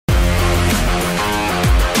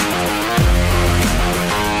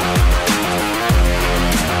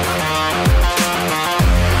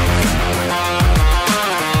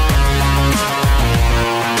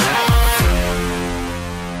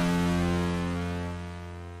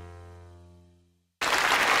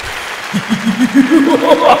ส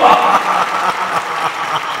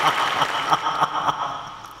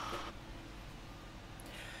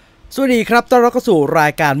วัสดีครับต้อนรับเข้าสู่รา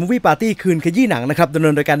ยการ Movie Party คืนขยี้หนังนะครับดำเนิ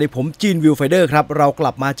นรายการโดยผมจีนวิวไฟเดอร์ครับเราก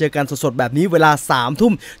ลับมาเจอกันสดๆแบบนี้เวลา 3 ทุ่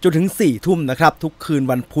มจนถึง 4 ทุ่มนะครับทุกคืน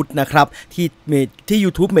วันพุธนะครับที่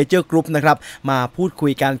YouTube Major Group นะครับมาพูดคุ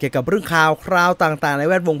ยกันเกี่ยวกับเรื่องข่าวคราวต่างๆใน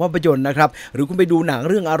แวดวงภาพยนตร์นะครับหรือคุณไปดูหนัง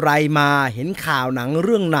เรื่องอะไรมาเห็นข่าวหนังเ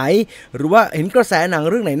รื่องไหนหรือว่าเห็นกระแสหนัง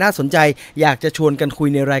เรื่องไหนน่าสนใจอยากจะชวนกันคุย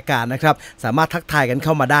ในรายการนะครับสามารถทักทายกันเ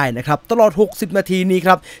ข้ามาได้นะครับตลอด60นาทีนี้ค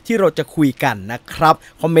รับที่เราจะคุยกันนะครับ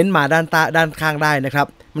คอมเมนต์มาด้านข้างได้นะครับ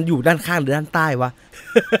มันอยู่ด้านข้างหรือด้านใต้วะ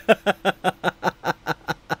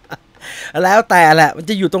แล้วแต่แหละมัน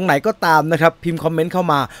จะอยู่ตรงไหนก็ตามนะครับพิมพ์คอมเมนต์เข้า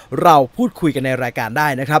มาเราพูดคุยกันในรายการได้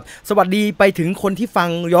นะครับสวัสดีไปถึงคนที่ฟัง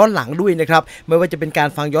ย้อนหลังด้วยนะครับไม่ว่าจะเป็นการ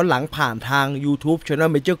ฟังย้อนหลังผ่านทาง YouTube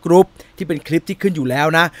Channel Major Group ที่เป็นคลิปที่ขึ้นอยู่แล้ว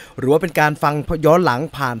นะหรือว่าเป็นการฟังย้อนหลัง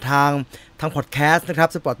ผ่านทางพอดแคสต์นะครับ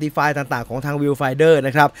Spotify ต่างๆของทาง Viewfinder น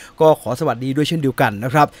ะครับก็ขอสวัสดีด้วยเช่นเดียวกันน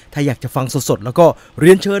ะครับถ้าอยากจะฟังสดๆแล้วก็เ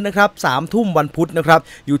รียนเชิญนะครับ 3 ทุ่มวันพุธนะครับ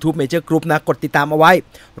YouTube Major Group นะกดติดตามเอาไว้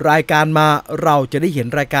รายการมาเราจะได้เห็น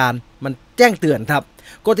รายการมันแจ้งเตือนครับ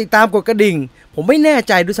กดติดตามกดกระดิ่งผมไม่แน่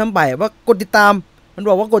ใจด้วยซ้ำไปว่ากดติดตามมัน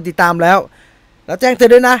บอกว่ากดติดตามแล้วแจ้งเตือ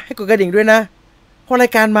นด้วยนะให้กดกระดิ่งด้วยนะพอรา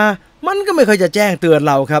ยการมามันก็ไม่ค่อยจะแจ้งเตือน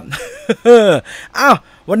เราครับ อ้าว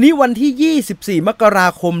วันนี้วันที่24มกรา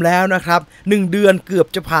คมแล้วนะครับ1เดือนเกือบ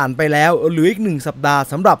จะผ่านไปแล้วเหลืออีก1สัปดาห์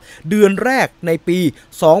สำหรับเดือนแรกในปี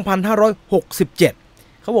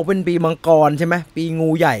2567เขาบอกเป็นปีมังกรใช่ไหมปีงู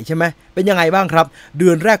ใหญ่ใช่ไหมเป็นยังไงบ้างครับเดื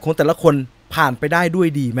อนแรกของแต่ละคนผ่านไปได้ด้วย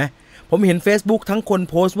ดีไหมผมเห็น Facebook ทั้งคน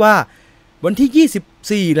โพสต์ว่าวันที่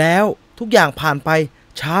24แล้วทุกอย่างผ่านไป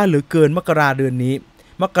ช้าเหลือเกินมกราเดือนนี้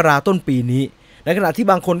มกราต้นปีนี้ในขณะที่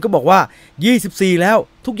บางคนก็บอกว่า24แล้ว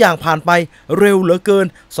ทุกอย่างผ่านไปเร็วเหลือเกิน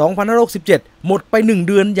2567หมดไป1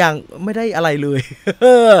เดือนอย่างไม่ได้อะไรเลย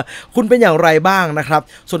คุณเป็นอย่างไรบ้างนะครับ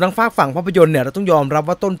ส่วนทางฝั่งภาพยนตร์เนี่ยเราต้องยอมรับ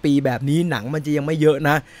ว่าต้นปีแบบนี้หนังมันจะยังไม่เยอะน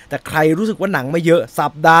ะแต่ใครรู้สึกว่าหนังไม่เยอะสั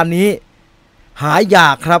ปดาห์นี้หายอยา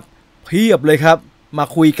กครับเพียบเลยครับมา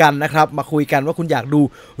คุยกันนะครับมาคุยกันว่าคุณอยากดู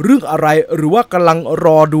เรื่องอะไรหรือว่ากำลังร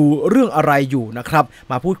อดูเรื่องอะไรอยู่นะครับ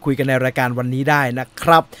มาพูดคุยกันในรายการวันนี้ได้นะค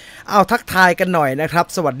รับเอาทักทายกันหน่อยนะครับ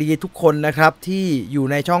สวัสดีทุกคนนะครับที่อยู่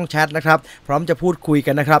ในช่องแชทนะครับพร้อมจะพูดคุย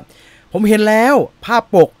กันนะครับผมเห็นแล้วภาพ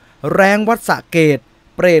ปกแรงวัดสะเกษ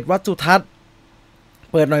เปรตวัดสุทัศน์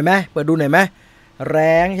เปิดหน่อยไหมเปิดดูหน่อยไหมแร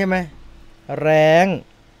งใช่ไหมแรง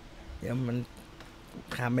เดี๋ยวมัน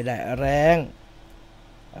ข้ามไม่ได้แรง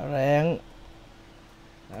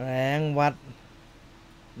วัด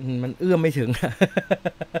มันเอื้อมไม่ถึง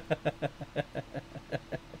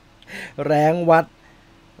แรงวัด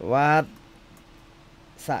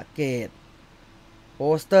สะเกษโป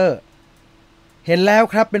สเตอร์เห็นแล้ว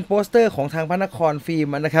ครับเป็นโปสเตอร์ของทางพระนครฟิล์ม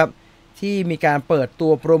นะครับที่มีการเปิดตั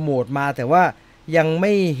วโปรโมทมาแต่ว่ายังไ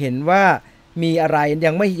ม่เห็นว่ามีอะไร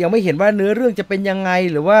ยังไม่เห็นว่าเนื้อเรื่องจะเป็นยังไง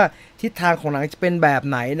หรือว่าทิศทางของหนังจะเป็นแบบ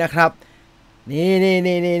ไหนนะครับ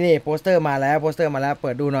นี่โปสเตอร์มาแล้วเ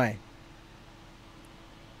ปิดดูหน่อย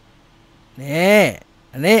นี่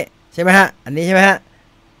อันนี้ใช่ไหมฮะอันนี้ใช่ไหมฮะ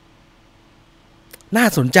น่า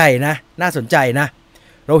สนใจนะ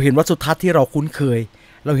เราเห็นวัดสุทัศน์ที่เราคุ้นเคย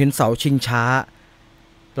เราเห็นเสาชิงช้า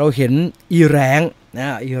เราเห็นอีแรง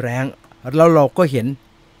แล้วเราก็เห็น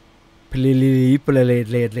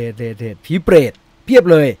ผีเปรตเพียบ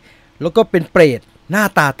เลยแล้วก็เป็นเปรตหน้า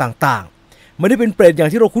ตาต่างๆไม่ได้เป็นเปรตอย่าง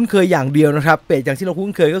ที่เราคุ้นเคยอย่างเดียวนะครับเปรตอย่างที่เราคุ้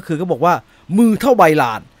นเคยก็คือเขาบอกว่ามือเท่าใบล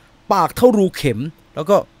านปากเท่ารูเข็มแล้ว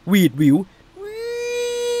ก็วีดวิว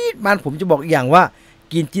บ้านผมจะบอกอีกอย่างว่า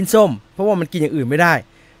กินจิ้นส้มเพราะว่ามันกินอย่างอื่นไม่ได้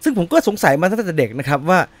ซึ่งผมก็สงสัยมาตั้งแต่เด็กนะครับ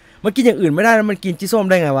ว่ามันกินอย่างอื่นไม่ได้แล้วมันกินจิ้นส้ม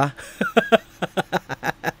ได้ไงวะ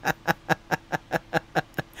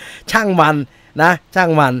ช่างมั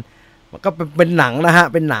นก็เป็นหนังนะฮะ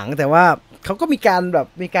เป็นหนังแต่ว่าเขาก็มี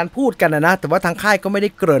การพูดกันนะแต่ว่าทางค่ายก็ไม่ได้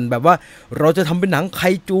เกริ่นแบบว่าเราจะทำเป็นหนังไค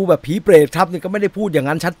จูแบบผีเปรตครับนี่ก็ไม่ได้พูดอย่าง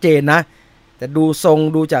นั้นชัดเจนนะแต่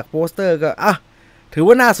ดูจากโปสเตอร์ก็ถือ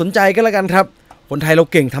ว่าน่าสนใจก็แล้วกันครับคนไทยเรา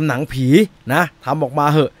เก่งทำหนังผีนะทำออกมา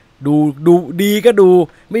เหอะดูดีก็ดู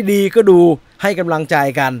ไม่ดีก็ดูให้กำลังใจ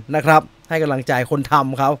กันนะครับให้กำลังใจคนท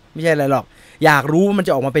ำเขาไม่ใช่อะไรหรอกอยากรู้ว่ามันจ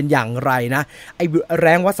ะออกมาเป็นอย่างไรนะไอ้แร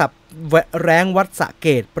งวัดสะเก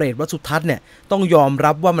ษเปรตวัดสุทัศน์เนี่ยต้องยอม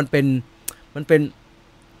รับว่ามันเป็น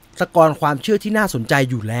สกรความเชื่อที่น่าสนใจ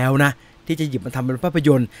อยู่แล้วนะที่จะหยิบมาทำเป็นภาพย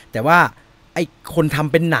นตร์แต่ว่าไอ้คนท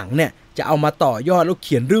ำเป็นหนังเนี่ยจะเอามาต่อยอดแล้วเ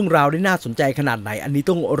ขียนเรื่องราวได้น่าสนใจขนาดไหนอันนี้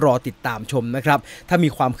ต้องรอติดตามชมนะครับถ้ามี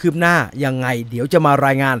ความคืบหน้ายังไงเดี๋ยวจะมาร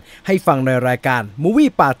ายงานให้ฟังในรายการ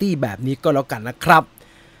Movie Party แบบนี้ก็แล้วกันนะครับ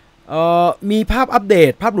มีภาพอัปเด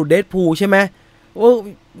ตภาพหลุดเดดพูลใช่ไหม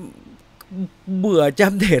เบื่อจ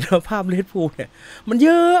ำเดตว่าภาพเลดพูลเนี่ยมันเย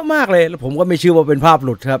อะมากเลยแล้วผมก็ไม่เชื่อว่าเป็นภาพห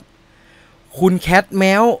ลุดครับคุณแคทแม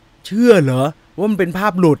วเชื่อเหรอว่ามันเป็นภา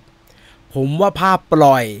พหลุดผมว่าภาพป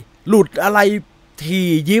ล่อยหลุดอะไรถี่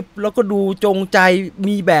ยิบแล้วก็ดูจงใจ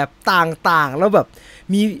มีแบบต่างๆแล้วแบบ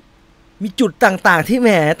มีจุดต่างๆที่แหม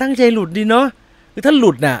ตั้งใจหลุดดีเนาะคือถ้าห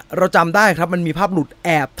ลุดน่ะเราจำได้ครับมันมีภาพหลุดแอ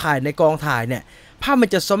บถ่ายในกองถ่ายเนี่ยภาพมัน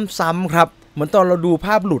จะซ้ำๆครับเหมือนตอนเราดูภ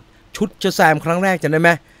าพหลุดชุดเชอแซมครั้งแรกจำได้ไหม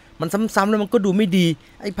มันซ้ำๆแล้วมันก็ดูไม่ดี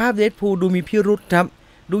ไอ้ภาพเดดพูลดูมีพิรุธครับ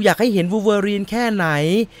ดูอยากให้เห็นวูล์ฟเวอรีนแค่ไหน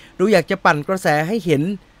ดูอยากจะปั่นกระแสให้เห็น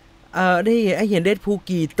ได้ให้เห็นเดดพูล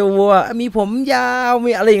กี่ตัวมีผมยาว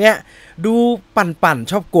มีอะไรอย่างเงี้ยดูปั่น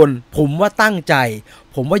ชอบกลผมว่าตั้งใจ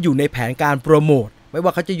ผมว่าอยู่ในแผนการโปรโมทไม่ว่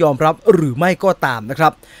าเขาจะยอมรับหรือไม่ก็ตามนะครั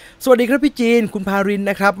บสวัสดีครับพี่จีนคุณพาริน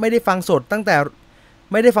นะครับไม่ได้ฟังสดตั้งแ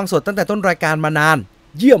ต่ต้นรายการมานาน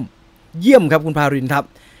เยี่ยมครับคุณพารินครับ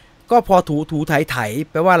ก็พอถูไถ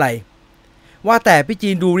แปลว่าอะไรว่าแต่พี่จี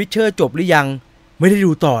นดูริชเชอร์จบหรือยังไม่ได้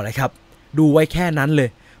ดูต่อเลยครับดูไว้แค่นั้นเลย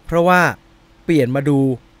เพราะว่าเปลี่ยนมาดู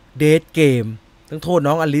เดทเกมต้องโทษ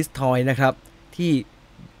น้องอลิสทอยนะครับที่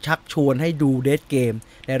ชักชวนให้ดูเดทเกม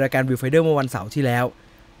ในรายการวิวไฟเดอร์เมื่อวันเสาร์ที่แล้ว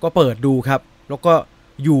ก็เปิดดูครับแล้วก็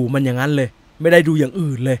อยู่มันอย่างนั้นเลยไม่ได้ดูอย่าง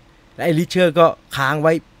อื่นเลยและไอ้ริชเชอร์ก็ค้างไ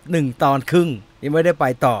ว้1 ตอนครึ่งยังไม่ได้ไป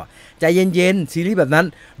ต่อใจเย็นๆซีรีส์แบบนั้น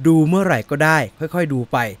ดูเมื่อไหร่ก็ได้ค่อยๆดู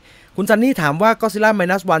ไปคุณซันนี่ถามว่า Godzilla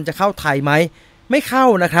Minus One จะเข้าไทยไหมไม่เข้า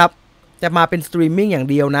นะครับจะมาเป็นสตรีมมิ่งอย่าง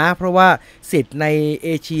เดียวนะเพราะว่าสิทธิ์ในเอ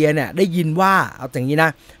เชียเนี่ยได้ยินว่าเอาอย่างนี้นะ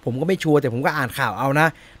ผมก็ไม่ชัวร์แต่ผมก็อ่านข่าวเอานะ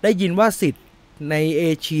ได้ยินว่าสิทธิ์ในเอ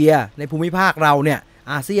เชียในภูมิภาคเราเนี่ย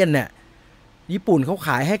อาเซียนเนี่ยญี่ปุ่นเขาข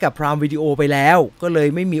ายให้กับพรามวิดีโอไปแล้วก็เลย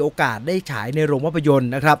ไม่มีโอกาสได้ฉายในโรงภาพยนตร์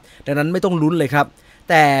นะครับดังนั้นไม่ต้องลุ้นเลยครับ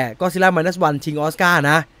แต่ Godzilla Minus One ชิงออสการ์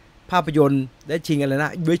นะภาพยนตร์ได้ชิงอะไรน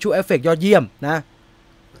ะ Visual Effect ยอดเยี่ยมนะ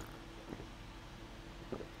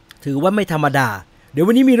ถือว่าไม่ธรรมดาเดี๋ยว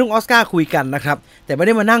วันนี้มีเรื่องออสการ์คุยกันนะครับแต่ไม่ไ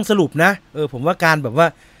ด้มานั่งสรุปนะผมว่าการแบบว่า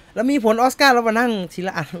แล้วมีผลออสการ์แล้วมานั่งทีล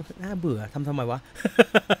ะอันน่าเบื่อทำไมวะ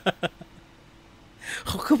เ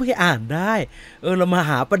ขาก็ไปอ่านได้เรามา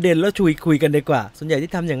หาประเด็นแล้วคุยกันดีกว่าส่วนใหญ่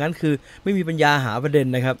ที่ทำอย่างนั้นคือไม่มีปัญญาหาประเด็น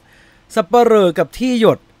นะครับสัปเหร่อกับที่หย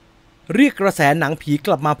ดเรียกกระแสหนังผีก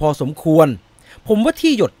ลับมาพอสมควรผมว่า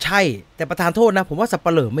ที่หยดใช่แต่ประธานโทษนะผมว่าสัป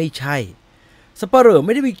เหร่อไม่ใช่สัปเหร่อไ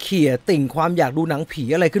ม่ได้ไปเขี่ยติ่งความอยากดูหนังผี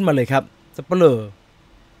อะไรขึ้นมาเลยครับสัปเหร่อ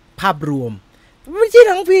ภาพรวมมันไม่ใช่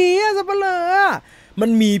หนังผีสัปเหร่อมัน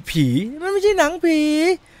มีผีมันไม่ใช่หนังผี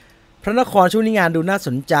พระนครช่วงนี้งานดูน่าส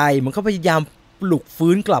นใจมันเขาพยายามปลุก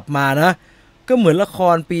ฟื้นกลับมานะก็เหมือนละค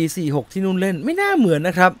รปี46ที่นุ่นเล่นไม่น่าเหมือนน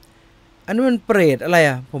ะครับอันนั้นมันเปรตอะไร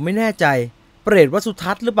ผมไม่แน่ใจเปรตวัดสุ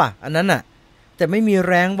ทัศน์หรือเปล่าอันนั้นน่ะแต่ไม่มี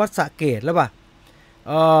แรงวัดสะเกตแล้วป่ะ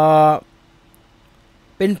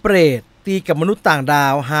เป็นเปรตตีกับมนุษย์ต่างดา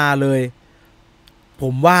วฮาเลยผ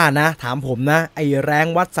มว่านะถามผมนะไอ้แรง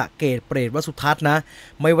วัดสะเกตเปรตวัดสุทัศน์นะ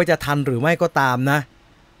ไม่ว่าจะทันหรือไม่ก็ตามนะ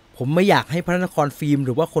ผมไม่อยากให้พระนครฟิล์มห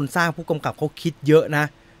รือว่าคนสร้างผู้กำกับเขาคิดเยอะนะ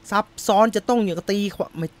ซับซ้อนจะต้องอย่างตีความ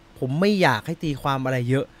ผมไม่อยากให้ตีความอะไร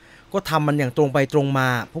เยอะก็ทำมันอย่างตรงไปตรงมา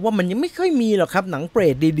เพราะว่ามันยังไม่ค่อยมีหรอกครับหนังเปร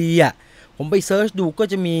ตดีๆผมไปเซิร์ชดูก็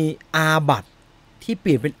จะมีอาบัตที่เป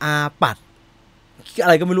ลี่ยนเป็นอาปัดอะ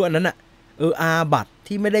ไรก็ไม่รู้อันนั้นอาบัต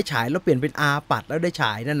ที่ไม่ได้ฉายแล้วเปลี่ยนเป็นอาปัดแล้วได้ฉ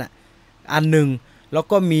ายนั่นน่ะอันหนึ่งแล้ว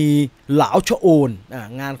ก็มีเหลาชะโอน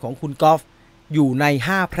งานของคุณกอล์ฟอยู่ใน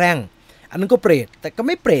5 แพร่งอันนั้นก็เปรตแต่ก็ไ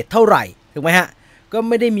ม่เปรตเท่าไหร่ถูกไหมฮะก็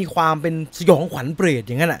ไม่ได้มีความเป็นสยองขวัญเปรตอ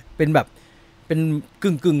ย่างนั้นเป็นแบบเป็น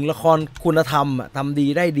กึ่งละครคุณธรรมทำดี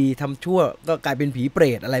ได้ดีทำชั่วก็กลายเป็นผีเปร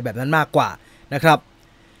ตอะไรแบบนั้นมากกว่านะครับ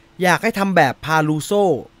อยากให้ทำแบบพาลูโซ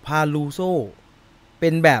เป็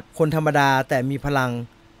นแบบคนธรรมดาแต่มีพลัง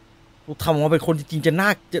ทำออกมาเป็นคนจริงๆจะ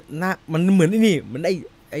น่ามันเหมือนนี่เหมือนไ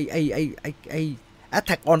อ้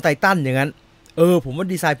Attack on Titan อย่างนั้นผมว่า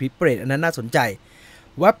ดีไซน์ผีเปรตอันนั้นน่าสนใจ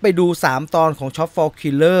วัดไปดู3 ตอนของ Shop for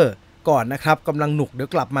Killer ก่อนนะครับกำลังหนุกเดี๋ยว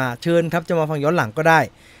กลับมาเชิญครับจะมาฟังย้อนหลังก็ได้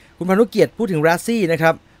คุณพานุเกียรติพูดถึงราซี่นะค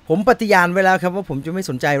รับผมปฏิญาณไว้แล้วครับว่าผมจะไม่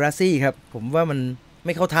สนใจราซี่ครับผมว่ามันไ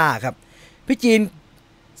ม่เข้าท่าครับพี่จีน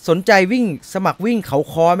สนใจวิ่งสมัครวิ่งเขา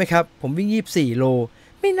ค้อไหมครับผมวิ่ง24 โล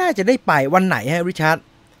ไม่น่าจะได้ไปวันไหนฮะริชาร์ด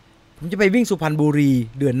ผมจะไปวิ่งสุพรรณบุรี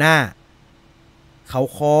เดือนหน้าเขา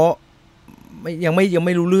ค้อยังไ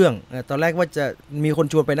ม่รู้เรื่องตอนแรกว่าจะมีคน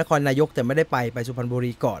ชวนไปนครนายกแต่ไม่ได้ไปสุพรรณบุ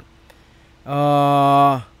รีก่อน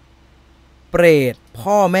เปรต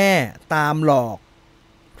พ่อแม่ตามหลอก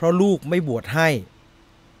เพราะลูกไม่บวชให้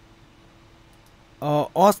อ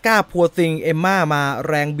อสการ์พัวติงเอมม่ามา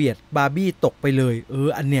แรงเบียดบาร์บี้ตกไปเลย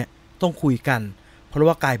อันเนี้ยต้องคุยกันเพราะ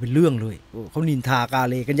ว่ากลายเป็นเรื่องเลยเขานินทากา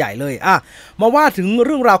เลกันใหญ่เลยมาว่าถึงเ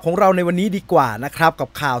รื่องราวของเราในวันนี้ดีกว่านะครับกับ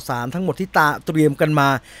ข่าวสารทั้งหมดที่เตรียมกันมา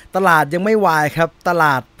ตลาดยังไม่วายครับตล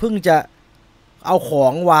าดเพิ่งจะ เอาขอ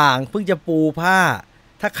งวางเพิ่งจะปูผ้า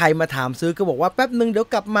ถ้าใครมาถามซื้อก็บอกว่าแป๊บนึงเดี๋ยว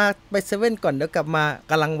กลับมาไปเซเว่นก่อนเดี๋ยวกลับมา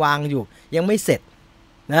กำลังวางอยู่ยังไม่เสร็จ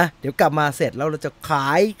นะเดี๋ยวกลับมาเสร็จแล้วเราจะขา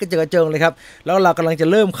ยกระเจิงเลยครับแล้วเรากำลังจะ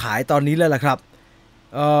เริ่มขายตอนนี้แล้วล่ะครับ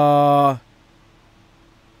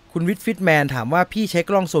คุณวิทฟิตแมนถามว่าพี่ใช้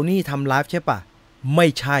กล้องโซนี่ทำไลฟ์ใช่ปะไม่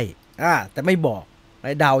ใช่แต่ไม่บอก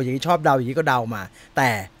เดาอย่างนี้ชอบเดาอย่างนี้ก็เดามาแต่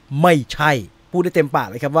ไม่ใช่พูดได้เต็มปาก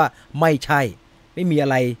เลยครับว่าไม่ใช่ไม่มีอะ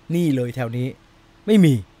ไรนี่เลยแถวนี้ไม่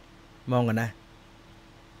มีมองกันนะ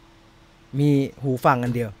มีหูฟังอั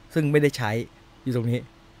นเดียวซึ่งไม่ได้ใช้อยู่ตรงนี้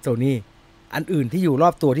โซนี่อันอื่นที่อยู่รอ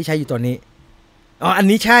บตัวที่ใช้อยู่ตอนนี้อัน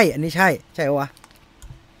นี้ใช่ใช่วะ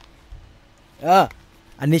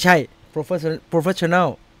อันนี้ใช่ professional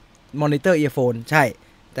monitor earphone ใช่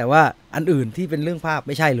แต่ว่าอันอื่นที่เป็นเรื่องภาพไ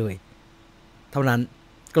ม่ใช่เลยเท่านั้น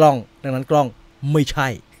กล้องดังนั้นกล้องไม่ใช่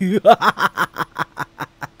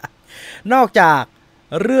นอกจาก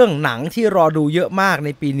เรื่องหนังที่รอดูเยอะมากใน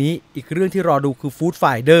ปีนี้อีกเรื่องที่รอดูคือ Food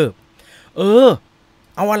Finder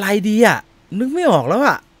เอาอะไรดีนึกไม่ออกแล้ว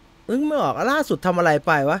นึกไม่ออกล่าสุดทำอะไรไ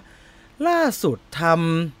ปวะล่าสุด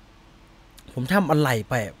ผมทำอะไร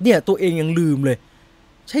ไปเนี่ยตัวเองยังลืมเลย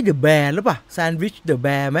ใช่ The Bear หรือเปล่า Sandwich The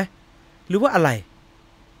Bear ไหมหรือว่าอะไร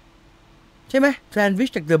ใช่ไหม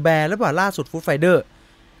Sandwich จาก The Bear หรือเปล่าล่าสุด Food Finder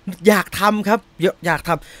อยากทำครับอยากท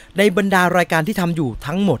ำในบรรดารายการที่ทำอยู่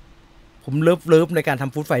ทั้งหมดผมเลิฟในการท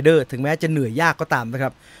ำ Food Finder ถึงแม้จะเหนื่อยยากก็ตามนะครั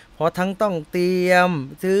บเพราะทั้งต้องเตรียม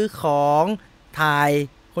ซื้อของถ่าย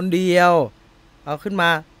คนเดียวเอาขึ้นมา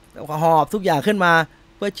หอบทุกอย่างขึ้นมา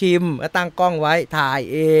เพื่อชิมแล้วตั้งกล้องไว้ถ่าย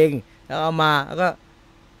เองแล้วเอามาแ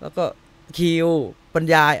ล้วก็คิวบรร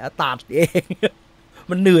ยายตัดเอง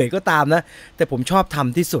มันเหนื่อยก็ตามนะแต่ผมชอบท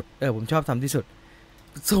ำที่สุดผมชอบทำที่สุด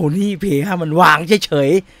โซนี่เพย์มันวางเฉย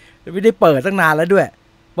ๆไม่ได้เปิดตั้งนานแล้วด้วย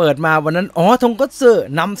เปิดมาวันนั้นทงก็ซื้อ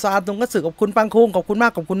นำซาทงก็ซื้อขอบคุณปังคุงขอบคุณมา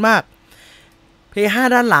กเพย์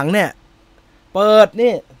5ด้านหลังเนี่ยเปิด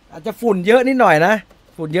นี่อาจจะฝุ่นเยอะนิดหน่อยนะ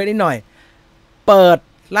ฝุ่นเยอะนิดหน่อยเปิด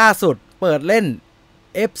ล่าสุดเปิดเล่น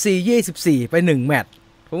FC.84 ไป1แมตช์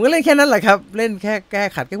ผมก็เล่นแค่นั้นแหละครับเล่นแค่แก้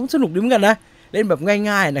ขัดก็สนุกดีเหมือนกันนะเล่นแบบ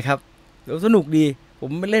ง่ายๆนะครับสนุกดีผม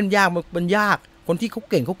ไม่เล่นยากมันยากคนที่เขา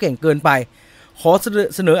เก่งเกินไปขอ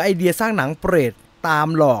เสนอไอเดียสร้างหนังเปรตตาม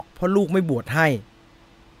หลอกเพราะลูกไม่บวชให้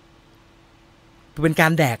เป็นกา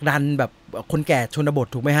รแดกดันแบบคนแก่ชนบท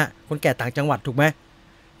ถูกไหมฮะคนแก่ต่างจังหวัดถูกไหม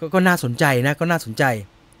ก็น่าสนใจนะก็น่าสนใจ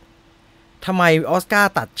ทำไมออสกา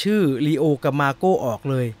ร์ตัดชื่อลีโอกับมาโก้ออก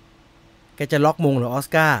เลยแกจะล็อกมงเหรอออส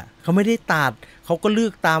การ์เขาไม่ได้ตัดเขาก็เลือ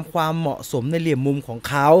กตามความเหมาะสมในเหลี่ยมมุมของ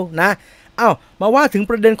เขานะมาว่าถึง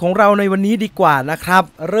ประเด็นของเราในวันนี้ดีกว่านะครับ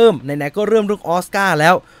เริ่มไหนๆก็เริ่มเรื่องออสการ์แล้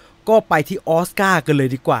วก็ไปที่ออสการ์กันเลย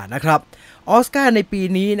ดีกว่านะครับออสการ์ในปี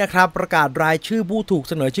นี้นะครับประกาศรายชื่อผู้ถูก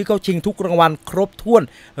เสนอชื่อเข้าชิงทุกรางวัลครบถ้วน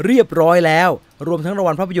เรียบร้อยแล้วรวมทั้งราง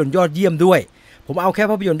วัลภาพยนตร์ยอดเยี่ยมด้วยผมเอาแค่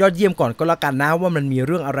ภาพยนตร์ยอดเยี่ยมก่อนก็แล้วกันนะว่ามันมีเ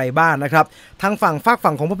รื่องอะไรบ้างนะครับทางฝาก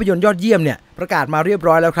ฝั่งของภาพยนตร์ยอดเยี่ยมเนี่ยประกาศมาเรียบ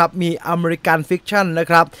ร้อยแล้วครับมี American Fiction นะ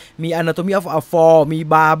ครับมี Anatomy of a Fall มี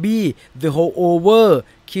Barbie The Holdovers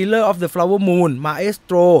Killer of the Flower Moon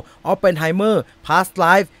Maestro Oppenheimer Past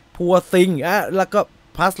Life Poor Thing แล้วก็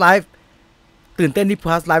Past Life ตื่นเต้นที่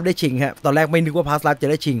Past Life ได้ชิงฮะตอนแรกไม่นึกว่า Past Life จะ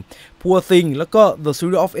ได้ชิง Poor Thing แล้วก็ The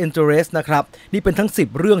Zone of Interest นะครับนี่เป็นทั้ง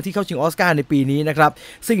10เรื่องที่เข้าชิงออสการ์ในปีนี้นะครับ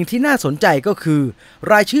สิ่งที่น่าสนใจก็คือ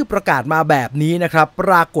รายชื่อประกาศมาแบบนี้นะครับป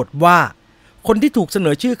รากฏว่าคนที่ถูกเสน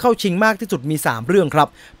อชื่อเข้าชิงมากที่สุดมี3เรื่องครับ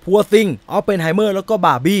Poor Thing Oppenheimer แล้วก็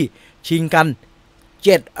Barbie ชิงกัน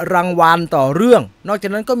7รางวัลต่อเรื่องนอกจา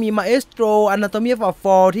กนั้นก็มี Maestro Anatomy of a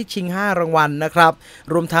Fall ที่ชิง5รางวัลนะครับ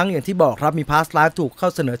รวมทั้งอย่างที่บอกครับมี Past Life ถูกเข้า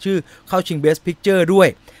เสนอชื่อเข้าชิง Best Picture ด้วย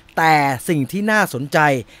แต่สิ่งที่น่าสนใจ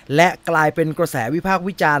และกลายเป็นกระแสวิพากษ์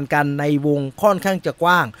วิจารณ์กันในวงค่อนข้างจะก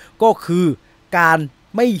ว้างก็คือการ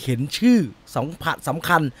ไม่เห็นชื่อสำ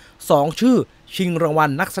คัญ2ชื่อชิงรางวัล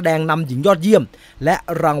นักแสดงนำหญิงยอดเยี่ยมและ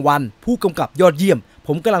รางวัลผู้กำกับยอดเยี่ยมผ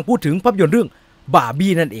มกำลังพูดถึงภาพยนตร์เรื่อง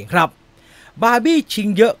Barbie นั่นเองครับBarbie ชิง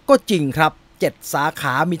เยอะก็จริงครับ7สาข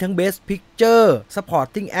ามีทั้ง Best Picture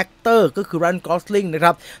Supporting Actor ก็คือ Ryan Gosling นะค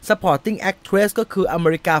รับ Supporting Actress ก็คือ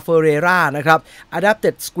America Ferrera นะครับ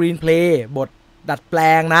Adapted Screenplay บทดัดแปล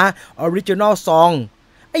งนะ Original Song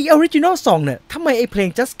Original Song เนี่ยทำไมเพลง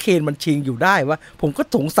Just Kane มันชิงอยู่ได้วะผมก็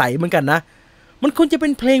สงสัยเหมือนกันนะมันควรจะเป็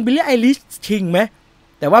นเพลง Billie Eilish ชิงไหม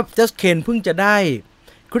แต่ว่า Just Kane เพิ่งจะได้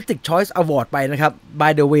Critic Choice Award ไปนะครับ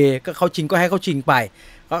By the way ก็เขาชิงก็ให้เขาชิงไป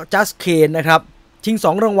ก็ Just Kane นะครับชิง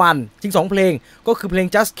2รางวัลชิง2เพลงก็คือเพลง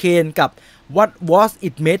Just Kane กับ What Was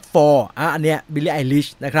It Made For อันเนี้ย Billie Eilish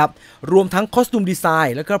นะครับรวมทั้ง Costume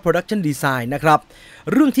Design แล้วก็ Production Design นะครับ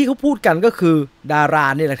เรื่องที่เขาพูดกันก็คือดารา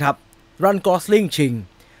เนี่ยนะครับ Ryan Gosling ชิง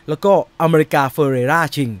แล้วก็ America Ferrera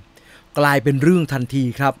ชิงกลายเป็นเรื่องทันที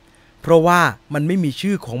ครับ เพราะว่ามันไม่มี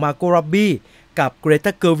ชื่อของมาโก ร็อบบี้กับเกรต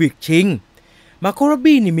า เกอร์วิกชิงมาโก ร็อบ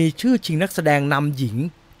บี้นี่มีชื่อชิงนักแสดงนำหญิง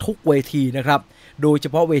ทุกเวทีนะครับโดยเฉ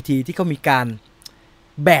พาะเวทีที่เขามีการ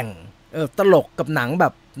แบ่งตลกกับหนังแบ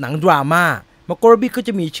บหนังดราม่ามาโก ร็อบบี้ก็จ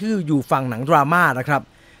ะมีชื่ออยู่ฝั่งหนังดราม่านะครับ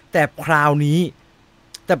แต่คราวนี้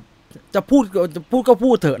แต่จะพูดก็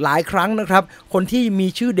พูดเถอะหลายครั้งนะครับคนที่มี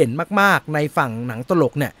ชื่อเด่นมากๆในฝั่งหนังตล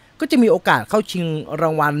กเนี่ยก็จะมีโอกาสเข้าชิงรา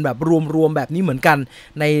งวัลแบบรวมๆแบบนี้เหมือนกัน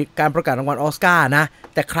ในการประกาศรางวัลออสการ์นะ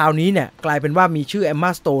แต่คราวนี้เนี่ยกลายเป็นว่ามีชื่อเอมม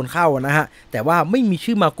าสโตนเข้านะฮะแต่ว่าไม่มี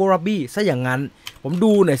ชื่อมาโก ร็อบบี้ซะอย่างนั้นผม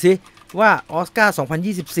ดูหน่อยสิว่าออสการ์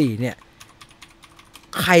2024เนี่ย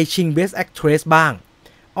ใครชิง Best Actress บ้าง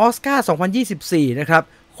ออสการ์2024นะครับ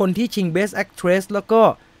คนที่ชิง Best Actress แล้วก็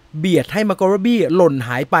เบียดให้มาโก ร็อบบี้หล่นห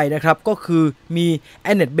ายไปนะครับก็คือมีแอ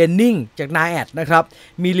นเนต เบนนิงจากนาแอดนะครับ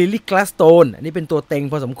มีลิลลี่ กลาสโตนอันนี้เป็นตัวเต็ง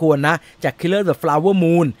พอสมควรนะจาก Killer the Flower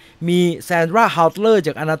Moon มีแซนดรา ฮาวเลอร์จ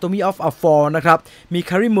าก Anatomy of a Fall นะครับมี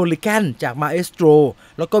คาริ มูลลิแกนจาก Maestro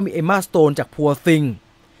แล้วก็มีเอมมา สโตนจาก Poor Thing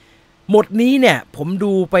หมดนี้เนี่ยผม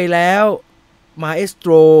ดูไปแล้ว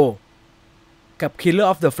Maestro กับ Killer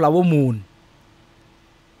of the Flower Moon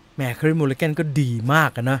แหมคาริ มูลลิแกนก็ดีมา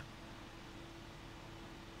กนะ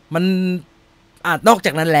มันนอกจ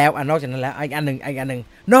ากนั้นแล้วอีกอันหนึ่ง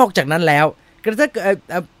นอกจากนั้นแล้วก็ถ้า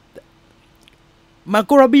มาโ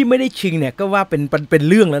ก ร็อบบี้ไม่ได้ชิงเนี่ยก็ว่าเป็น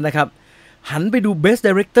เรื่องแล้วนะครับหันไปดู Best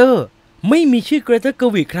Director ไม่มีชื่อเกรเตอร์ เกอ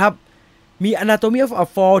ร์วิกครับมี Anatomy of a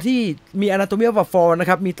Fall ที่มี Anatomy of a Fall นะ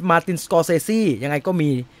ครับมีมาร์ติน สกอร์เซซียังไงก็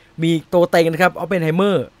มีโตเต็งนะครับออปเพนไฮเม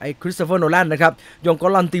อร์ไอ้คริสโตเฟอร์ โนแลนนะครับยองกอ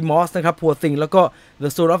ลันติมอสนะครับพัวซิงแล้วก็ The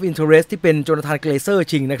Zone of Interest ที่เป็นโจนาธาน เกรเซอร์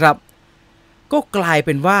ชิงนะครับก็กลายเ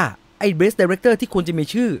ป็นว่าไอ้ Best Director ที่ควรจะมี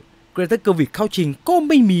ชื่อเกรเตอร์ เกอร์วิกเข้าชิงก็ไ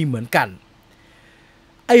ม่มีเหมือนกัน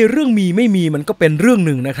ไอ้เรื่องมีไม่มีมันก็เป็นเรื่องห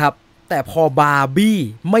นึ่งนะครับแต่พอบาร์บี้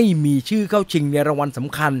ไม่มีชื่อเข้าชิงในรางวัลส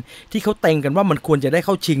ำคัญที่เขาเต็งกันว่ามันควรจะได้เ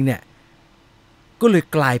ข้าชิงเนี่ยก็เลย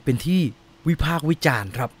กลายเป็นที่วิพากษ์วิจาร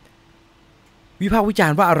ณ์ครับวิพากษ์วิจา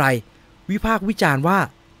รณ์ว่าอะไรวิพากษ์วิจารณ์ว่า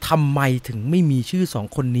ทำไมถึงไม่มีชื่อสอง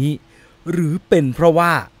คนนี้หรือเป็นเพราะว่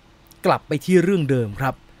ากลับไปที่เรื่องเดิมค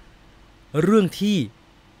รับเรื่องที่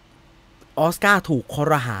ออสการ์ถูกค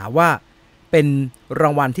รหาว่าเป็นรา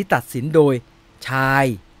งวัลที่ตัดสินโดยชาย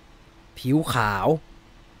ผิวขาว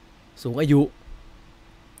สูงอายุ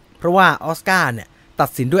เพราะว่าออสการ์เนี่ยตัด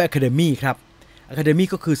สินด้วย Academy ครับ Academy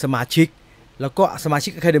ก็คือสมาชิกแล้วก็สมาชิ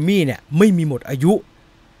ก Academy เนี่ยไม่มีหมดอายุ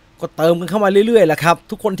ก็เติมกันเข้ามาเรื่อยๆแหละครับ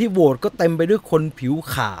ทุกคนที่โหวตก็เต็มไปด้วยคนผิว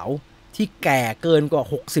ขาวที่แก่เกินกว่า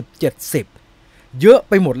60-70เยอะ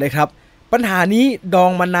ไปหมดเลยครับปัญหานี้ดอ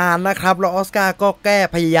งมานานนะครับแล้วออสการ์ก็แก้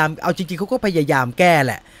พยายามเอาจริงๆเขาก็พยายามแก้แ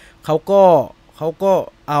หละเขาก็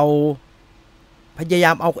เอาพยาย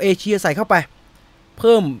ามเอาเอเชียใส่เข้าไปเ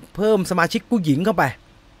พิ่มสมาชิกผู้หญิงเข้าไป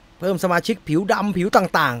เพิ่มสมาชิกผิวดำผิว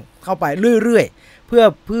ต่างๆเข้าไปเรื่อยๆเพื่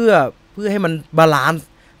อให้มันบาลานซ์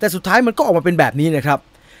แต่สุดท้ายมันก็ออกมาเป็นแบบนี้นะครับ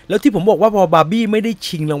แล้วที่ผมบอกว่าพอบาร์บี้ไม่ได้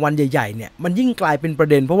ชิงรางวัลใหญ่ๆเนี่ยมันยิ่งกลายเป็นประ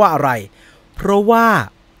เด็นเพราะว่าอะไรเพราะว่า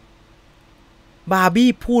บาร์บี้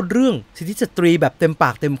พูดเรื่องสิทธิสตรีแบบเต็มปา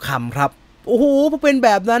กเต็มคำครับโอ้โหพอเป็นแบ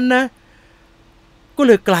บนั้นนะก็เ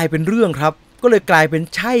ลยกลายเป็นเรื่องครับก็เลยกลายเป็น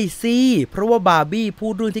ใช่สิเพราะว่าบาร์บี้พู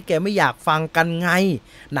ดเรื่องที่แกไม่อยากฟังกันไง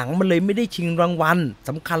หนังมันเลยไม่ได้ชิงรางวัลส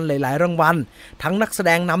ำคัญหลายๆรางวัลทั้งนักแสด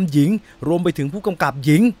งนำหญิงรวมไปถึงผู้กำกับห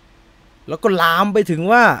ญิงแล้วก็ลามไปถึง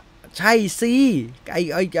ว่าใช่สิไอ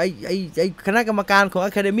คณะกรรมการของ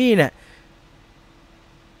Academy เนี่ย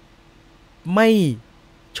ไม่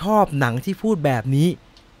ชอบหนังที่พูดแบบนี้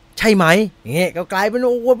ใช่ไหมเงี้ยก็กลายเป็นโ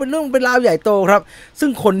อ้เป็นเรื่องเป็นราวใหญ่โตครับซึ่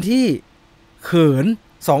งคนที่เขิน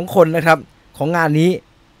2คนนะครับของงานนี้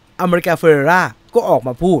อเมริกา เฟอเรราก็ออกม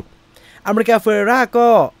าพูดอเมริกา เฟอเรราก็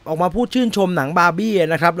ออกมาพูดชื่นชมหนังบาร์บี้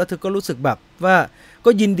นะครับแล้วเธอก็รู้สึกแบบว่าก็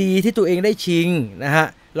ยินดีที่ตัวเองได้ชิงนะฮะ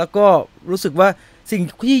แล้วก็รู้สึกว่าสิ่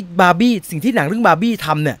งที่หนังเรื่องบาร์บี้ท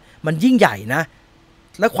ำเนี่ยมันยิ่งใหญ่นะ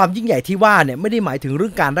และความยิ่งใหญ่ที่ว่าเนี่ยไม่ได้หมายถึงเรื่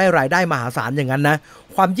องการได้รายได้มหาศาลอย่างนั้นนะ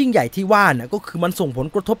ความยิ่งใหญ่ที่ว่าเนี่ยก็คือมันส่งผล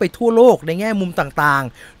กระทบไปทั่วโลกในแง่มุมต่าง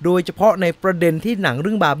ๆโดยเฉพาะในประเด็นที่หนังเ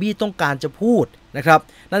รื่องบาร์บี้ต้องการจะพูดนะครับ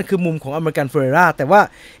นั่นคือมุมของอเมริกัน เฟอเรราแต่ว่า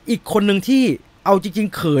อีกคนหนึ่งที่เอาจริง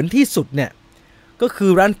ๆเขินที่สุดเนี่ยก็คื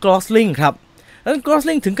อรัน กลอสลิงครับรัน กลอส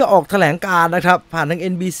ลิงถึงกับออกแถลงการนะครับผ่านทาง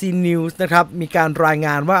NBC News นะครับมีการรายง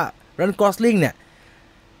านว่ารัน กลอสลิงเนี่ย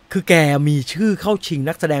คือแกมีชื่อเข้าชิง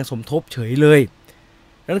นักแสดงสมทบเฉยเลย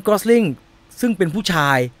รัน กลอสลิงซึ่งเป็นผู้ช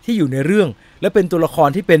ายที่อยู่ในเรื่องและเป็นตัวละคร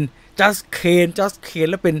ที่เป็นจัสเคน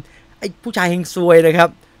และเป็นไอ้ผู้ชายเฮงซวยนะครับ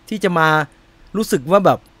ที่จะมารู้สึกว่าแ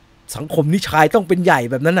บบสังคมนิชายต้องเป็นใหญ่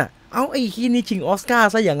แบบนั้นน่ะเอาไอ้ฮีนี่ชิงออสกา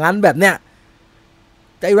ร์ซะอย่างนั้นแบบเนี้ย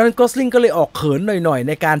แต่รัน กลอสลิงก็เลยออกเขินหน่อยๆใ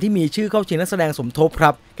นการที่มีชื่อเข้าชิงนักแสดงสมทบครั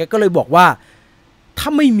บแกก็เลยบอกว่า ถ้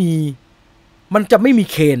าไม่มีมันจะไม่มี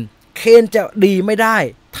เคนจะดีไม่ได้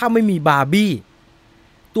ถ้าไม่มีบาร์บี้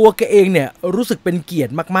ตัวแกเองเนี่ยรู้สึกเป็นเกียร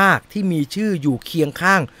ติมากๆที่มีชื่ออยู่เคียง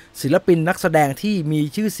ข้างศิลปินนักแสดงที่มี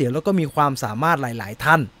ชื่อเสียงแล้วก็มีความสามารถหลายๆ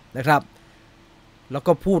ท่านนะครับแล้ว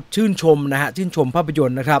ก็พูดชื่นชมนะฮะชื่นชมภาพยน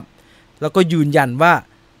ตร์นะครับแล้วก็ยืนยันว่า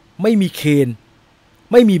ไม่มีเคน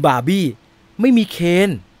ไม่มีบาร์บี้ไม่มีเคน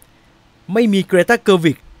ไม่มีเกรตา เกอร์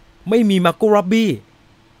วิกไม่มีมาร์โก โรบบี้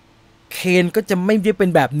เคนก็จะไม่ได้เป็น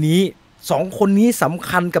แบบนี้สองคนนี้สำ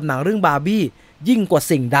คัญกับหนังเรื่องบาร์บี้ยิ่งกว่า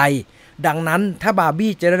สิ่งใดดังนั้นถ้าบาร์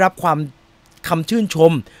บี้จะได้รับความคำชื่นช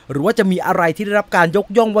มหรือว่าจะมีอะไรที่ได้รับการยก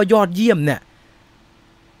ย่องว่ายอดเยี่ยมเนี่ย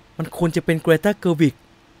มันควรจะเป็นเกรตา เกอร์วิก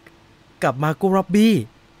กับมาร์โก โรบบี้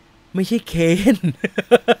ไม่ใช่เคน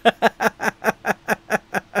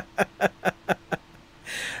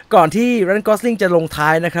ก่อนที่รัน กอสลิงจะลงท้า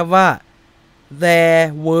ยนะครับว่า their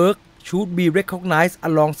work should be recognized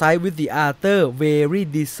alongside with the other very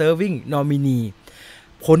deserving nominee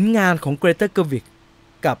ผลงานของเกรตา เกอร์วิก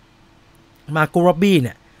กับมาร์โก โรบบี้เ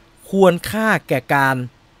นี่ยควรค่าแก่การ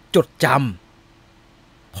จดจ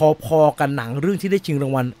ำพอๆกันหนังเรื่องที่ได้ชิงรา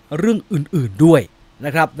งวัลเรื่องอื่นๆด้วยน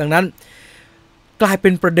ะครับดังนั้นกลายเป็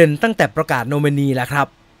นประเด็นตั้งแต่ประกาศโนมินีแล้วครับ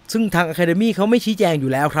ซึ่งทาง Academy เขาไม่ชี้แจงอ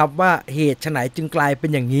ยู่แล้วครับว่าเหตุไฉนจึงกลายเป็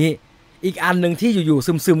นอย่างนี้อีกอันหนึ่งที่อยู่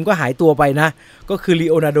ๆซึมๆก็หายตัวไปนะก็คือลี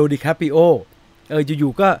โอนาร์โด ดิคาปิโออ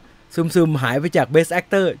ยู่ๆก็ซึมๆหายไปจาก Best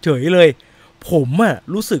Actor เฉยเลยผม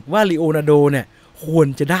รู้สึกว่าลีโอนาร์โดเนี่ยควร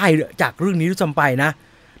จะได้จากเรื่องนี้ด้วยซ้ำไปนะ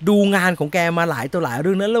ดูงานของแกมาหลายต่อหลายเ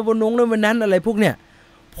รื่องนั้นแล้ววันนั้นอะไรพวกเนี่ย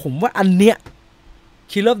ผมว่าอันเนี้ย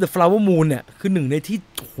Killer of the Flower Moon เนี่ยคือหนึ่งในที่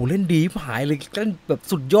โหเล่นดีหายเลยเล่นแบบ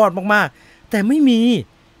สุดยอดมากๆแต่ไม่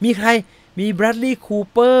มีใครมีแบรดลีย์ คู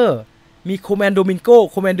เปอร์มีโคแมนโดมิน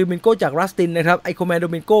โกจากรัสตินนะครับไอโคแมนโด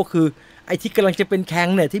มินโกคือไอที่กำลังจะเป็นแคง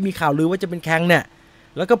เนี่ยที่มีข่าวลือว่าจะเป็นแคงเนี่ย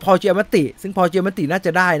แล้วก็พอล จิอามัตติซึ่งพอล จิอามัตติน่าจ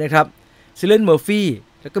ะได้นะครับซิเลน เมอร์ฟี่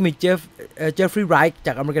แล้วก็มีเจฟฟรีย์ ไรท์จ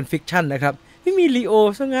าก American Fiction นะครับไม่มีลีโอ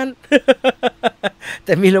ซะงั้น แ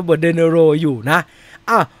ต่มีโรเบิร์ต เดนิโรอยู่นะ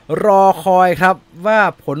รอคอยครับว่า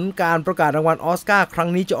ผลการประกาศรางวัลออสการ์ครั้ง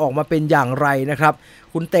นี้จะออกมาเป็นอย่างไรนะครับ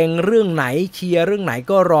คุณเต็งเรื่องไหนเชียร์เรื่องไหน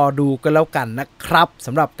ก็รอดูกันแล้วกันนะครับส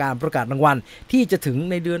ำหรับการประกาศรางวัลที่จะถึง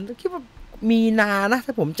ในเดือนคิดว่ามีนานะ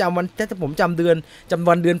ถ้าผมจำวันเ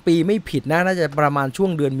ดือนปีไม่ผิดนะน่าจะประมาณช่ว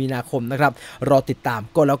งเดือนมีนาคมนะครับรอติดตาม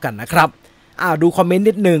ก็แล้วกันนะครับดูคอมเมนต์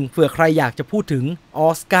นิดนึงเผื่อใครอยากจะพูดถึงออ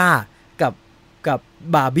สการ์กับ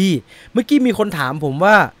บาร์บี้เมื่อกี้มีคนถามผม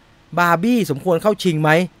ว่าบาร์บี้สมควรเข้าชิงไห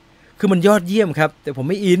มคือมันยอดเยี่ยมครับแต่ผม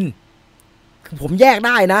ไม่อินคือผมแยกไ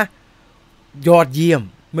ด้นะยอดเยี่ยม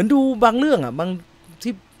เหมือนดูบางเรื่องบาง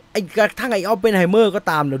ที่ไอ้กระทั่งไอ้ออปเพนไฮเมอร์ก็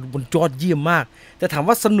ตามเนี่ยมันยอดเยี่ยมมากแต่ถาม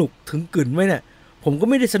ว่าสนุกถึงกึ่นไหมเนี่ยผมก็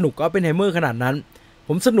ไม่ได้สนุกกับออปเพนไฮเมอร์ขนาดนั้นผ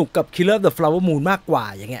มสนุกกับ Killer of the Flower Moon มากกว่า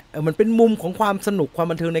อย่างเงี้ยมันเป็นมุมของความสนุกความ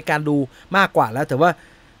บันเทิงในการดูมากกว่าแล้วแต่ว่า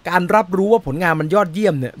การรับรู้ว่าผลงานมันยอดเยี่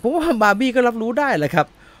ยมเนี่ยผมว่าบาร์บี้ก็รับรู้ได้แหละครับ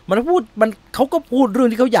เขาก็พูดเรื่อง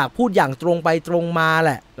ที่เขาอยากพูดอย่างตรงไปตรงมาแห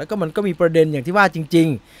ละแล้วก็มันก็มีประเด็นอย่างที่ว่าจริง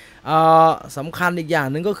ๆสำคัญอีกอย่าง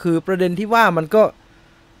หนึ่งก็คือประเด็นที่ว่ามันก็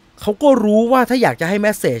เขาก็รู้ว่าถ้าอยากจะให้แม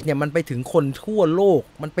สเสจเนี่ยมันไปถึงคนทั่วโลก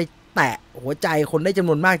มันไปแตะหัวใจคนได้จำ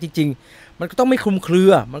นวนมากจริงๆมันก็ต้องไม่คลุมเครื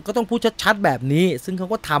อมันก็ต้องพูดชัดๆแบบนี้ซึ่งเขา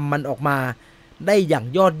ก็ทำมันออกมาได้อย่าง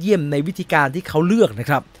ยอดเยี่ยมในวิธีการที่เขาเลือกนะ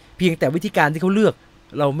ครับเพียงแต่วิธีการที่เขาเลือก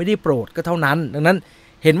เราไม่ได้โปรดก็เท่านั้นดังนั้น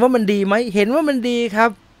เห็นว่ามันดีไหมเห็นว่ามันดีครับ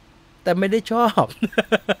แต่ไม่ได้ชอบ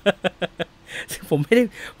ผมไม่ไ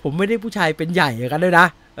ด้ผู้ชายเป็นใหญ่กันด้วยนะ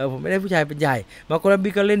ผมไม่ได้ผู้ชายเป็นใหญ่มาโกล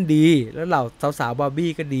บี้ก็เล่นดีแล้วเหล่าสาวๆบาร์บี้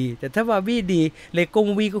ก็ดีแต่ถ้าบาร์บี้ดีเลโก้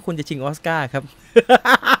มูวี่ก็ควรจะชิงออสการ์ครับ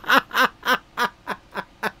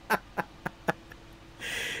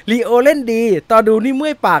ลีโอเล่นดีตอนดูนี่เมื่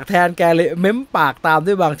อยปากแทนแกเลยเม้มปากตาม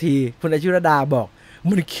ด้วยบางทีคุณอายุรดาบอก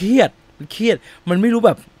มันเครียดมันไม่รู้แ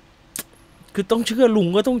บบคือต้องเชื่อลุง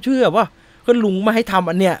ก็ต้องเชื่อว่าก็ลุงมาให้ทำ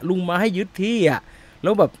อันเนี้ยลุงมาให้ยึดที่แล้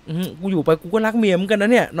วแบบกูอยู่ไปกูก็รักเมียเหมือนกันนะ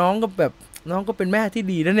เนี่ยน้องก็เป็นแม่ที่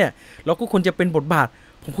ดีนะเนี่ยเราก็ควรจะเป็นบทบาท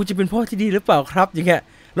ผมควรจะเป็นพ่อที่ดีหรือเปล่าครับอย่างเงี้ย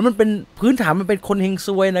แล้วมันเป็นพื้นฐานมันเป็นคนเฮงซ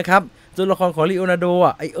วยนะครับตัวละครของลีโอนาร์โด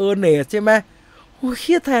ไอเออร์เนสใช่ไหมโอ้เค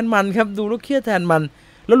รียดแทนมันครับดูแล้วเครียดแทนมัน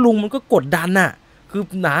แล้วลุงมันก็กดดันคือ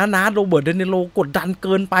หนาโรเบิร์ต เดนิโรกดดันเ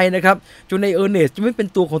กินไปนะครับจนไอเออร์เนสจะไม่เป็น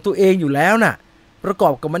ตัวของตัวเองอยู่แล้วประกอ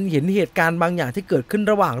บกับมันเห็นเหตุการณ์บางอย่างที่เกิดขึ้น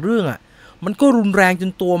ระหว่างเรื่องมันก็รุนแรงจ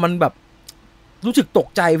นตัวมันแบบรู้สึกตก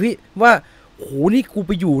ใจพี่ว่าโหนี่กูไ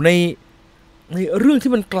ปอยู่ในเรื่อง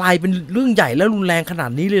ที่มันกลายเป็นเรื่องใหญ่และรุนแรงขนา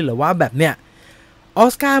ดนี้เลยเหรอว่าแบบเนี้ยออ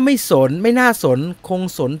สการ์ไม่น่าสนคง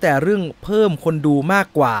สนแต่เรื่องเพิ่มคนดูมาก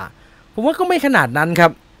กว่าผมว่าก็ไม่ขนาดนั้นครั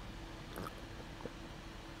บ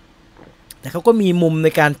แต่เขาก็มีมุมใน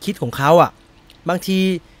การคิดของเขาบางที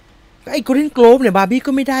ไอ้โกลเด้นโกลบเนี่ยบาร์บี้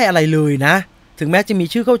ก็ไม่ได้อะไรเลยนะถึงแม้จะมี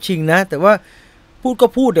ชื่อเข้าชิงนะแต่ว่าพูดก็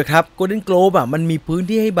พูดนะครับโกลเด้นโกลบอ่ะมันมีพื้น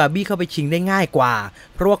ที่ให้บาร์บี้เข้าไปชิงได้ง่ายกว่า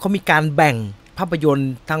เพราะว่าเขามีการแบ่งภาพยนต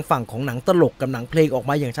ร์ทางฝั่งของหนังตลกกับหนังเพลงออก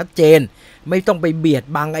มาอย่างชัดเจนไม่ต้องไปเบียด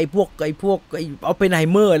บังไอ้พวกเอาไปไน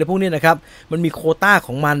เมอร์อะไรพวกนี้นะครับมันมีโควต้าข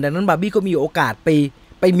องมันดังนั้นบาร์บี้ก็มีโอกาสไ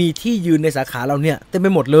ปมีที่ยืนในสาขาเราเนี่ยเต็มไป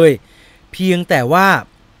หมดเลยเพียงแต่ว่า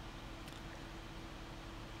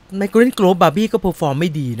ในโกลเด้นโกลบบาร์บี้ก็เพอร์ฟอร์มไม่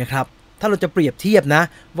ดีนะครับถ้าเราจะเปรียบเทียบนะ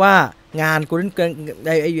ว่างานโกลเด้น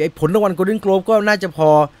ไอ้ผลรางวัลโกลเด้นโกลบก็น่าจะพ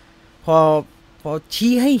อ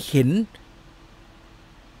ชี้ให้เห็น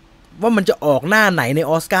ว่ามันจะออกหน้าไหนใน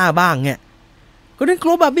ออสการ์บ้างเนี่ยโกลเด้นโกล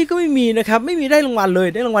บบาร์บี้ก็ไม่มีนะครับไม่มีได้รางวัลเลย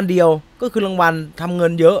ได้รางวัลเดียวก็คือรางวัลทำเงิ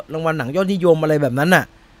นเยอะรางวัลหนังยอดนิยมอะไรแบบนั้นน่ะ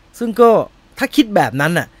ซึ่งก็ถ้าคิดแบบนั้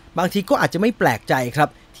นน่ะบางทีก็อาจจะไม่แปลกใจครับ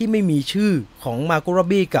ที่ไม่มีชื่อของมาโก โรบ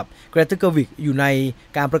บี้กับเกรเตอร์เกอร์วิกอยู่ใน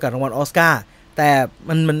การประกาศรางวัลออสการ์แต่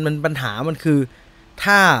มันปัญหามันคือ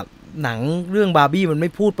ถ้าหนังเรื่องบาร์บี้มันไม่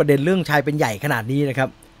พูดประเด็นเรื่องชายเป็นใหญ่ขนาดนี้นะครับ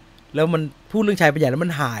แล้วมันพูดเรื่องชายเป็นใหญ่แล้วมั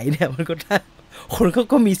นหายเนี่ยมันก็คน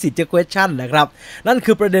ก็มีสิทธิ์จะ question นะครับนั่น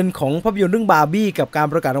คือประเด็นของภาพยนตร์เรื่องบาร์บี้กับการ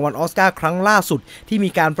ประกาศรางวัลออสการ์ครั้งล่าสุดที่มี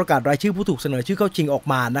การประกาศรายชื่อผู้ถูกเสนอชื่อเข้าชิงออก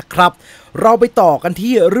มานะครับเราไปต่อกัน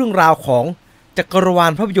ที่เรื่องราวของจักรวา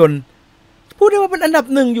ลภาพยนตร์พูดได้ว่าเป็นอันดับ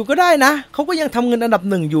หนึ่งอยู่ก็ได้นะเขาก็ยังทำเงินอันดับ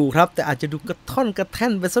หนึ่งอยู่ครับแต่อาจจะดูกระท่อนกระแท่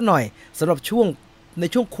นไปซะหน่อยสำหรับใน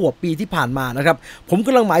ช่วงขวบปีที่ผ่านมานะครับผมก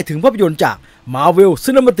ำลังหมายถึงภาพยนตร์จาก Marvel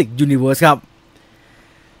Cinematic Universe ครับ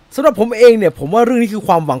สำหรับผมเองเนี่ยผมว่าเรื่องนี้คือค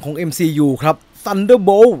วามหวังของ MCU ครับ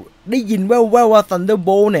Thunderbolt ได้ยินแว่วๆว่า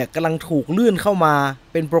Thunderbolt เนี่ยกำลังถูกเลื่อนเข้ามา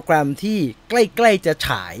เป็นโปรแกรมที่ใกล้ๆจะฉ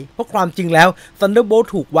ายเพราะความจริงแล้ว Thunderbolt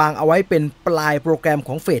ถูกวางเอาไว้เป็นปลายโปรแกรมข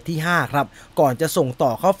องเฟสที่5ครับก่อนจะส่งต่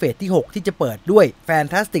อเข้าเฟสที่6ที่จะเปิดด้วย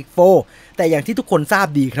Fantastic Four แต่อย่างที่ทุกคนทราบ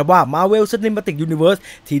ดีครับว่า Marvel Cinematic Universe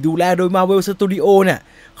ที่ดูแลโดย Marvel Studio เนี่ย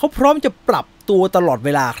เขาพร้อมจะปรับตัวตลอดเว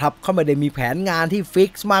ลาครับเขาไม่ได้มีแผนงานที่ฟิ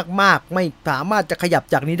กซ์มากๆไม่สามารถจะขยับ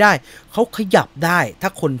จากนี้ได้เขาขยับได้ถ้า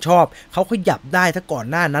คนชอบเขาขยับได้ถ้าก่อน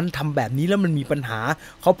หน้านั้นทำแบบนี้แล้วมันมีปัญหา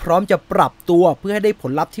เขาพร้อมจะปรับตัวเพื่อให้ได้ผ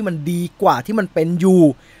ลลัพธ์ที่มันดีกว่าที่มันเป็นอยู่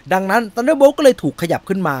ดังนั้น Thunderbolt ก็เลยถูกขยับ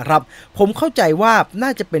ขึ้นมาครับผมเข้าใจว่าน่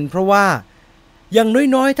าจะเป็นเพราะว่าอย่าง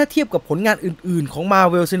น้อยๆถ้าเทียบกับผลงานอื่นๆของ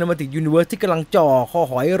Marvel Cinematic Universe ที่กำลังจ่อคอ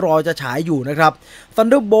หอยรอจะฉายอยู่นะครับ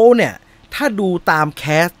Thunderbolt เนี่ยถ้าดูตามแค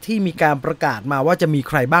สที่มีการประกาศมาว่าจะมีใ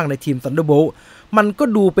ครบ้างในทีม Thunderbolt มันก็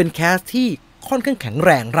ดูเป็นแคสที่ค่อนข้างแข็งแ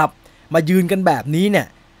รงครับมายืนกันแบบนี้เนี่ย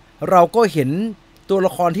เราก็เห็นตัวล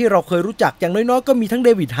ะครที่เราเคยรู้จักอย่างน้อยๆก็มีทั้งเด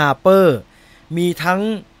วิดฮาร์เปอร์มีทั้ง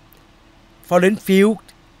ฟลอเรนซ์ฟิลด์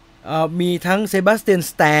มีทั้งเซบาสเตียน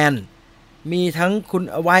สแตนมีทั้งคุณ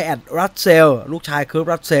ไวแอตรัสเซลลูกชายเคิร์ฟ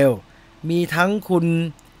รัสเซลมีทั้งคุณ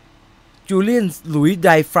จูเลียนหลุยส์ได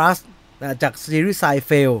ฟรัสจากซีรีส์ไซ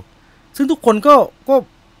เฟลซึ่งทุกคนก็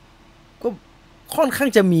ค่อนข้าง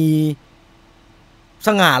จะมีส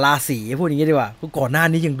ง่าราศีพูดอย่างนี้ดีกว่าก่อนหน้า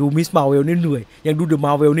นี้ยังดูมิสมาร์เวลนี่เหนื่อยยังดูเดอะม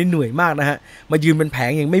าร์เวลนี่เหนื่อยมากนะฮะมายืนเป็นแผ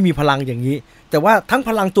งยังไม่มีพลังอย่างนี้แต่ว่าทั้ง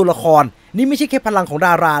พลังตัวละครนี่ไม่ใช่แค่พลังของด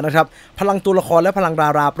ารานะครับพลังตัวละครและพลังดา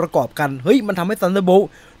ราประกอบกันเฮ้ยมันทำให้ Thunderbolt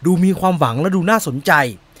ดูมีความหวังและดูน่าสนใจ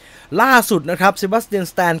ล่าสุดนะครับเซบาสเตียน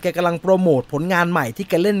สแตนแกกำลังโปรโมทผลงานใหม่ที่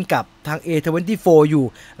แกเล่นกับทาง A24 อยู่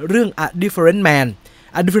เรื่อง A Different Man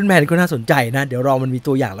Different Man ก็น่าสนใจนะเดี๋ยวรอมันมี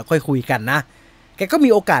ตัวอย่างแล้วค่อยคุยกันนะแกก็มี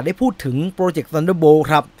โอกาสได้พูดถึงโปรเจกต์ Thunderbolt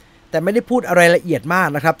ครับแต่ไม่ได้พูดอะไรละเอียดมาก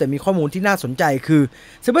นะครับแต่มีข้อมูลที่น่าสนใจคือ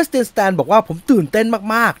เซบาสเตียนสแตนบอกว่าผมตื่นเต้น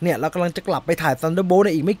มากๆเนี่ยเรากำลังจะกลับไปถ่าย Thunderbolt ใน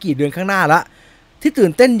อีกไม่กี่เดือนข้างหน้าละที่ตื่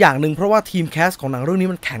นเต้นอย่างหนึ่งเพราะว่าทีมแคสของหนังเรื่องนี้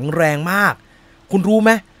มันแข็งแรงมากคุณรู้ไห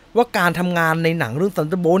มว่าการทำงานในหนังเรื่อง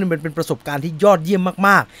Thunderbolt เนี่ยมันเป็นประสบการณ์ที่ยอดเยี่ยมม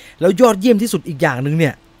ากๆแล้วยอดเยี่ยมที่สุดอีกอย่างหนึ่งเนี่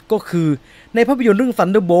ยก็คือในภาพยนตร์เรื่อง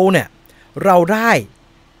Thunderbolt เนี่ยเราได้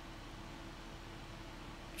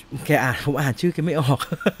ผมอ่านชื่อแกไม่ออก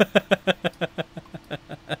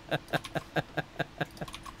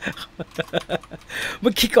เมื่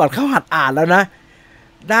อกี้ก่อนเข้าหัดอ่านแล้วนะ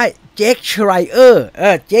ได้เจคชไรเออร์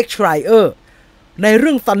เจคชไรเออร์ในเ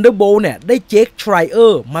รื่อง Thunderbolt เนี่ยได้เจคชไรเออ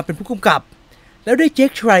ร์มาเป็นผู้กำกับแล้วได้เจค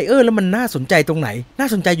ชไรเออร์แล้วมันน่าสนใจตรงไหนน่า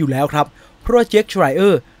สนใจอยู่แล้วครับเพราะว่าเจคชไรเออ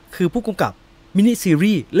ร์คือผู้กำกับมินิซี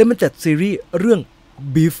รีส์และมันจัดซีรีส์เรื่อง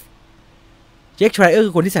Beef เจคชไรเออร์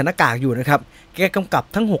คือคนที่ใส่หน้ากากอยู่นะครับแกกำกับ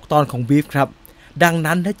ทั้ง6ตอนของ Beef ครับดัง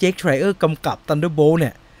นั้นถ้าเจคชไรเออร์กำกับ Thunderbolt เ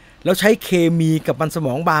นี่ยแล้วใช้เคมีกับมันสม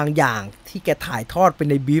องบางอย่างที่แกถ่ายทอดไป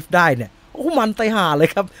ใน Beef ได้เนี่ยโอ้มันไตห่าเลย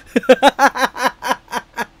ครับ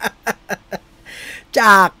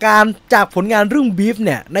จากผลงานเรื่อง Beef เ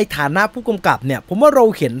นี่ยในฐานะผู้กำกับเนี่ยผมว่าเรา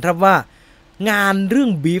เห็นครับว่างานเรื่อ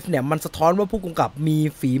ง Beef เนี่ยมันสะท้อนว่าผู้กำกับมี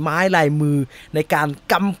ฝีไม้ลายมือในการ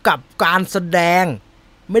กำกับการแสดง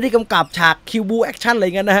ไม่ได้กำกับฉากคิวบูแอคชั่นอะไร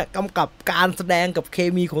เงี้ยนะฮะกำกับการแสดงกับเค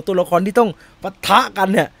มีของตัวละครที่ต้องปะทะกัน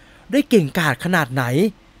เนี่ยได้เก่งกาจขนาดไหน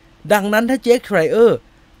ดังนั้นถ้าเจคไทรเออร์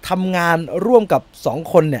ทำงานร่วมกับ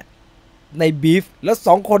2คนเนี่ยในบีฟแล้ว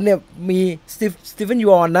2คนเนี่ยมีสตีเฟนย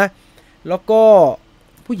อนนะแล้วก็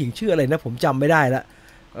ผู้หญิงชื่ออะไรนะผมจำไม่ได้ละ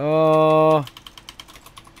โ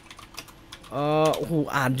อ้โห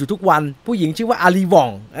อ่านอยู่ทุกวันผู้หญิงชื่อว่าอาลีวอง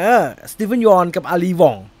สตีเฟนยอนกับอาลีว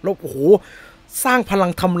องแล้วโอ้โหสร้างพลั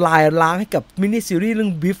งทำลายล้างให้กับมินิซีรีส์เรื่อ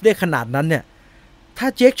งบีฟได้ขนาดนั้นเนี่ยถ้า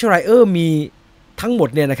เจคไทรเออร์มีทั้งหมด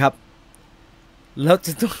เนี่ยนะครับแล้วจ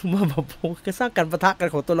ะต้องมาแบบสร้างการปะทะกัน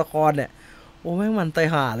ของตัวละครเนี่ยโอ้แม่งมันไต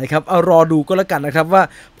ห่าเลยครับเอารอดูก็แล้วกันนะครับว่า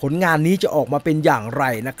ผลงานนี้จะออกมาเป็นอย่างไร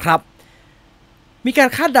นะครับมีการ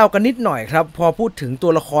คาดเดากันนิดหน่อยครับพอพูดถึงตั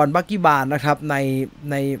วละครบักกี้บาร์นะครับ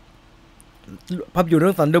ในภาพยนตร์เ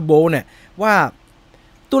รื่อง Thunderbolt เนี่ยว่า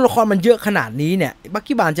ตัวละครมันเยอะขนาดนี้เนี่ยบัก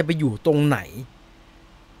กี้บาร์จะไปอยู่ตรงไหน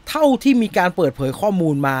เท่าที่มีการเปิดเผยข้อมู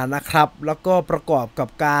ลมานะครับแล้วก็ประกอบกับ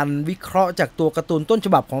การวิเคราะห์จากตัวการ์ตูนต้นฉ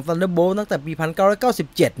บับของ Thunderbolt ตั้งแต่ปี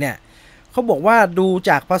 1997 เนี่ยเขาบอกว่าดู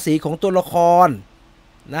จากภาษีของตัวละคร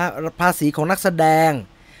นะภาษีของนักแสดง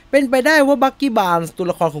เป็นไปได้ว่าบักกี้บาร์ตัว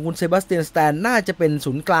ละครของคุณเซบาสเตียนสแตนน่าจะเป็น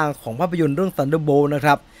ศูนย์กลางของภาพยนตร์เรื่อง Thunderbolt นะค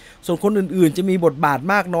รับส่วนคนอื่นๆจะมีบทบาท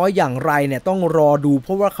มากน้อยอย่างไรเนี่ยต้องรอดูเพ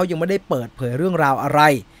ราะว่าเขายังไม่ได้เปิดเผยเรื่องราวอะไร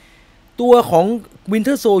ตัวของ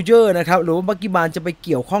Winter Soldier นะครับหรือว่าบักกี้บาร์จะไปเ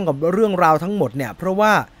กี่ยวข้องกับเรื่องราวทั้งหมดเนี่ยเพราะว่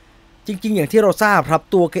าจริงๆอย่างที่เราทราบครับ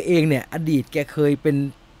ตัวแกเองเนี่ยอดีตแกเคยเป็น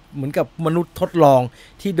เหมือนกับมนุษย์ทดลอง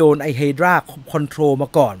ที่โดนไอเฮดราคอนโทรลมา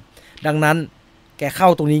ก่อนดังนั้นแกเข้า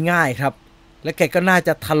ตรงนี้ง่ายครับและแกก็น่าจ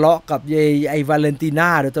ะทะเลาะกับไอวาเลนติน่า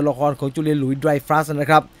หรือตัวละครของจูเลียนหลุยส์ไดรฟัสนะ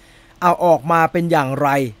ครับเอาออกมาเป็นอย่างไร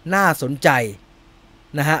น่าสนใจ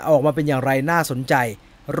นะฮะออกมาเป็นอย่างไรน่าสนใจ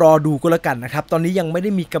รอดูก็แล้วกันนะครับตอนนี้ยังไม่ได้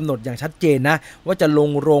มีกำหนดอย่างชัดเจนนะว่าจะลง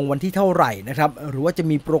โรงวันที่เท่าไหร่นะครับหรือว่าจะ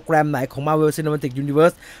มีโปรแกรมไหนของ Marvel Cinematic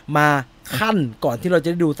Universe มาขั้นก่อนที่เราจะ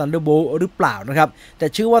ได้ดู Thunderbolt หรือเปล่านะครับแต่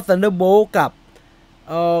ชื่อว่า Thunderbolt กับ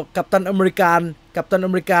กัปตันอเมริ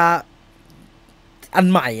กาอัน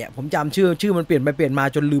ใหม่อ่ะผมจำชื่อมันเปลี่ยนไปเปลี่ยนมา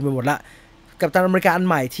จนลืมไปหมดละกัปตันอเมริกาอัน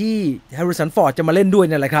ใหม่ที่แฮร์ริสันฟอร์ดจะมาเล่นด้วย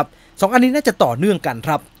นั่นแหละครับ2อันนี้น่าจะต่อเนื่องกันค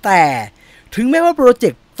รับแต่ถึงแม้ว่าโปรเจ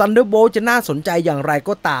กต์ Thunderbolt จะน่าสนใจอย่างไร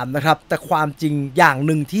ก็ตามนะครับแต่ความจริงอย่างห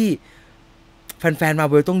นึ่งที่แฟนๆ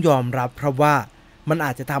Marvel ต้องยอมรับเพราะว่ามันอ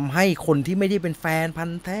าจจะทำให้คนที่ไม่ได้เป็นแฟนพัน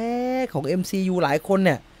ธุ์แท้ของ MCU หลายคนเ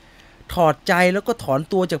นี่ยถอดใจแล้วก็ถอน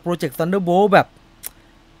ตัวจากโปรเจกต์ Thunderbolt แบบ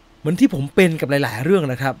เหมือนที่ผมเป็นกับหลายๆเรื่อง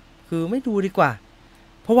นะครับคือไม่ดูดีกว่า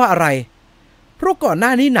เพราะว่าอะไรเพราะก่อนหน้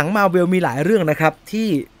านี้หนัง Marvel มีหลายเรื่องนะครับที่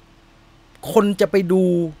คนจะไปดู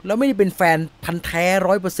แล้วไม่ได้เป็นแฟนพันธุ์แท้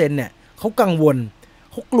 100% เนี่ยเขากังวล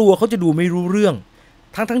เขากลัวเขาจะดูไม่รู้เรื่อง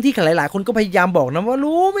ทั้งที่หลายๆคนก็พยายามบอกนะว่า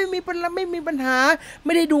รู้ไม่มีปัญหาไ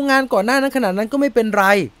ม่ได้ดูงานก่อนหน้านั้นขนาดนั้นก็ไม่เป็นไร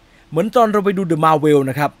เหมือนตอนเราไปดู The Marvel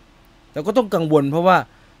นะครับแต่ก็ต้องกังวลเพราะว่า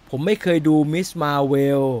ผมไม่เคยดู Miss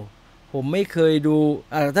Marvel ผมไม่เคยดู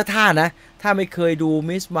ถ้าไม่เคยดู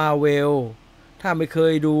Miss Marvel ถ้าไม่เค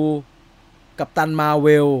ยดูกัปตันมาเว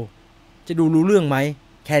ลจะดูรู้เรื่องไหม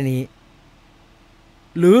แค่นี้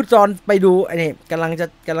หรือตอนไปดูไอ้นี่กำลัง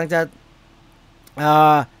จะ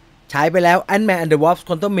ฉายไปแล้ว Ant-Man and the Wasp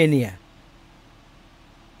Quantumania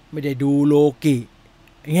ไม่ได้ดูโลกิ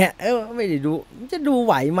อย่างเงี้ยไม่ได้ดูจะดูไ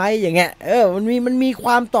หวไหมอย่างเงี้ยมันมีค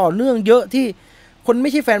วามต่อเนื่องเยอะที่คนไ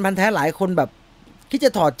ม่ใช่แฟนพันธุ์แท้หลายคนแบบคิดจ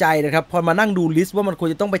ะถอดใจนะครับพอมานั่งดูลิสต์ว่ามันควร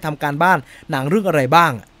จะต้องไปทำการบ้านหนังเรื่องอะไรบ้า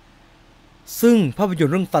งซึ่งภาพยนต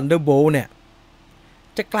ร์เรื่อง Thunderbolt เนี่ย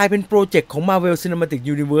จะกลายเป็นโปรเจกต์ของ Marvel Cinematic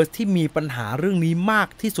Universe ที่มีปัญหาเรื่องนี้มาก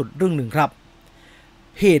ที่สุดเรื่องหนึ่งครับ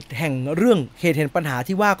เหตุแห่งปัญหา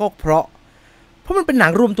ที่ว่าก็เพราะมันเป็นหนั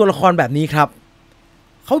งรวมตัวละครแบบนี้ครับ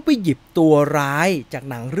เขาไปหยิบตัวร้ายจาก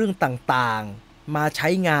หนังเรื่องต่างๆมาใช้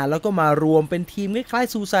งานแล้วก็มารวมเป็นทีมคล้าย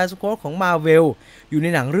ๆ Suicide Squad ของ Marvel อยู่ใน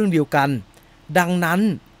หนังเรื่องเดียวกันดังนั้น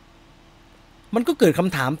มันก็เกิดค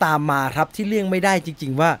ำถามตามมาครับที่เลี่ยงไม่ได้จริ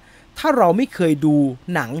งๆว่าถ้าเราไม่เคยดู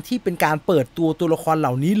หนังที่เป็นการเปิดตัวละครเห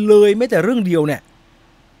ล่านี้เลยแม้แต่เรื่องเดียวเนี่ย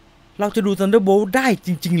เราจะดู Thunderbolt ได้จ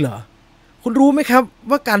ริงๆเหรอคุณรู้ไหมครับ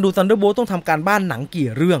ว่าการดู Thunderbolt ต้องทำการบ้านหนังกี่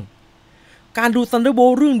เรื่องการดู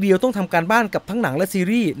Thunderbolt เรื่องเดียวต้องทำการบ้านกับทั้งหนังและซี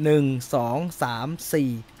รีส์1 2 3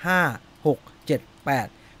 4 5 6 7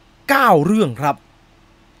 8 9เรื่องครับ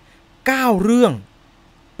9เรื่อง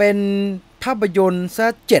เป็นภาพยนตร์ซะ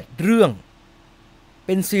7เรื่องเ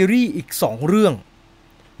ป็นซีรีส์อีก2เรื่อง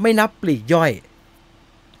ไม่นับปลีกย่อย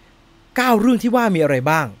9เรื่องที่ว่ามีอะไร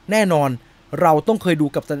บ้างแน่นอนเราต้องเคยดู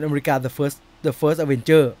กัปตันอเมริกา The First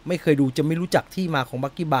Avenger ไม่เคยดูจะไม่รู้จักที่มาของบั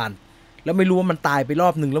กกี้บาร์แล้วไม่รู้ว่ามันตายไปรอ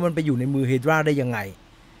บหนึ่งแล้วมันไปอยู่ในมือเฮดราได้ยังไง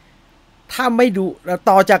ถ้าไม่ดู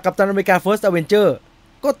ต่อจากกัปตันอเมริกา First Avenger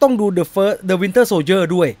ก็ต้องดู The Winter Soldier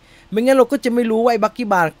ด้วยไม่งั้นเราก็จะไม่รู้ว่าไอ้บักกี้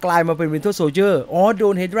บาร์กลายมาเป็น Winter Soldier อ๋อโด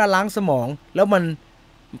นเฮดราล้างสมองแล้วมัน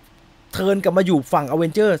เทิร์นกลับมาอยู่ฝั่ง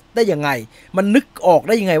Avengers ได้ยังไงมันนึกออกไ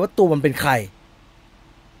ด้ยังไงว่าตัวมันเป็นใคร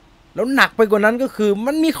แล้วหนักไปกว่านั้นก็คือ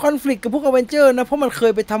มันมีคอนฟลิกต์กับพวก Avengers นะเพราะมันเค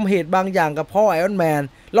ยไปทำเหตุบางอย่างกับพ่อ Iron Man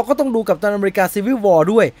เราก็ต้องดูกัปตันอเมริกา Civil War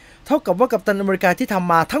ด้วยเท่ากับว่ากัปตันอเมริกาที่ท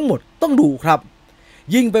ำมาทั้งหมดต้องดูครับ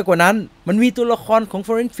ยิ่งไปกว่านั้นมันมีตัวละครของ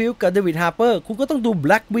Florence Pugh กับ David Harper คุณก็ต้องดู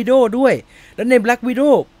Black Widow ด้วยและใน Black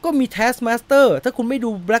Widow ก็มี Taskmaster ถ้าคุณไม่ดู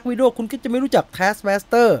Black Widow คุณก็จะไม่รู้จัก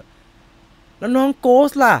Taskmaster แล้วน้อง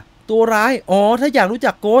Ghost ล่ะตัวร้ายอ๋อถ้าอยากรู้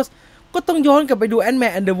จัก Ghost ก็ต้องย้อนกลับไปดู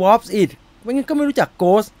Ant-Man and the Wasp อีกไม่งั้นก็ไม่รู้จัก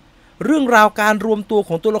Ghost เรื่องราวการรวมตัวข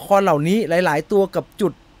องตัวละครเหล่านี้หลายๆตัวกับจุ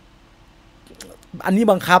ดอันนี้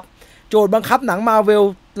บังคับโจทย์บังคับหนัง Marvel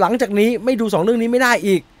หลังจากนี้ไม่ดู2เรื่องนี้ไม่ได้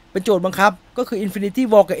อีกเป็นโจทย์บังคับก็คือ Infinity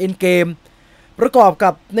War กับ Endgame ประกอบกั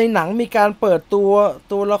บในหนังมีการเปิด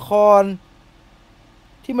ตัวละคร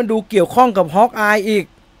ที่มันดูเกี่ยวข้องกับ Hawkeye อีก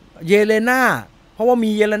เยเลนาเพราะว่ามี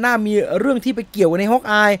เยเลนามีเรื่องที่ไปเกี่ยวกับใน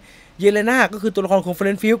Hawkeye เยเลนาก็คือตัวละครของ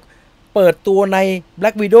Florence Pugh เปิดตัวใน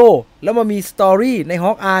Black Widow แล้วมามีสตอรี่ใน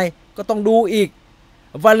Hawkeye ก็ต้องดูอีก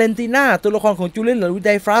วาเลนติน่าตัวละครของจูเลียนหรือไ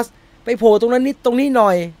ดฟรัสไปโผล่ตรงนั้นนิดตรงนี้หน่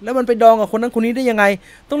อยแล้วมันไปดองกับคนนั้นคนนี้ได้ยังไง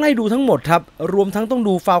ต้องไล่ดูทั้งหมดครับรวมทั้งต้อง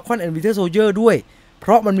ดู Falcon and Winter Soldier ด้วยเพ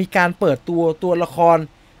ราะมันมีการเปิดตัวละคร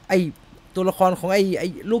ตัวละครของไอ้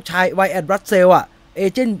ลูกชายไวแอดรัสเซลอะเอ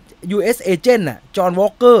เจนต์ US Agent อะจอห์นวอ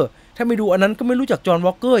ลเกอร์ถ้าไม่ดูอันนั้นก็ไม่รู้จักจอห์นว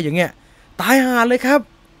อลเกอร์อย่างเงี้ยตายห่าเลยครับ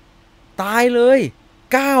ตายเลย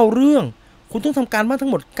9เรื่องคุณต้องทำการบ้านทั้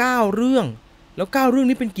งหมด9เรื่องแล้ว9เรื่อง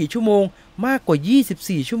นี้เป็นกี่ชั่วโมงมากกว่า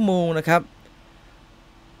24ชั่วโมงนะครับ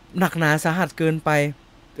หนักหนาสาหัสเกินไป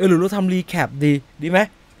หรือเราทำรีแคปดีไหม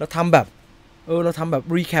เราทำแบบเราทำแบบ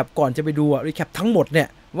รีแคปก่อนจะไปดูรีแคปทั้งหมดเนี่ย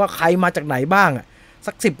ว่าใครมาจากไหนบ้าง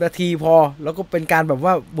สัก10นาทีพอแล้วก็เป็นการแบบ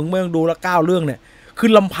ว่ามึงไม่ต้องดูละ9เรื่องเนี่ยคือ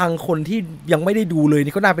ลำพังคนที่ยังไม่ได้ดูเลย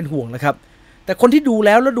นี่ก็น่าเป็นห่วงนะครับแต่คนที่ดูแ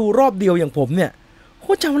ล้วดูรอบเดียวอย่างผมเนี่ยโค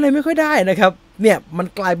ตรจำอะไรไม่ค่อยได้นะครับเนี่ยมัน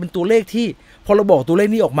กลายเป็นตัวเลขที่พอเราบอกตัวเลข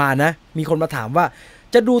นี้ออกมานะมีคนมาถามว่า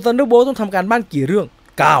จะดู Thunderbolt ต้องทำการบ้านกี่เรื่อง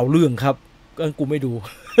9เรื่องครับก็กูไม่ดู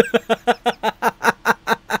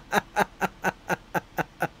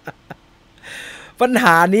ปัญห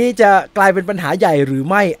านี้จะกลายเป็นปัญหาใหญ่หรือ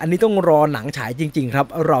ไม่อันนี้ต้องรอหนังฉายจริงๆครับ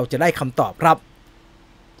เราจะได้คำตอบครับ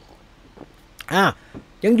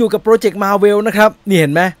ยังอยู่กับโปรเจกต์ Marvel นะครับนี่เห็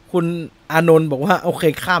นไหมคุณอานนท์บอกว่าโอเค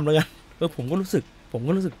ข้ามแล้วกันผมก็รู้สึก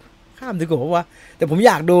ข้ามดีกว่าเพราะว่าแต่ผมอ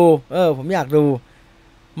ยากดูผมอยากดู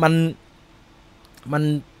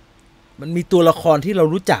มันมีตัวละครที่เรา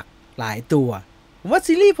รู้จักหลายตัวผมว่า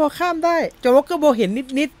ซีรีส์พอข้ามได้จอห์นวอลเกอร์พอเห็น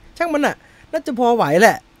นิดช่างมันน่าจะพอไหวแห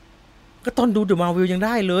ละก็ตอนดูเดอะมาร์เวลยังไ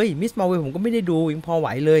ด้เลยมิสมาร์เวลผมก็ไม่ได้ดูยังพอไหว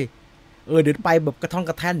เลยเดี๋ยวไปแบบกระท่อน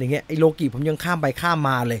กระแท่นอย่างเงี้ยไอ้โลกิผมยังข้ามไปข้าม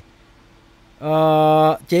มาเลย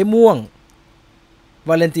เจ๊ม่วงว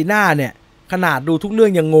าเลนติน่าเนี่ยขนาดดูทุกเรื่อ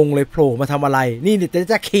งยังงงเลยโผล่มาทำอะไรนี่เดี๋ยว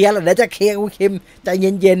จะเคลียร์แล้วเดี๋ยวจะเคลียร์คุณคิมใจ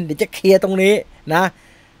เย็นๆเดี๋ยวจะเคลียร์ตรงนี้นะ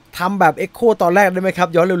ทำแบบเอ็กโคตอนแรกได้ไหมครับ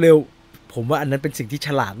ย้อนเร็วๆผมว่าอันนั้นเป็นสิ่งที่ฉ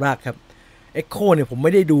ลาดมากครับเอ็กโคเนี่ยผมไ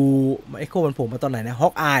ม่ได้ดูเอ็กโคมันโผล่มาตอนไหนนะฮอ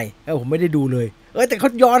กอายผมไม่ได้ดูเลยแต่เขา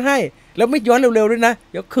ย้อนให้แล้วไม่ย้อนเร็วๆด้วยนะ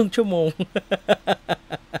ย้อนครึ่งชั่วโมง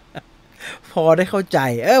พอได้เข้าใจ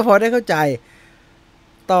พอได้เข้าใจ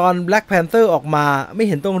ตอน Black Panther ออกมาไม่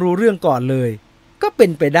เห็นต้องรู้เรื่องก่อนเลยก็เป็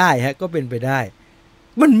นไปได้ก็เป็นไปได้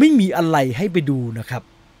มันไม่มีอะไรให้ไปดูนะครับ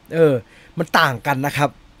มันต่างกันนะครับ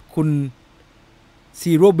คุณ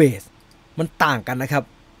Zero Base มันต่างกันนะครับ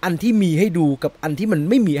อันที่มีให้ดูกับอันที่มัน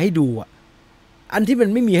ไม่มีให้ดูอันที่มัน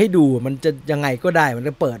ไม่มีให้ดูมันจะยังไงก็ได้มันจ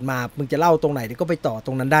ะเปิดมามึงจะเล่าตรงไหนก็ไปต่อต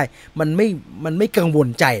รงนั้นได้มันไม่กังวล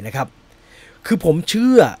ใจนะครับคือผมเ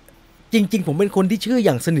ชื่อจริงๆผมเป็นคนที่เชื่ออ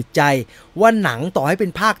ย่างสนิทใจว่าหนังต่อให้เป็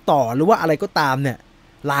นภาคต่อหรือว่าอะไรก็ตามเนี่ย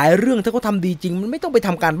หลายเรื่องถ้าเขาทำดีจริงมันไม่ต้องไปท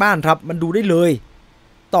ำการบ้านครับมันดูได้เลย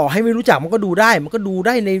ต่อให้ไม่รู้จักมันก็ดูได้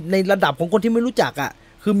ในระดับของคนที่ไม่รู้จัก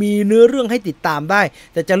คือมีเนื้อเรื่องให้ติดตามได้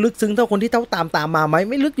แต่จะลึกซึ้งเท่าคนที่ตามมาไหม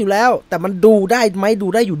ไม่ลึกอยู่แล้วแต่มันดูได้ไหมดู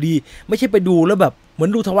ได้อยู่ดีไม่ใช่ไปดูแล้วแบบเหมือน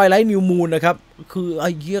ดูทวายไลท์นิวมูนนะครับคือไอ้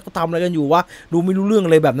เหี้ยก็ทำอะไรกันอยู่วะดูไม่รู้เรื่องอ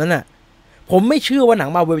ะไรแบบนั้นผมไม่เชื่อว่าหนัง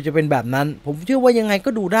มาร์เวลจะเป็นแบบนั้นผมเชื่อว่ายังไงก็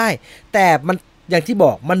ดูได้แต่มันอย่างที่บ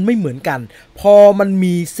อกมันไม่เหมือนกันพอมัน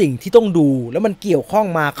มีสิ่งที่ต้องดูแล้วมันเกี่ยวข้อง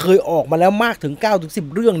มาเคยออกมาแล้วมากถึง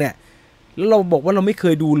 9-10 เรื่องเนี่ยแล้วเราบอกว่าเราไม่เค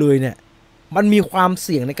ยดูเลยเนี่ยมันมีความเ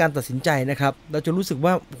สี่ยงในการตัดสินใจนะครับเราจะรู้สึก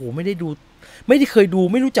ว่าโอ้โหไม่ได้ดูไม่ได้เคยดู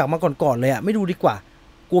ไม่รู้จักมาก่อนเลยไม่ดูดีกว่า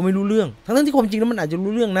กลัวไม่รู้เรื่องทั้งที่ความจริงแล้วมันอาจจะ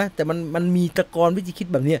รู้เรื่องนะแต่มันมีตะกอนวิธีคิด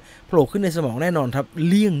แบบนี้โผล่ขึ้นในสมองแน่นอนครับ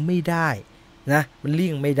เลี่ยงไม่ได้นะมันเลี่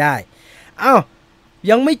ยงไม่ได้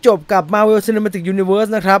ยังไม่จบกับ Marvel Cinematic Universe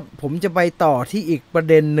นะครับผมจะไปต่อที่อีกประ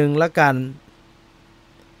เด็นหนึ่งละกัน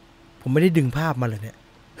ผมไม่ได้ดึงภาพมาเลยเนี่ย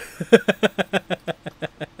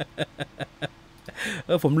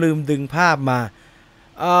ผมลืมดึงภาพมา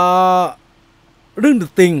เรื่อง The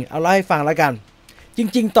Thing เอาเล่าให้ฟังแล้วกันจ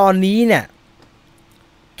ริงๆตอนนี้เนี่ย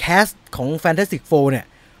แคสของ Fantastic Four เนี่ย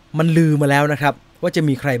มันลือมาแล้วนะครับว่าจะ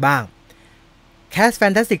มีใครบ้างแคส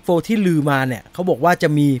Fantastic Four ที่ลือมาเนี่ยเขาบอกว่าจะ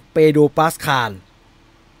มีเปโดร ปาสคาล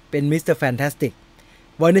เป็นมิสเตอร์แฟนตาสติก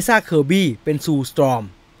วานิซ่า เคอร์บี้เป็นซูสตรอม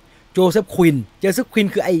โจเซฟ ควิน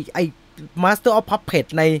คือไอ้มาสเตอร์ออฟพัพเพต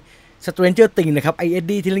ใน Stranger Things นะครับไอเอ็ด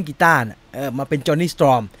ดี้ที่เล่นกีตาร์มาเป็นจอห์นนี่สตร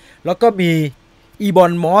อมแล้วก็มีอีบอ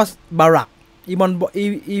นมอสบารักอีบอ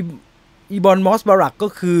นมอสบารักก็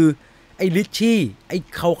คือไอ้ลิชชี่ไอ้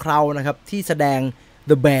เคราๆนะครับที่แสดง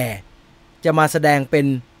The Bear จะมาแสดงเป็น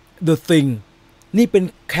The Thing นี่เป็น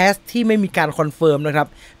แคสที่ไม่มีการคอนเฟิร์มนะครับ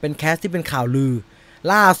เป็นแคสที่เป็นข่าวลือ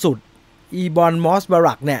ล่าสุดอีบอนมอสบา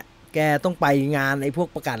รักเนี่ยแกต้องไปงานไอ้พวก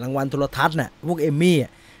ประกาศรางวัลโทรทัศน์น่ะพวกเอมมี่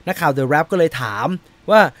นักข่าว The Rap ก็เลยถาม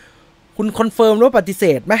ว่าคุณคอนเฟิร์มหรือปฏิเส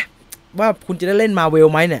ธไหมว่าคุณจะได้เล่นมาเวล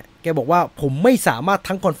ไหมเนี่ยแกบอกว่าผมไม่สามารถ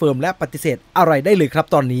ทั้งคอนเฟิร์มและปฏิเสธอะไรได้เลยครับ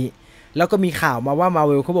ตอนนี้แล้วก็มีข่าวมาว่ามาเ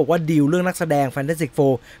วลเขาบอกว่าดีลเรื่องนักแสดง Fantastic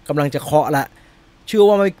Four กำลังจะเคาะละเชื่อ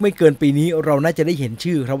ว่าไม่เกินปีนี้เราน่าจะได้เห็น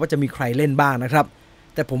ชื่อครับว่าจะมีใครเล่นบ้างนะครับ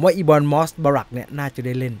แต่ผมว่าอีบอนมอสบารักเนี่ยน่าจะไ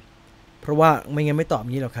ด้เล่นเพราะว่าไม่งั้นไม่ตอบ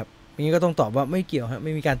งี้หรอกครับไม่งั้นก็ต้องตอบว่าไม่เกี่ยวฮะไ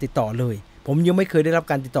ม่มีการติดต่อเลยผมยังไม่เคยได้รับ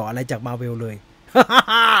การติดต่ออะไรจากมาเวลเลย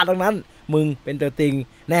ดังนั้นมึงเป็นตัวติง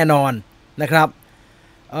แน่นอนนะครับ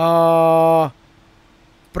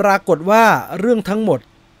ปรากฏว่าเรื่องทั้งหมด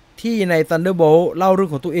ที่ใน Thunderbolt เล่าเรื่อง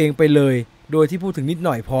ของตัวเองไปเลยโดยที่พูดถึงนิดห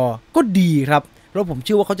น่อยพอก็ดีครับเพราะผมเ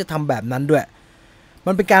ชื่อว่าเขาจะทำแบบนั้นด้วย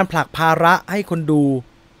มันเป็นการผลักภาระให้คนดู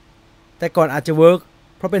แต่ก่อนอาจจะเวิร์ก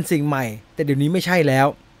เพราะเป็นสิ่งใหม่แต่เดี๋ยวนี้ไม่ใช่แล้ว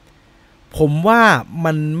ผมว่า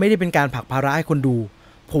มันไม่ได้เป็นการผลักภาระให้คนดู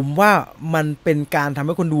ผมว่ามันเป็นการทำใ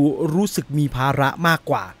ห้คนดูรู้สึกมีภาระมาก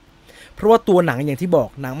กว่าเพราะว่าตัวหนังอย่างที่บอก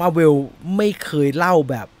หนังมาเวลไม่เคยเล่า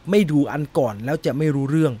แบบไม่ดูอันก่อนแล้วจะไม่รู้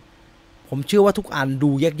เรื่องผมเชื่อว่าทุกอันดู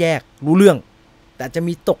แยกๆรู้เรื่องแต่จะ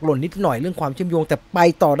มีตกหล่นนิดหน่อยเรื่องความเชื่อมโยงแต่ไป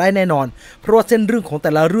ต่อได้แน่นอนเพราะว่าเส้นเรื่องของแ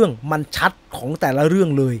ต่ละเรื่องมันชัดของแต่ละเรื่อง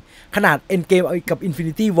เลยขนาด Endgame กับ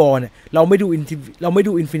Infinity War เนี่ยเราไม่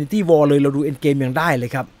ดู Infinity War เลยเราดู Endgame ยังได้เล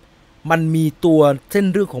ยครับมันมีตัวเส้น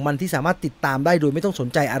เรื่องของมันที่สามารถติดตามได้โดยไม่ต้องสน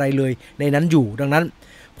ใจอะไรเลยในนั้นอยู่ดังนั้น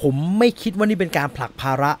ผมไม่คิดว่านี่เป็นการผลักภ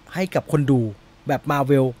าระให้กับคนดูแบบมาเ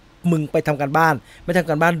วลมึงไปทำการบ้านไม่ทำ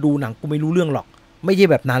การบ้านดูหนังกูไม่รู้เรื่องหรอกไม่ใช่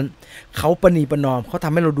แบบนั้นเขาประนีประนอมเขาท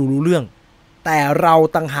ำให้เราดูรู้เรื่องแต่เรา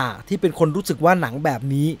ต่างหากที่เป็นคนรู้สึกว่าหนังแบบ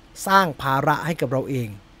นี้สร้างภาระให้กับเราเอง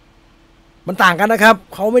มันต่างกันนะครับ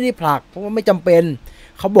เขาไม่ได้ผลักเพราะว่าไม่จำเป็น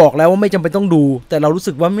เขาบอกแล้วว่าไม่จำเป็นต้องดูแต่เรารู้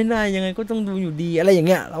สึกว่าไม่ได้ยังไงก็ต้องดูอยู่ดีอะไรอย่างเ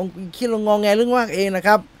งี้ยเราคิดเรางอแงเรื่องมากเองนะค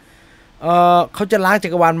รับเขาจะล้างจั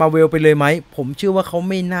กรวาลมาเวลไปเลยไหมผมเชื่อว่าเขา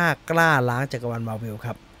ไม่น่ากล้าล้างจักรวาลมาเวลค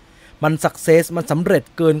รับมันสักเซสมันสำเร็จ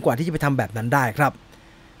เกินกว่าที่จะไปทำแบบนั้นได้ครับ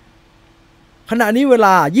ขณะนี้เวล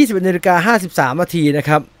า 21:53 นาทีนะค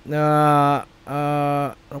รับ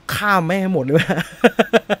เราข้ามไม่ให้หมดเลย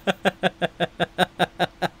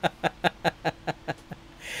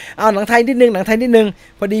เอาหนังไทยนิดนึง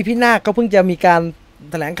พอดีพี่นาคก็เพิ่งจะมีการ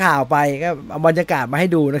แถลงข่าวไปก็เอาบรรยากาศมาให้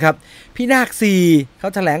ดูนะครับพี่นาค4เขา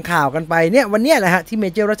แถลงข่าวกันไปเนี่ยวันนี้แหละฮะที่เม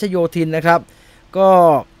เจอร์รัชโยธินนะครับก็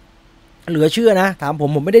เหลือเชื่อนะถามผม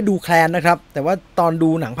ไม่ได้ดูแคลนนะครับแต่ว่าตอนดู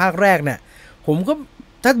หนังภาคแรกเนี่ยผมก็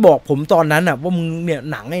ถ้าบอกผมตอนนั้นน่ะว่ามึงเนี่ย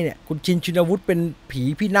หนังไอ้เนี่ยคุณชินวุฒิเป็นผี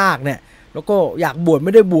พี่นาคเนี่ยแล้วก็อยากบวชไ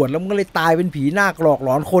ม่ได้บวชแล้วมันก็เลยตายเป็นผีนาคหลอกหล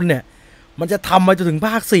อนคนเนี่ยมันจะทำมาจนถึงภ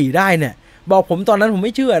าค4ได้เนี่ยบอกผมตอนนั้นผมไ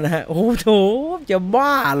ม่เชื่อนะฮะโอ้โหจะบ้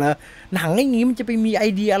าเหรอหนังอย่างนี้มันจะไปมีไอ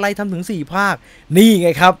เดียอะไรทำถึง4ภาคนี่ไง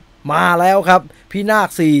ครับมาแล้วครับพี่นาค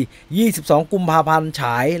4 22 กุมภาพันธ์ฉ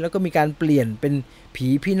ายแล้วก็มีการเปลี่ยนเป็นผี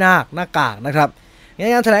พี่นาคหน้ากากนะครับ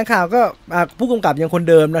งานแถลงข่าวก็ผู้กำกับยังคน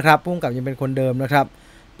เดิมนะครับผู้กำกับยังเป็นคนเดิมนะครับ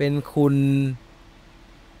เป็นคุณ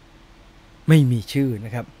ไม่มีชื่อน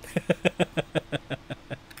ะครับ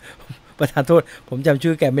ประธานโทษผมจำ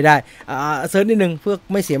ชื่อแกไม่ได้เซิร์ชนิดนึงเพื่อ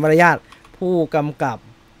ไม่เสียมารยาทผู้กำกับ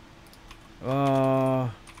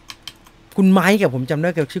คุณไม้กับผมจำได้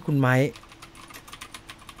แกชื่อคุณไม้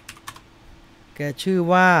แกชื่อ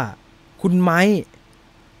ว่าคุณไม้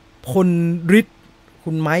พลฤทธิ์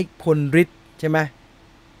คุณไม้พลฤทธิ์ใช่ไหม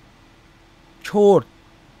โชติ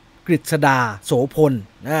กฤษดาโสพล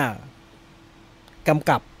กำ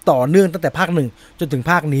กับต่อเนื่องตั้งแต่ภาค1จนถึง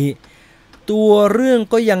ภาคนี้ตัวเรื่อง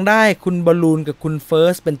ก็ยังได้คุณบอลลูนกับคุณเฟิ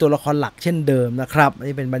ร์สเป็นตัวละครหลักเช่นเดิมนะครับ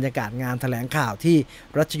นี่เป็นบรรยากาศงานแถลงข่าวที่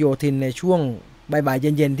รัชโยธินในช่วงบ่ายๆ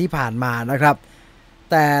เย็นๆที่ผ่านมานะครับ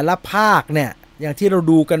แต่ละภาคเนี่ยอย่างที่เรา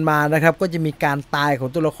ดูกันมานะครับก็จะมีการตายของ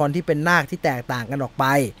ตัวละครที่เป็นนาคที่แตกต่างกันออกไป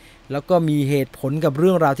แล้วก็มีเหตุผลกับเ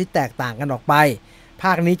รื่องราวที่แตกต่างกันออกไป ภ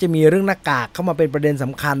าคนี้จะมีเรื่องหน้ากากเข้ามาเป็นประเด็นส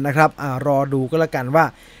ำคัญนะครับรอดูก็แล้วกันว่า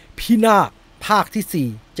พี่นาคภาคที่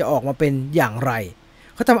4จะออกมาเป็นอย่างไร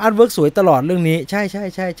เขาทำอาร์ตเวิร์กสวยตลอดเรื่องนี้ใช่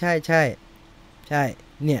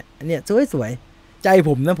เนี่ยสวยใจผ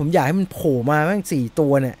มนะผมอยากให้มันโผล่มาแม่ง4ตั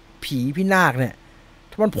วเนี่ยผีพี่นาคเนี่ย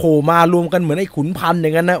ถ้ามันโผล่มารวมกันเหมือนไอ้ขุนพันธุ์อย่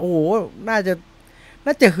างนั้นนะโอ้โหน่า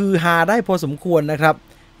จะฮือฮาได้พอสมควรนะครับ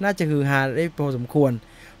น่าจะฮือฮาได้พอสมควร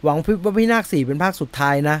หวังว่าพี่นาค4เป็นภาคสุดท้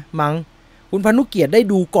ายนะมั้งคุณพานุเกียรติได้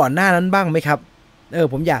ดูก่อนหน้านั้นบ้างไหมครับ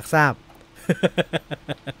ผมอยากทราบ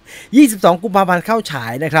 22 กุมภาพันธ์เข้าฉา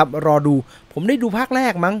ยนะครับรอดูผมได้ดูภาคแร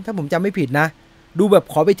กมั้งถ้าผมจำไม่ผิดนะดูแบบ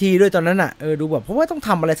ขอไปทีด้วยตอนนั้นอ่ะดูแบบเพราะว่าต้องท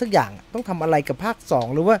ำอะไรสักอย่างต้องทำอะไรกับภาค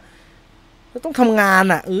2หรือว่าต้องทำงาน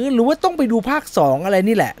อ่ะหรือว่าต้องไปดูภาค2อะไร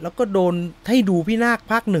นี่แหละแล้วก็โดนให้ดูพี่นาค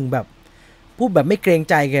ภาค1แบบพูดแบบไม่เกรง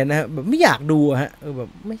ใจแกนะแบบไม่อยากดูฮะแบบ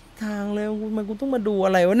ไม่ทางเลยมันกูต้องมาดูอ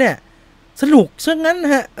ะไรวะเนี่ยสนุกซะงั้น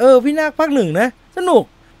ฮะพี่นาคภาค1นะสนุ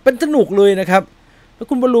กเลยนะครับแล้ว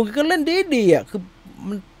คุณบอลลูนก็เล่นดีอ่ะคือ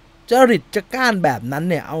มันจริตจะก้านแบบนั้น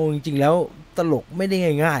เนี่ยเอาจริงๆแล้วตลกไม่ได้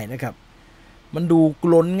ง่ายๆนะครับมันดูก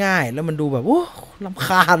ล้นง่ายแล้วมันดูแบบโอ้รำค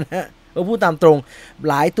าญฮะพูดตามตรง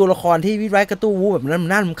หลายตัวละครที่วิไร้กระตู้วูแบบนั้นมั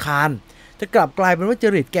นน่ารำคาญจะกลับกลายเป็นว่าจ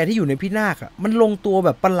ริตแกที่อยู่ในพี่นาคอ่ะมันลงตัวแบ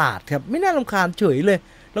บประหลาดครับไม่น่ารำคาญเฉยเลย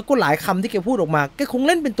แล้วก็หลายคำที่แกพูดออกมาแกคงเ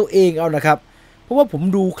ล่นเป็นตัวเองเอานะครับเพราะว่าผม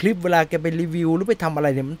ดูคลิปเวลาแกไปรีวิวหรือไปทำอะไร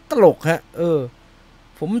เนี่ยมันตลกฮะ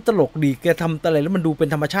ผมตลกดีแกทำอะไรแล้วมันดูเป็น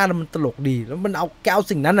ธรรมชาติแล้วมันตลกดีแล้วมันเอา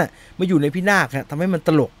สิ่งนั้นน่ะมาอยู่ในพี่นาคฮะทำให้มันต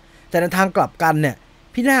ลกแต่ในทางกลับกันเนี่ย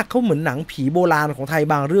พี่นาคเขาเหมือนหนังผีโบราณของไทย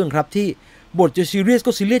บางเรื่องครับที่บทจะซีเรียส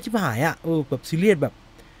ก็ซีเรียสชิบหายอ่ะแบบซีเรียสแบบ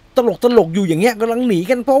ตลกอยู่อย่างเงี้ยกำลังหนี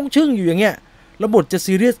กันโป้งชึ่งอยู่อย่างเงี้ยแล้วบทจะ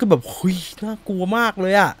ซีเรียสก็แบบเฮ้ยน่ากลัวมากเล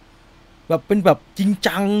ยอ่ะแบบเป็นแบบจริง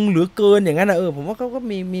จังเหลือเกินอย่างนั้นนะผมว่าเขาก็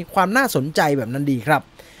มีความน่าสนใจแบบนั้นดีครับ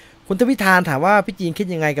คุณทวิธานถามว่าพี่จีนคิด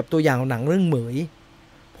ยังไงกับตัวอย่างของหนังเรื่องเหมย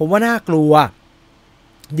ผมว่าน่ากลัว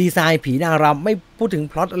ดีไซน์ผีนางรำไม่พูดถึง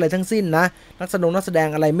พล็อตอะไรทั้งสิ้นนะนักแสดง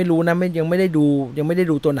อะไรไม่รู้นะยังไม่ได้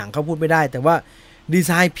ดูตัวหนังเขาพูดไม่ได้แต่ว่าดีไ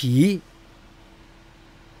ซน์ผี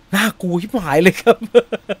น่ากลัวชิบหายเลยครับ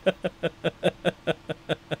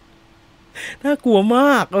น่ากลัวม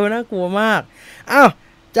ากน่ากลัวมากอ้าว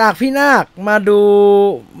จากพี่นาคมา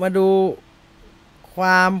ดูคว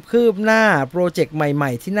ามคืบหน้าโปรเจกต์ให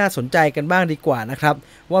ม่ๆที่น่าสนใจกันบ้างดีกว่านะครับ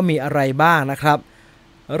ว่ามีอะไรบ้างนะครับ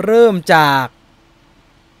เริ่มจาก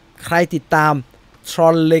ใครติดตาม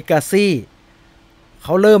Tron Legacy เข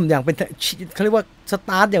าเริ่มอย่างเป็นเขาเรียกว่าสต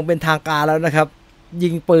าร์ทอย่างเป็นทางการแล้วนะครับยิ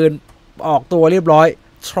งปืนออกตัวเรียบร้อย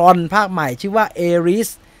Tron ภาคใหม่ชื่อว่า Ares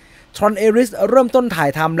Tron Ares เริ่มต้นถ่าย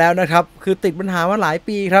ทำแล้วนะครับคือติดปัญหามาหลาย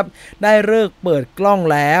ปีครับได้เลิกเปิดกล้อง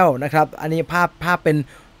แล้วนะครับอันนี้ภาพเ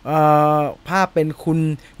ป็นคุณ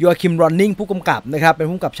โยอาคิม รอนนิงผู้กำกับนะครับเป็น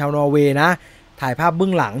ผู้กำกับชาวนอร์เวย์นะถ่ายภาพเบื้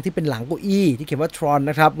องหลังที่เป็นหลังเก้าอี้ที่เขียนว่า Tron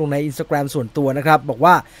นะครับลงใน Instagram ส่วนตัวนะครับบอก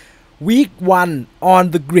ว่า Week 1 on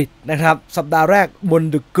the grid นะครับสัปดาห์แรกบน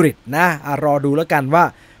the grid นะรอดูแล้วกันว่า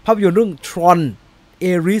ภาพยนตร์เรื่อง Tron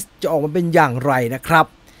Ares จะออกมาเป็นอย่างไรนะครับ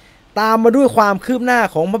ตามมาด้วยความคืบหน้า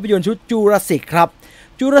ของภาพยนตร์ชุด Jurassic ครับ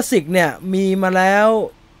Jurassic เนี่ยมีมาแล้ว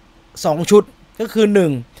2ชุดก็คือ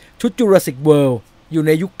1ชุด Jurassic World อยู่ใ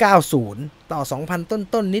นยุค90ต่อ 2,000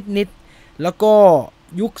 ต้นนิดแล้วก็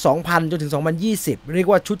ยุค2000จนถึง2020เรียก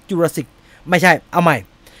ว่าชุด Jurassic ไม่ใช่เอาใหม่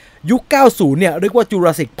ยุค90เนี่ยเรียกว่า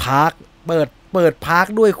Jurassic Park เปิดพาร์ค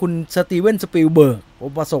ด้วยคุณสตีเวนสปิลเบิร์ก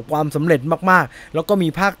ประสบความสำเร็จมากๆแล้วก็มี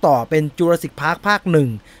ภาคต่อเป็น Jurassic Park ภาค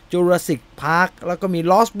1 Jurassic Park แล้วก็มี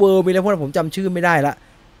Lost World มีอะไรพวกนั้นผมจำชื่อไม่ได้ละ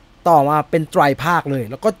ต่อมาเป็นไตรภาคเลย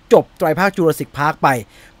แล้วก็จบไตรภาค Jurassic Park ไป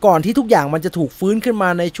ก่อนที่ทุกอย่างมันจะถูกฟื้นขึ้นมา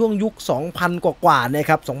ในช่วงยุค 2000 กว่าๆนะ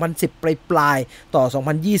ครับ2010 ปลายต่อ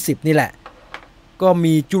 2020 นี่แหละก็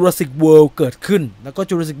มี Jurassic World เกิดขึ้นแล้วก็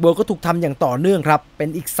Jurassic World ก็ถูกทำอย่างต่อเนื่องครับเป็น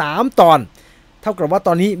อีก3ตอนเท่ากับว่าต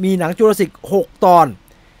อนนี้มีหนัง Jurassic 6 ตอน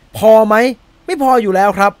พอไหมไม่พออยู่แล้ว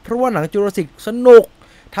ครับเพราะว่าหนัง Jurassic สนุก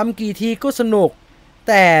ทำกี่ทีก็สนุกแ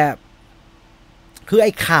ต่คือไ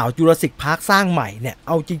อ้ข่าว Jurassic Park สร้างใหม่เนี่ยเ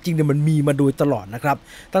อาจริงๆเนี่ยมันมีมาโดยตลอดนะครับ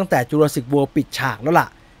ตั้งแต่ Jurassic World ปิดฉากแล้วล่ะ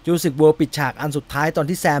Jurassic World ปิดฉากอันสุดท้ายตอน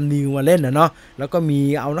ที่แซมนิวมาเล่นนะเนาะแล้วก็มี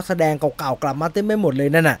เอานักแสดงเก่าๆกลับมาเต็มไปหมดเลย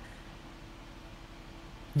นั่นน่ะ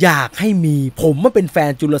อยากให้มีผมมาเป็นแฟ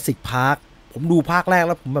น Jurassic Park ผมดูภาคแรกแ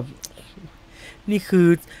ล้วผมแบบนี่คือ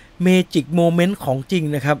เมจิกโมเมนต์ของจริง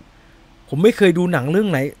นะครับผมไม่เคยดูหนังเรื่อง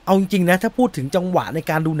ไหนเอาจริงๆนะถ้าพูดถึงจังหวะใน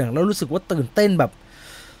การดูหนังแล้วรู้สึกว่าตื่นเต้นแบบ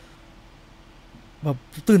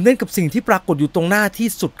ตื่นเต้นกับสิ่งที่ปรากฏอยู่ตรงหน้าที่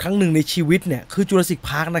สุดครั้งหนึ่งในชีวิตเนี่ยคือ Jurassic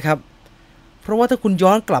Park นะครับเพราะว่าถ้าคุณย้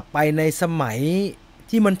อนกลับไปในสมัย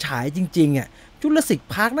ที่มันฉายจริงๆอ่ะ Jurassic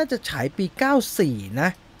Park น่าจะฉายปี94นะ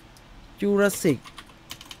Jurassic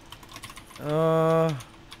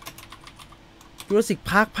ปี Jurassic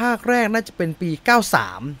Park ภาคแรกน่าจะเป็นปี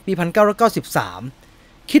93ปี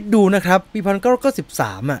1993คิดดูนะครับปี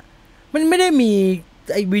1993อ่ะมันไม่ได้มี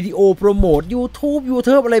ไอ้วิดีโอโปรโมท YouTube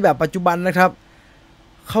อะไรแบบปัจจุบันนะครับ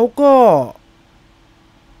เขาก็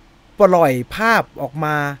ปล่อยภาพออกม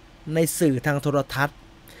าในสื่อทางโทรทัศน์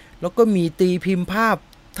แล้วก็มีตีพิมพ์ภาพ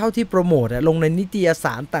เท่าที่โปรโมทลงในนิตยส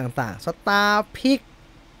ารต่างๆ Star Pick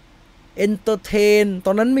Entertain ต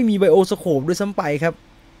อนนั้นไม่มีไบโอสโคปด้วยซ้ำไปครับ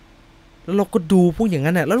แล้วเราก็ดูพวกอย่าง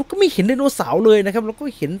นั้นน่ะแล้วเราก็ไม่เห็นไดโนเสาร์เลยนะครับเราก็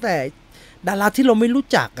เห็นแต่ดาราที่เราไม่รู้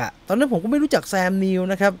จักอ่ะตอนนั้นผมก็ไม่รู้จักแซมนิว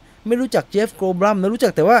นะครับไม่รู้จักเจฟโกลบรัมนะรู้จั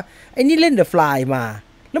กแต่ว่าไอ้นี่เล่นเดอะฟลายมา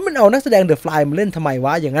แล้วมันเอานักแสดงเดอะฟลายมาเล่นทำไมว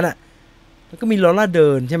ะอย่างนั้นอ่ะแล้วก็มีลอร่าเดิ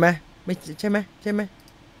นใช่ไหมไม่ใช่ไหมใช่ไหม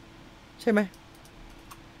ใช่ไหม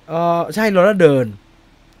ใช่ลอร่าเดิน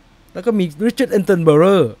แล้วก็มีริชาร์ดแอนเทนเบอร์เร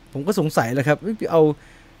อร์ผมก็สงสัยแหละครับไปเอา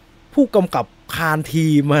ผู้กำกับคานที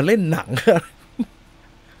มาเล่นหนัง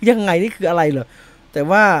ยังไงนี่คืออะไรเหรอแต่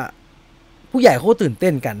ว่าผู้ใหญ่เขาตื่นเ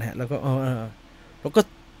ต้นกันฮะแล้วก็แล้วก็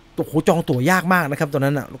โอ้โหจองตั๋วยากมากนะครับตอน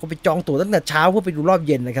นั้นอ่ะเราก็ไปจองตั๋วตั้งแต่เช้าเพื่อไปดูรอบเ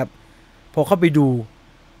ย็นนะครับพอเข้าไปดู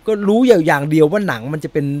ก็รู้อย่างเดียวว่าหนังมันจะ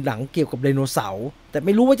เป็นหนังเกี่ยวกับไดโนเสาร์แต่ไ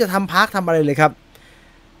ม่รู้ว่าจะทำพาร์คทำอะไรเลยครับ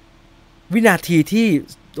วินาทีที่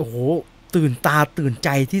โอ้โหตื่นตาตื่นใจ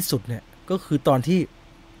ที่สุดเนี่ยก็คือตอน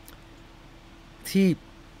ที่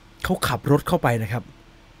เขาขับรถเข้าไปนะครับ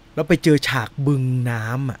แล้วไปเจอฉากบึงน้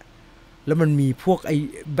ำอ่ะแล้วมันมีพวกไอ้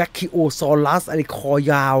แบคคิโอซอรัสอะไรคอ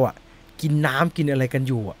ยาวอ่ะกินน้ำกินอะไรกัน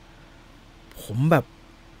อยู่อ่ะผ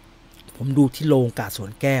มดูที่โรงกาสว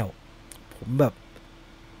นแก้วผมแบบ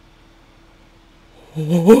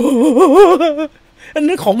อัน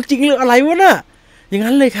นั้นของจริงหรืออะไรวะน่ะอย่าง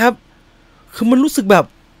นั้นเลยครับคือมันรู้สึกแบบ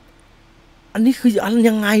อันนี้คืออัน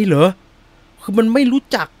ยังไงเหรอคือมันไม่รู้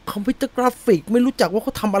จักคอมพิวเตอร์กราฟิกไม่รู้จักว่าเข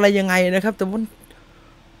าทำอะไรยังไงนะครับแต่ว่า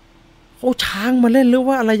เขาช้างมาเล่นหรือ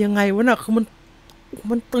ว่าอะไรยังไงวะน่ะคือ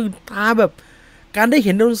มันตื่นตาแบบการได้เ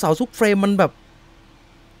ห็นไดโนเสาร์ทุกเฟรมมันแบบ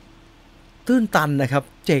ตื้นตันนะครับ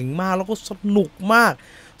เจ๋งมากแล้วก็สนุกมาก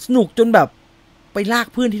สนุกจนแบบไปลาก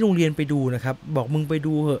เพื่อนที่โรงเรียนไปดูนะครับบอกมึงไป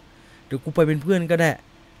ดูเหอะเดี๋ยวกูไปเป็นเพื่อนก็ได้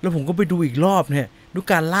แล้วผมก็ไปดูอีกรอบเนี่ยดู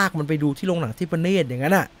การลากมันไปดูที่โรงหนังที่ประเนศอย่าง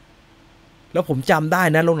นั้นอ่ะแล้วผมจำได้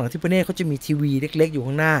นะโรงหนังที่ประเนศเขาจะมีทีวีเล็กๆอยู่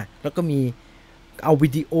ข้างหน้าแล้วก็มีเอาวิ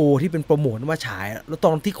ดีโอที่เป็นโปรโมทมาฉายแล้วต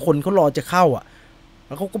อนที่คนเขารอจะเข้าอ่ะแ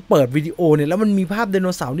ล้วเขาก็เปิดวิดีโอเนี่ยแล้วมันมีภาพไดโน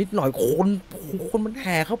เสาร์นิดหน่อยคนมันแ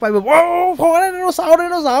ห่เข้าไปแบบว้าวพอแล้วไดโนเสาร์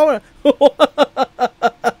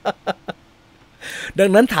ดั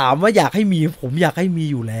งนั้นถามว่าอยากให้มีผมอยากให้มี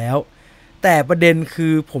อยู่แล้วแต่ประเด็นคื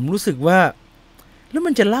อผมรู้สึกว่าแล้ว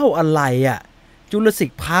มันจะเล่าอะไรอ่ะจูราสสิค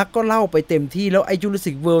พาร์คก็เล่าไปเต็มที่แล้วไอ้จูราส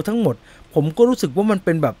สิคเวิลด์ทั้งหมดผมก็รู้สึกว่ามันเ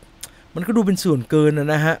ป็นแบบมันก็ดูเป็นส่วนเกิน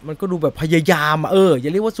นะฮะมันก็ดูแบบพยายามอย่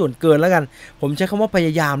าเรียกว่าส่วนเกินแล้วกันผมใช้คำว่าพย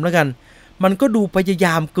ายามแล้วกันมันก็ดูพยาย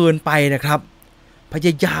ามเกินไปนะครับพย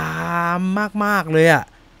ายามมากๆเลยอ่ะ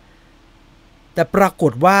แต่ปราก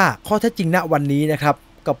ฏว่าข้อเท็จจริงณวันนี้นะครับ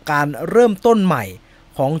กับการเริ่มต้นใหม่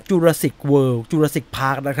ของ Jurassic World Jurassic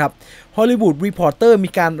Park นะครับ Hollywood Reporter มี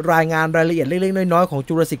การรายงานรายละเอียดเล็กๆน้อยๆของ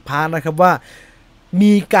Jurassic Park นะครับว่า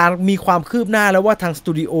มีความคืบหน้าแล้วว่าทางส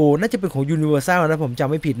ตูดิโอน่าจะเป็นของ Universal นะผมจำ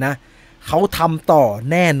ไม่ผิดนะเขาทำต่อ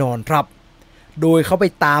แน่นอนครับโดยเขาไป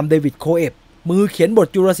ตามเดวิดโคเอฟมือเขียนบท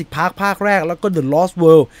Jurassic Park ภาคแรกแล้วก็ The Lost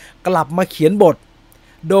World กลับมาเขียนบท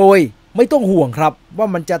โดยไม่ต้องห่วงครับว่า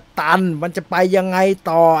มันจะตันมันจะไปยังไง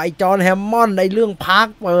ต่อไอ้จอห์นแฮมมอนด์ในเรื่องพาร์ค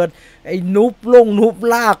เปิดไอ้นุบ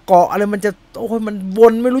ลากเกาะอะไรมันจะโอ้ยมันว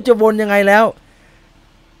นไม่รู้จะวนยังไงแล้ว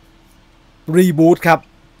รีบูทครับ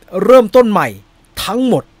เริ่มต้นใหม่ทั้ง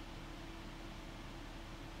หมด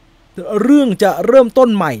เรื่องจะเริ่มต้น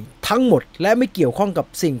ใหม่ทั้งหมดและไม่เกี่ยวข้องกับ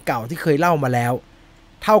สิ่งเก่าที่เคยเล่ามาแล้ว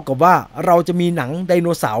เท่ากับว่าเราจะมีหนังไดโน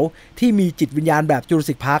เสาร์ที่มีจิตวิญญาณแบบจูราส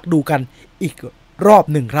สิคพาร์คดูกันอีกรอบ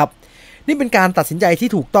หนึ่งครับนี่เป็นการตัดสินใจที่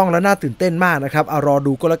ถูกต้องและน่าตื่นเต้นมากนะครับรอ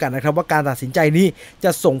ดูก็แล้วกันนะครับว่าการตัดสินใจนี้จ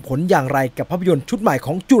ะส่งผลอย่างไรกับภาพยนตร์ชุดใหม่ข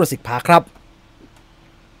องจูราสสิคพาร์คครับ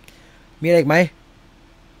มีอะไรอีกไหม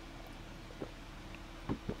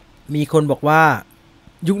มีคนบอกว่า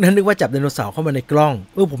ยุคนั้นนึกว่าจับไดโนเสาร์เข้ามาในกล้อง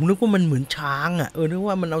ผมนึกว่ามันเหมือนช้างอ่ะนึก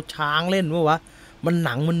ว่ามันเอาช้างเล่นวะมันห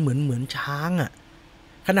นังมันเหมือนช้างอ่ะ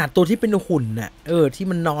ขนาดตัวที่เป็นหุ่นน่ะที่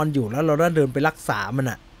มันนอนอยู่แล้วเราเดินไปรักษามัน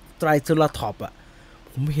อ่ะไตรเซราทอปส์อ่ะ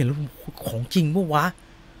ผมเห็นแล้วของจริงปะวะ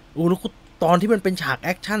แล้วก็ตอนที่มันเป็นฉากแอ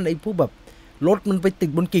คชั่นไอ้พวกแบบรถมันไปติด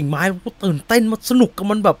บนกิ่งไม้ก็ตื่นเต้นมันสนุกกับ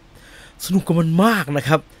มันมากนะ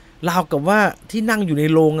ครับราวกับว่าที่นั่งอยู่ใน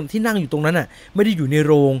โรงที่นั่งอยู่ตรงนั้นน่ะไม่ได้อยู่ใน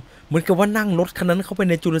โรงเหมือนกับว่านั่งรถคันนั้นเข้าไป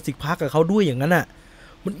ในจูราสสิคพาร์คกับเขาด้วยอย่างนั้นน่ะ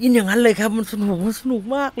มันอินอย่างนั้นเลยครับมันสนุก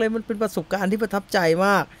มากเลยมันเป็นประสบการณ์ที่ประทับใจม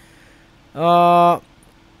าก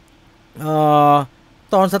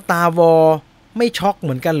ตอน Star Wars ไม่ช็อกเห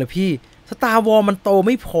มือนกันเหรอพี่ Star Wars มันโตไ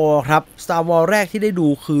ม่พอครับ Star Wars แรกที่ได้ดู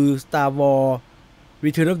คือ Star Wars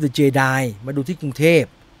Return of the Jedi มาดูที่กรุงเทพ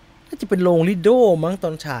น่าจะเป็นโรงลิโดมั้งต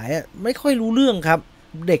อนฉายไม่ค่อยรู้เรื่องครับ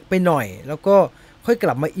เด็กไปหน่อยแล้วก็ค่อยก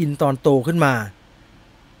ลับมาอินตอนโตขึ้นมา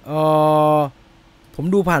ผม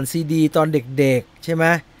ดูผ่านซีดีตอนเด็กๆใช่ไหม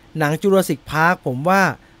หนัง Jurassic Park ผมว่า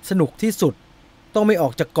สนุกที่สุดต้องไม่ออ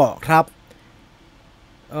กจากเกาะครับ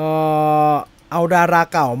เอาดารา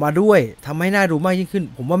เก่ามาด้วยทำให้น่าดูมากยิ่งขึ้น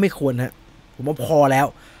ผมว่าไม่ควรฮะผมว่าพอแล้ว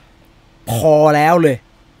เลย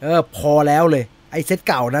พอแล้วเลยไอเซต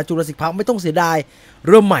เก่านะ Jurassic Park ไม่ต้องเสียดายเ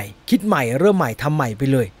ริ่มใหม่คิดใหม่เริ่มใหม่ทำใหม่ไป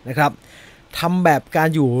เลยนะครับทำแบบการ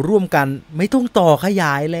อยู่ร่วมกันไม่ต้องต่อขย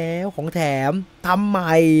ายแล้วของแถมทำให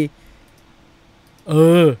ม่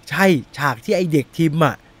ใช่ฉากที่ไอเด็กทีม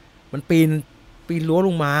มันปีนรั้วล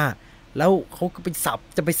งมาแล้วเขาก็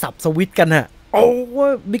จะไปสับสวิตช์กันฮะโอ้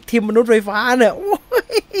บิ๊กทีมมนุษย์ไฟฟ้าเนี่ยโอ้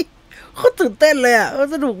ยเขาตื่นเต้นเลย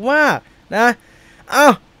สนุกมากนะ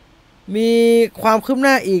มีความคืบห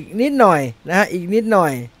น้าอีกนิดหน่อยนะฮะอีกนิดหน่อ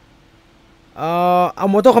ยเอา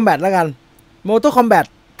โมโตคอมแบทแล้วกันโมโตคอมแบท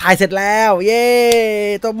ถ่ายเสร็จแล้วเย้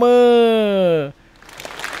ตบมือ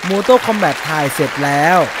โมโตคอมแบทถ่ายเสร็จแล้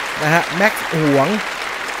วนะฮะแม็กซ์หวง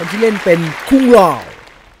คนที่เล่นเป็นคุงหล่อ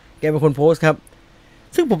แกเป็นคนโพสต์ครับ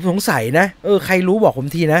ซึ่งผมสงสัยนะใครรู้บอกผม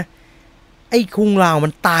ทีนะไอ้คุงลาวมั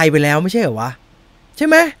นตายไปแล้วไม่ใช่เหรอวะใช่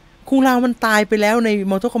ไหมคุงลาวมันตายไปแล้วใน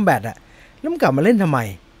Mortal Kombat แล้วมันกลับมาเล่นทำไม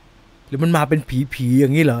หรือมันมาเป็นผีอย่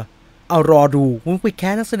างนี้เหรอเอารอดูมึงไปแค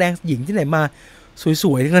สนักแสดงหญิงที่ไหนมาส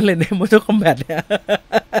วยๆทั้งนั้นเลยใน Mortal Kombat เนี่ย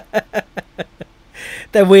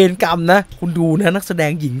แต่เวรกรรมนะคุณดูนะนักแสด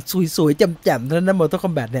งหญิงสวยๆแจ่มๆเท่านั้นนะ Mortal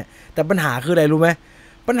Kombat เนี่ยแต่ปัญหาคืออะไรรู้ไหม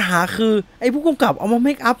ปัญหาคือไอ้ผู้กำกับเอามาเม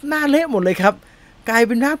คอัพหน้าเละหมดเลยครับกลายเ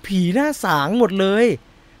ป็นหน้าผีหน้าสางหมดเลย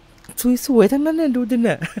สวยๆทั้งนั้นเนี่ยดูดิเ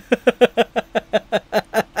นี่ย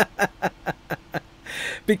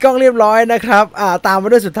ปิดกล้องเรียบร้อยนะครับตามมา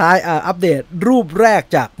ด้วยสุดท้ายอัปเดตรูปแรก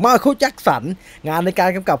จากมาเคิลแจ็คสันงานในการ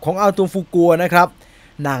กำกับของอัลตุงฟูกัวนะครับ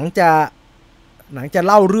หนังจะ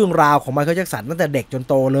เล่าเรื่องราวของไมเคิลแจ็คสันตั้งแต่เด็กจน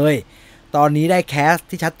โตเลยตอนนี้ได้แคส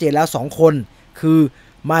ที่ชัดเจนแล้ว2คนคือ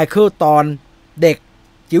ไมเคิลตอนเด็ก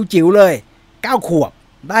จิ๋วๆเลย9ขวบ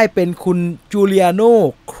ได้เป็นคุณจูเลียโน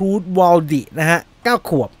ครูดวอลดินะฮะ9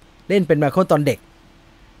ขวบเล่นเป็นไมเคิลตอนเด็ก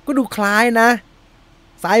ก็ดูคล้ายนะ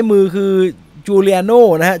ซ้ายมือคือจูเลียโน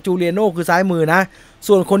นะฮะจูเลียโนคือซ้ายมือนะ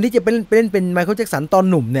ส่วนคนที่จะเป็นไมเคิลแจ็คสันตอน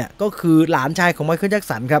หนุ่มเนี่ยก็คือหลานชายของไมเคิลแจ็ค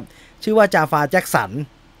สันครับชื่อว่าจาฟาแจ็คสัน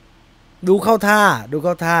ดูเข้าท่า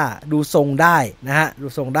ดูทรงได้นะฮะดู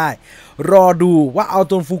ทรงได้รอดูว่าเอา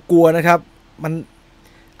ตัวฟูกัวนะครับมัน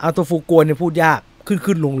เอาตัวฟูกัวเนี่ยพูดยาก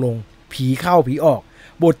ขึ้นลงผีเข้าผีออก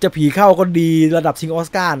บทจะผีเข้าก็ดีระดับชิงออส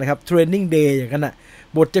การ์นะครับเทรนนิ่งเดย์อย่างนั้นน่ะ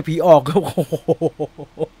บทจะผีออกก็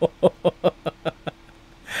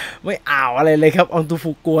ไม่อ่าวอะไรเลยครับอังตู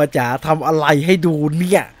ฟูกัวจ๋าทำอะไรให้ดูเ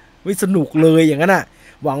นี่ยไม่สนุกเลยอย่างนั้นน่ะ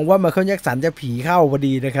หวังว่าไมเคิลแจ็คสันจะผีเข้าพอ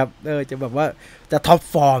ดีนะครับจะแบบว่าจะท็อป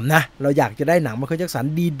ฟอร์มนะเราอยากจะได้หนังไมเคิลแจ็คสัน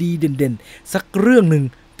ดีๆเด่นๆสักเรื่องหนึ่ง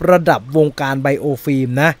ประดับวงการไบโอฟิล์ม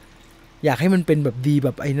นะอยากให้มันเป็นแบบดีแบ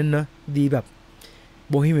บไอ้นั้นเนาะดีแบบ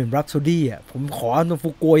โบฮีเมียนแรปโซดี้ผมขออันโตฟู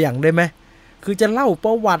กัวอย่างได้ไหมคือจะเล่าป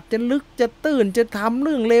ระวัติจะลึกจะตื่นจะทำเ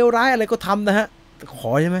รื่องเลวร้ายอะไรก็ทำนะฮะข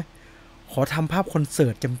อใช่ไหมขอทำภาพคอนเสิ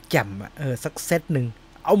ร์ตแจ่มๆสักเซตหนึ่ง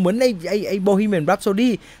เอาเหมือนไอโบฮีเมียนแรปโซ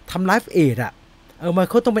ดี้ทำไลฟ์เอดมัน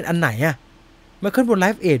เขาต้องเป็นอันไหนมันขึ้นบนไล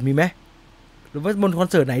ฟ์เอดมีไหมหรือว่าบนคอน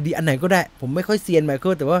เสิร์ตไหนดีอันไหนก็ได้ผมไม่ค่อยเซียนไมเคิ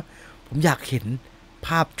ลแต่ว่าผมอยากเห็นภ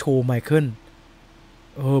าพโชว์ไมเคิล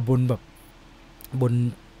บน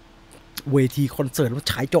เวทีคอนเสิร์ตแล้ว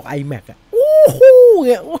ฉายจอ iMac โอ้โหเ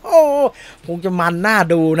นี่ยโอ้โหคงจะมันน่า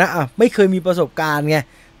ดูนะไม่เคยมีประสบการณ์ไง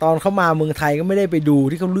ตอนเข้ามาเมืองไทยก็ไม่ได้ไปดู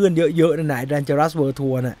ที่เขาเลื่อนเยอะๆนั่นไหนดันเจอรัสเวิร์ทั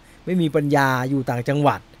วร์น่ะไม่มีปัญญาอยู่ต่างจังห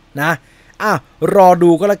วัดนะรอดู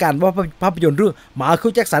ก็แล้วกันว่าภาพยนตร์เรื่องมาเคิ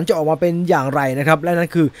ลแจ็คสันจะออกมาเป็นอย่างไรนะครับและนั่น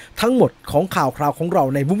คือทั้งหมดของข่าวคราวของเรา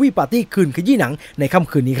ในมูฟวี่ปาร์ตี้คืนขยี้หนังในค่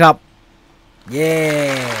ำคืนนี้ครับเย้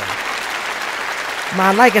มา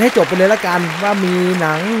ไล่กันให้จบไปเลยละกันว่ามีห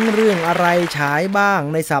นังเรื่องอะไรฉายบ้าง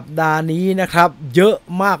ในสัปดาห์นี้นะครับเยอะ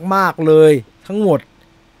มากๆเลยทั้งหมด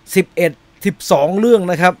12เรื่อง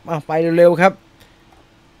นะครับไปเร็วๆครับ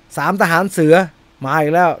3ทหารเสือมาอี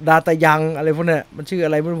กแล้วดาตายังอะไรพวกนี้มันชื่ออะ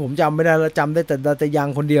ไรผมจำไม่ได้แล้วจำได้แต่ดาตายัง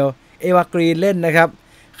คนเดียวเอวากรีนเล่นนะครับ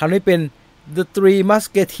คราวนี้เป็น The Three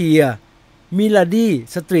Musketeer มิลาดี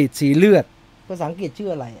สตรีทสีเลือดภาษาอังกฤษชื่อ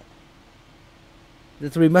อะไร The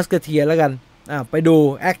Three Musketeer แล้วกันไปดู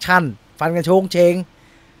แอคชั่นฟันกันโชงเชง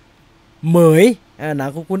เหมยหนัง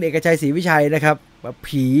ของคุณเอกชัยศรีวิชัยนะครับ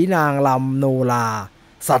ผีนางลำโนรา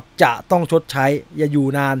สัจจะต้องชดใช้อย่าอยู่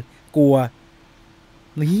นานกลัว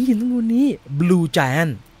นี่ตรงนี้ Blue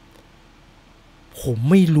Giant ผม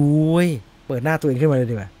ไม่รู้เว้ยเปิดหน้าตัวเองขึ้นมาเลย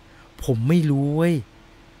ดีกว่าผมไม่รู้เว้ย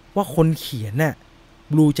ว่าคนเขียนน่ะ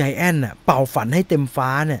บลูใจแอนน่ะเป่าฝันให้เต็มฟ้า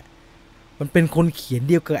เนี่ยมันเป็นคนเขียน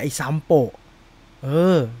เดียวกับไอ้ซัมโปะ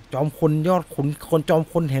จอมคนยอดขุนคนจอม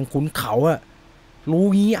คนแห่งขุนเขาอะรู้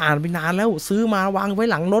งี้อ่านไปนานแล้วซื้อมาวางไว้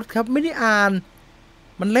หลังรถครับไม่ได้อ่าน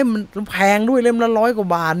มันเล่มมันแพงด้วยเล่มละ100 กว่า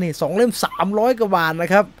บาทนี่2 เล่ม300 กว่าบาทนะ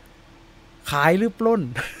ครับขายหรือปล้น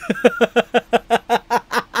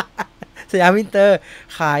สยามอินเตอร์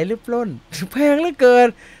ขายหรือปล้นแพงเหลือเกิน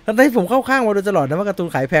ทั้งที่ผมเข้าข้างมาโดยตลอดนะว่าการ์ตูน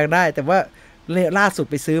ขายแพงได้แต่ว่าล่าสุด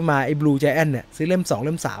ไปซื้อมาไอ้บลูใจแอนเนี่ยซื้อเล่ม2 เ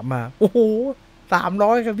ล่ม3มาโอ้โห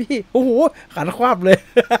300ครับพี่โอ้โหขันควับเลย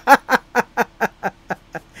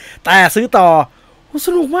แต่ซื้อต่อส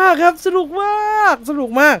นุกมากครับสนุกม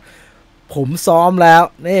ากผมซ้อมแล้ว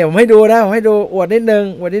นี่ผมให้ดูนะผมให้ดูอวดนิดนึง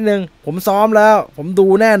ผมซ้อมแล้วผมดู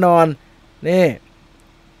แน่นอนนี่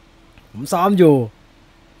ผมซ้อมอยู่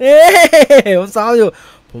ผมซ้อมอยู่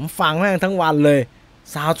ผมฟังแม่งทั้งวันเลย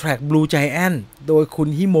Soundtrack Blue Giant โดยคุณ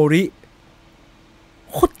ฮิโมริ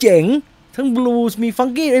โคตรเจ๋งทั้งบลูส์มีฟัง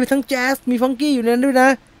กี้ทั้งแจ๊สมีฟังกี้อยู่ในนั้นด้วยนะ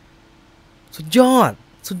สุดยอด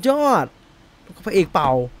แล้วก็พระเอกเป่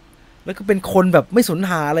าแล้วก็เป็นคนแบบไม่สน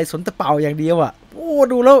หาอะไรสนแต่เป่าอย่างเดียวอ่ะโอ้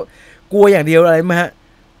ดูแล้วกลัวอย่างเดียวอะไรมั้ยฮะ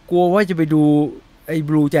กลัวว่าจะไปดูไอ้บ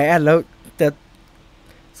ลูใจแอนแล้วแต่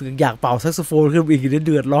สึกอยากเป่าแซกโซโฟนขึ้นอีกเ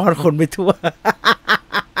ดือดร้อนคนไปทั่ว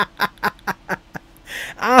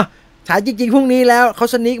อ้าวฉายจริงๆพรุ่งนี้แล้วเขา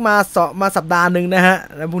สนิกมาสัปดาห์นึงนะฮะ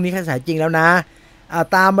แล้วพรุ่งนี้เขาฉายจริงแล้วนะ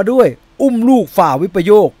ตามมาด้วยอุ้มลูกฝ่าวิปโ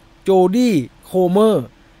ยคโจดี้โคเมอร์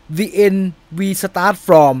The End We Start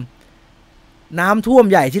From น้ำท่วม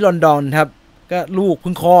ใหญ่ที่ลอนดอนครับก็ลูกเ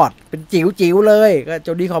พิ่งคลอดเป็นจิ๋วเลยก็โจ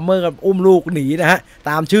ดี้โคเมอร์กับอุ้มลูกหนีนะฮะ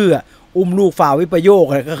ตามชื่ออุ้มลูกฝ่าวิปโยค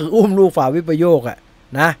ก็คืออุ้มลูกฝ่าวิปโยค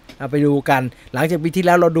นะไปดูกันหลังจากปีที่แ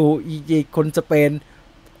ล้วเราดูอีกคนสเปน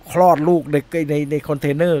คลอดลูกในคอนเท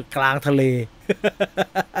นเนอร์กลางทะเล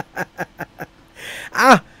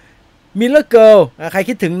มิลเลอร์เกิร์ลใคร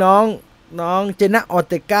คิดถึงน้องเจน่าออ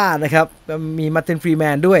เตกานะครับมีมาร์ตินฟรีแม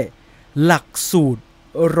นด้วยหลักสูตร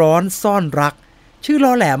ร้อนซ่อนรักชื่อล้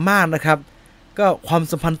อแหลมมากนะครับก็ความ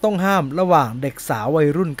สัมพันธ์ต้องห้ามระหว่างเด็กสาววัย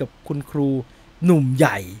รุ่นกับคุณครูหนุ่มให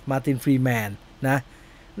ญ่มาร์ตินฟรีแมนนะ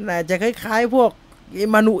น่าจะคล้ายๆพวกอิ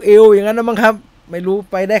มานูเอลอย่างนั้นนะมั้งครับไม่รู้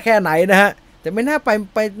ไปได้แค่ไหนนะฮะแต่ไม่น่า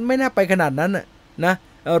ไปขนาดนั้นนะ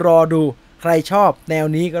รอดูใครชอบแนว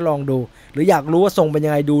นี้ก็ลองดูหรืออยากรู้ว่าทรงเป็นยั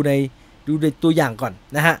งไงดูในตัวอย่างก่อน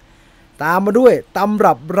นะฮะตามมาด้วยตำ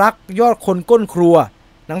รับรักยอดคนก้นครัว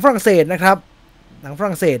หนังฝรั่งเศสนะครับหนังฝ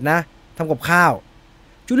รั่งเศสนะทำกับข้าว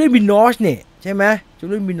จูเลียนบินอชเนี่ยใช่ไหมจู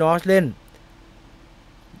เลียนบินอชเล่น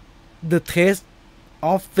The Taste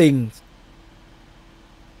of Things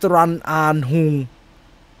ตรันอานฮุง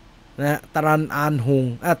นะตรันอานฮุง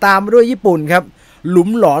ตามมาด้วยญี่ปุ่นครับหลุม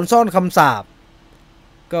หลอนซ่อนคำสาป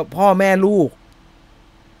ก็พ่อแม่ลูก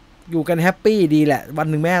อยู่กันแฮปปี้ดีแหละวัน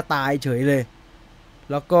หนึ่งแม่ตายเฉยเลย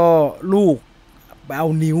แล้วก็ลูกไปเอา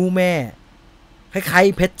นิ้วแม่คล้าย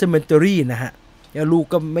ๆเพชรเซเมนตอรี่นะฮะแล้วลูก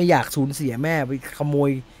ก็ไม่อยากสูญเสียแม่ไปขโมย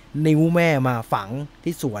นิ้วแม่มาฝัง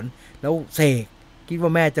ที่สวนแล้วเสกคิดว่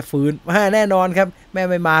าแม่จะฟื้นแน่นอนครับแม่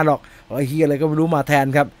ไม่มาหรอกไอ้เฮียอะไรก็ไม่รู้มาแทน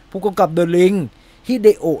ครับผู้กำกับเดอะลิงฮิเด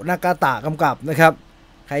โอะนากาตะกำกับนะครับ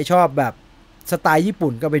ใครชอบแบบสไตล์ญี่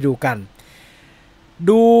ปุ่นก็ไปดูกัน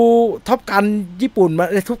ดูท็อปกันญี่ปุ่นมา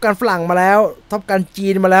ท็อปกันฝรั่งมาแล้วท็อปกันจี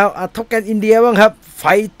นมาแล้วท็อปกันอินเดียบ้างครับไฟ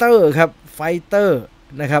เตอร์ครับไฟเตอร์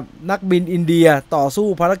นะครับนักบินอินเดียต่อสู้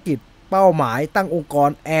ภารกิจเป้าหมายตั้งองค์กร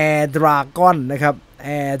แอร์ดราก้อนนะครับแอ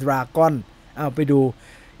ร์ดราก้อนไปดู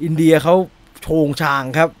อินเดียเขาโชงชาง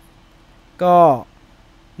ครับก็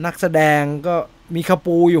นักแสดงก็มีคา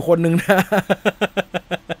ปูอยู่คนหนึ่งนะ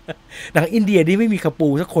หนังอินเดียนี่ไม่มีคาปู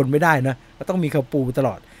สักคนไม่ได้นะก็ต้องมีคาปูตล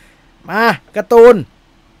อดมาการ์ตูน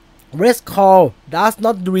Rest Call Does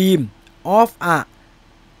Not Dream of a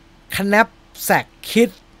Knapsack Kid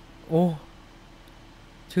โอ้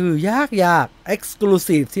ชื่อยาก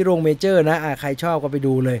Exclusive ที่โรงเมเจอร์นะใครชอบก็ไป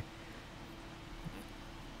ดูเลย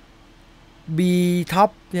B Top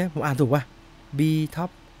เนี่ยผมอ่านถูกป่ะ B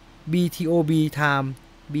Top BTOB Time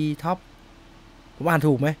B Top ผมอ่าน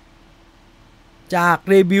ถูกไหมจาก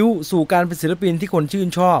เดบิวต์สู่การเป็นศิลปินที่คนชื่น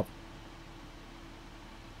ชอบ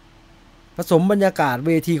ผสมบรรยากาศเ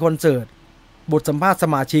วทีคอนเสิร์ตบทสัมภาษณ์ส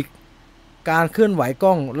มาชิกการเคลื่อนไหวก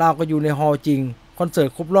ล้องราวก็อยู่ในฮอลล์จริงคอนเสิร์ต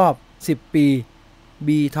ครบรอบ10 ปี B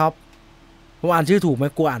Top ผมอ่านชื่อถูกไหม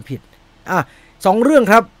กลัวอ่านผิด2 เรื่อง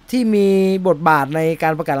ครับที่มีบทบาทในกา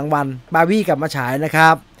รประกาศรางวัลบาร์บี้กลับมาฉายนะค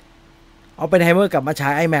รับเอาเป็นไฮเมอร์กลับมาฉา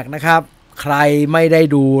ย IMAX นะครับใครไม่ได้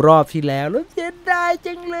ดูรอบที่แล้วรู้เสียดาย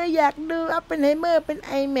จังเลยอยากดูอัพเป็นไฮเมอร์เป็น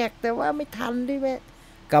IMAX แต่ว่าไม่ทันด้วยแม่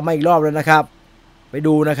กลับมาอีกรอบแล้วนะครับไป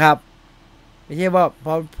ดูนะครับไป ไม่ใช่ว่า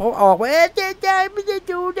พอออกไปเจ๊ไม่ได้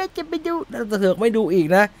ดูนะจะไปดูแล้วเถือกไม่ดูอีก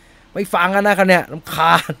นะไม่ฟังกันนะครับเนี่ยรำค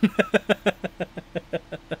าญ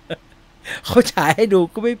เขาฉายให้ดู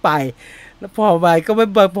ก็ไม่ไปแล้วพอไปก็ไม่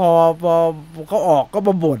พอเขาออกก็ม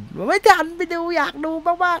าบ่นไม่ทันไปดูอยากดู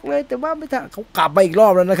มากๆเลยแต่ว่าไม่ทันเขากลับมาอีกรอ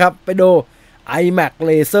บแล้วนะครับไปดู iMac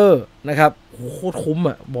Laser นะครับโหโคตรคุ้ม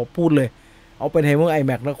อ่ะบอกพูดเลยเอาเป็นไฮเมอร์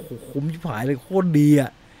iMac แล้วคุ้มชิบหายเลยโคตรดีอ่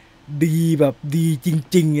ะดีแบบดีจ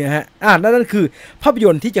ริงๆนะฮะนั่นคือภาพย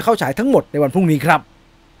นตร์ที่จะเข้าฉายทั้งหมดในวันพรุ่งนี้ครับ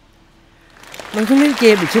มันต้องเล่นเก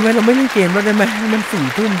มอีกใช่ไหมเราไม่เล่นเกมแล้วได้ไหมมัน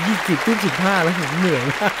4 ทุ่ม 20 ทุ่ม 15แล้วผมเหนื่อย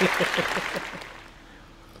มาก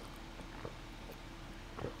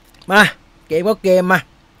มาเกมก็เกมมา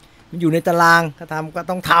มันอยู่ในตารางก็ทำก็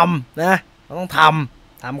ต้องทำนะเราต้องท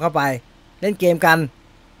ำเข้าไปเล่นเกมกัน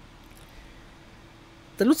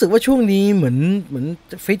แต่รู้สึกว่าช่วงนี้เหมือน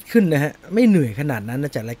จะฟิตขึ้นนะฮะไม่เหนื่อยขนาดนั้นน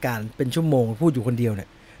ะจัดรายการเป็นชั่วโมงพูดอยู่คนเดียวเนี่ย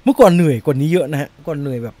เมื่อก่อนเหนื่อยกว่านี้เยอะนะฮะก่อนเห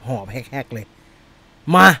นื่อยแบบหอบแฮกๆเลย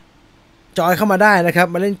มาจอยเข้ามาได้นะครับ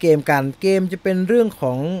มาเล่นเกมกันเกมจะเป็นเรื่องข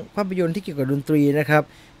องภาพยนตร์ที่เกี่ยวกับดนตรีนะครับ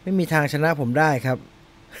ไม่มีทางชนะผมได้ครับ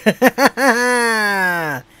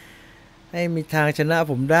ให้มีทางชนะ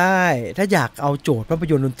ผมได้ถ้าอยากเอาโจทย์ภาพ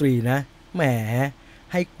ยนตร์ดนตรีนะแหม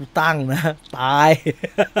ให้กูตั้งนะตาย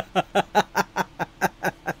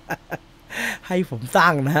ให้ผม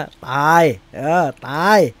ตั้งนะตายต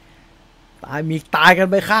ายมีตายกัน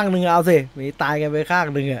ไปข้างหนึ่งเอาสิมีตายกันไปข้าง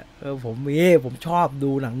หนึ่งอ่ะผมชอบ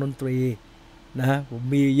ดูหนังดนตรีนะผม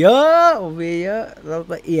มีเยอะเรา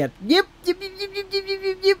ละเอียดยิ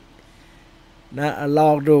บนะลอ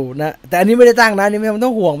งดูนะแต่อันนี้ไม่ได้ตั้งนะอันนี้ไม่ต้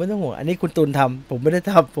องห่วงอันนี้คุณตุลทำผมไม่ได้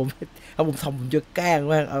ทำผมทำผมจะแกล้ง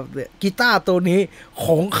มากเอากีตาร์ตัวนี้ข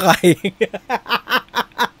องใคร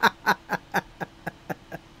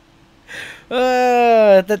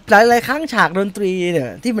แต่หลายครั้งฉากดนตรีเนี่ย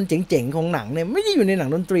ที่มันเจ๋งๆของหนังเนี่ยไม่ได้อยู่ในหนัง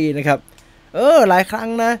ดนตรีนะครับหลายครั้ง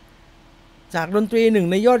นะฉากดนตรีหนึ่ง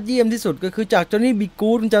ในยอดเยี่ยมที่สุดก็คือจากจอห์นนี่บี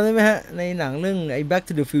กู๊ดจำได้ไหมฮะในหนังเรื่องไอ้ Back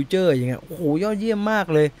to the Future อย่างเงี้ยโอ้โหยอดเยี่ยมมาก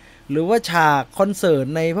เลยหรือว่าฉากคอนเสิร์ต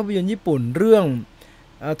ในภาพยนตร์ญี่ปุ่นเรื่อง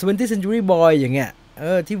20th Century Boy อย่างเงี้ย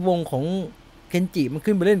ที่วงของเคนจิมัน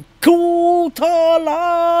ขึ้นไปเล่นคูทาลา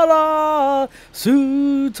ลาซู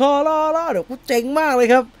ทาลาลาเดี๋ยวเจ๋งมากเลย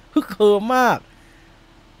ครับฮึกเหิมมาก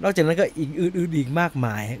นอกจากนั้นก็อีกอื่นอีกมากม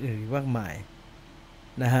าย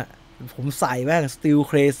นะฮะผมใส่แม่ง Still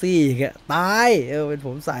Crazy อย่างเงี้ยตายเป็นผ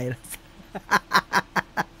มใส่นะ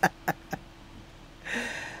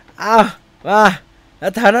อ้าวมาแล้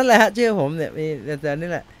วแถวนั้นแหละฮะเชื่อผมเนี่ยมีแต่นี่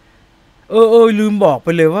แหละลืมบอกไป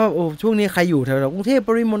เลยว่าช่วงนี้ใครอยู่แถวกรุงเทพป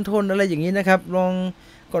ริมณฑลอะไรอย่างนี้นะครับลอง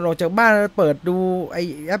ก่อนออกจากบ้านเปิดดูไอ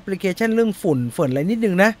แอปพลิเคชันเรื่องฝุ่นอะไรนิด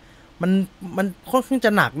นึงนะมันค่อนข้างจ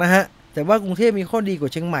ะหนักนะฮะแต่ว่ากรุงเทพมีข้อดีกว่า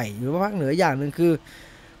เชียงใหม่หรือว่าภาคเหนืออย่างนึงคือ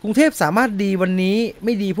กรุงเทพสามารถดีวันนี้ไ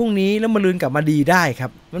ม่ดีพรุ่งนี้แล้วมะรืนกลับมาดีได้ครั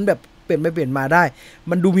บมันแบบเปลี่ยนไปเปลี่ยนมาได้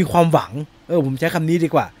มันดูมีความหวังผมใช้คำนี้ดี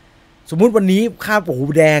กว่าสมมุติวันนี้ค่า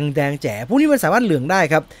แดงแจ๋พวกนี้มันสามารถเหลืองได้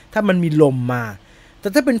ครับถ้ามันมีลมมาแต่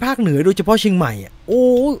ถ้าเป็นภาคเหนือโดยเฉพาะเชียงใหม่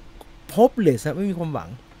พบเลยซะไม่มีความหวัง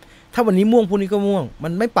ถ้าวันนี้ม่วงพวกนี้ก็ม่วงมั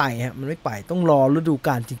นไม่ไปฮะมันไม่ไปต้องรอฤดูก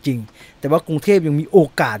าลจริงๆแต่ว่ากรุงเทพยังมีโอ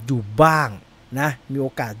กาสอยู่บ้างนะมีโอ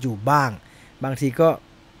กาสอยู่บ้างบางทีก็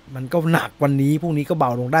มันก็หนักวันนี้พรุ่งนี้ก็เบ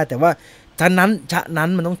าลงได้แต่ว่าฉะนั้น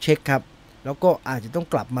มันต้องเช็คครับแล้วก็อาจจะต้อง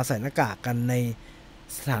กลับมาใส่หน้ากากกันใน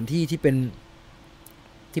สถานที่ที่เ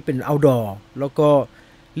ป็นoutdoorแล้วก็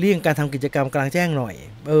เลี่ยงการทำกิจกรรมกลางแจ้งหน่อย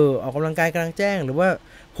ออกกำลังกายกลางแจ้งหรือว่า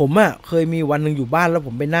ผมเคยมีวันนึงอยู่บ้านแล้วผ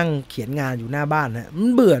มไปนั่งเขียนงานอยู่หน้าบ้านนะมั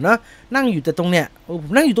นเบื่อเนาะนั่งอยู่แต่ตรงเนี้ยผ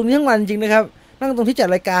มนั่งอยู่ตรงนี้ทั้งวันจริงนะครับนั่งตรงที่จัด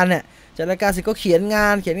รายการเนี่ยจัดรายการเสร็จก็เขียนงา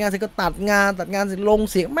นเสร็จก็ตัดงานเสร็จลง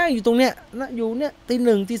เสียงแม่งอยู่ตรงเนี้ยนะอยู่เนี่ยตี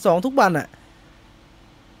 1ตี 2ทุกวัน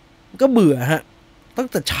ก็เบื่อฮะตั้ง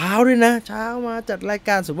แต่เช้าด้วยนะเช้ามาจัดรายก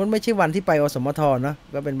ารสมมติไม่ใช่วันที่ไปอสมทเนาะ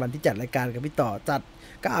ก็เป็นวันที่จัดรายการกับพี่ต่อจัด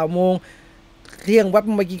9 โมงเที่ยงแป๊บ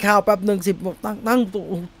มากินข้าวแป๊บนึง10 โมงตั้ง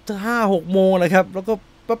5-6 โมงนะครับแล้วก็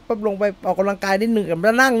ปั๊บลงไปออกกำลังกายนิดนึงแ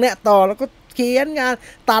ล้วนั่งเนี่ยต่อแล้วก็เขียนงาน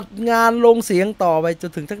ตัดงานลงเสียงต่อไปจ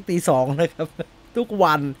นถึงทั้งตี 2นะครับทุก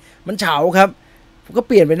วันมันเฉาครับผมก็เ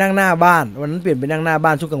ปลี่ยนไปนั่งหน้าบ้านวันนั้นเปลี่ยนไปนั่งหน้าบ้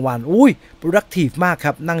านช่วงกลางวันproductive มากค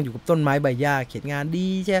รับนั่งอยู่กับต้นไม้ใบหญ้าเขียนงานดี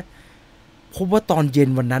ใช่พบว่าตอนเย็น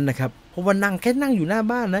วันนั้นนะครับเพราะว่าแค่นั่งอยู่หน้า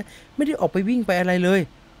บ้านนะไม่ได้ออกไปวิ่งไปอะไรเลย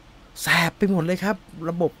แสบไปหมดเลยครับ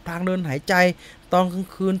ระบบทางเดินหายใจตอนกลาง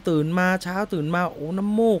คืนตื่นมาเช้าตื่นมาน้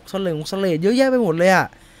ำมูกเสลดเยอะแยะไปหมดเลย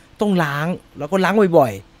ต้องล้างแล้วก็ล้างบ่อ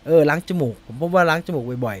ยๆล้างจมูกผมพบว่าล้างจมูก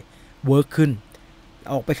บ่อยๆเวิร์คขึ้น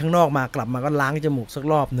ออกไปข้างนอกมากลับมาก็ล้างจมูกสัก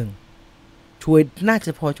รอบหนึ่งช่วยน่าจ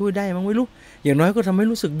ะพอช่วยได้มั้งไม่รู้อย่างน้อยก็ทำให้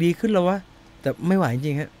รู้สึกดีขึ้นแล้ววะแต่ไม่ไหวจ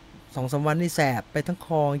ริงฮะ2-3 วันนี่แสบไปทั้งค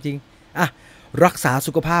อจริง รักษา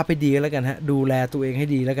สุขภาพให้ดีแล้วกันฮะดูแลตัวเองให้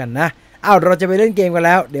ดีแล้วกันนะเราจะไปเล่นเกมกันแ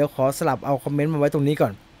ล้วเดี๋ยวขอสลับเอาคอมเมนต์มาไว้ตรงนี้ก่อ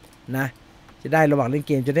นนะจะได้ระหว่างเล่นเ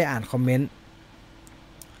กมจะได้อ่านคอมเมนต์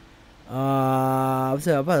เ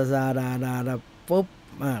สือภาษาดาปุ๊บ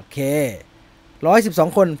โอเค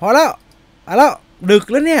112 คนพอแล้วดึก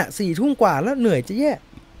แล้วเนี่ย4 ทุ่มกว่าแล้วเหนื่อยจะแย่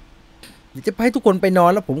เดี๋ยวจะให้ทุกคนไปนอ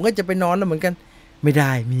นแล้วผมก็จะไปนอนแล้วเหมือนกันไม่ไ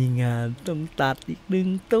ด้มีงานต้องตัดอีก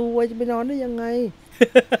1 ตัวจะไปนอนได้ยังไง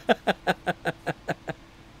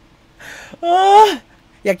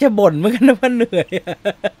อยากจะบ่นเหมือนกันนะว่าเหนื่อย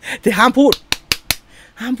แต่ห้ามพูด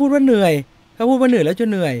ว่าเหนื่อยถ้าพูดว่าเหนื่อยแล้วจะ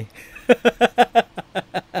เหนื่อย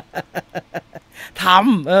ท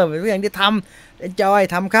ำเป็นอย่างที่ทำ enjoy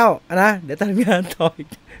ทำเข้านะเดี๋ยวทำงานต่ออีก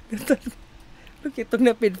ลูกเก็บตรงเ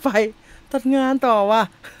นี้ยปิดไฟทำงานต่อว่ะ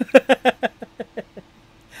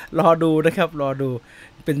รอดูนะครับรอดู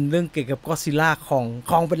เป็นเรื่องเกี่ยวกับก็อดซิลล่าข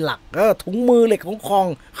องเป็นหลักถุงมือเหล็กของคอง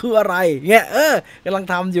คืออะไรเงี้ยกำลัง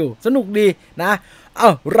ทำอยู่สนุกดีนะ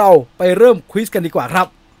เราไปเริ่มควิซกันดีกว่าครับ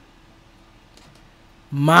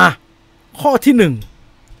มาข้อที่1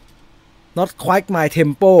 not quite my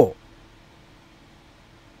tempo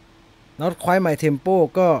not quite my tempo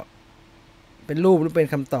ก็เป็นรูปหรือเป็น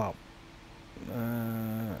คำตอบ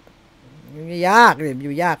ยากเลยอ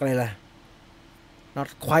ยู่ยากอะไรล่ะ not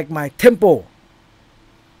quite my tempo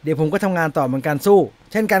เดี๋ยวผมก็ทำงานต่อเหมือนกันสู้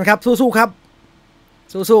เช่นกันครับสู้ๆครับ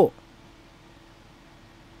สู้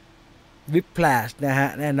วิปแพลชนะฮะ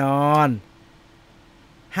แน่นอน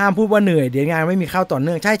ห้ามพูดว่าเหนื่อยเดี๋ยวงานไม่มีเข้าต่อเ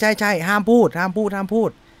นื่องใช่ห้ามพูด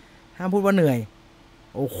ว่าเหนื่อย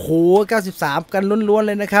โอ้โห93กันล้วนๆเ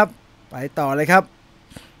ลยนะครับไปต่อเลยครับ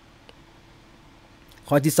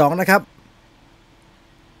ข้อที่2นะครับ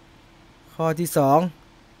ข้อที่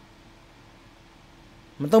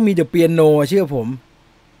2มันต้องมีเดอะเปียโนเชื่อผม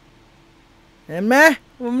เห็นไหม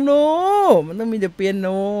ผมรู้มันต้องมีเดอะเปียโน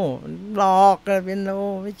หลอกกันเปียโน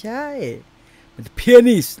ไม่ใช่มันเปีย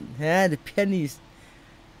นิสฮะเดอะเปียนิส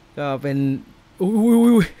ก็เป็นอุ้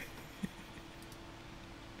ย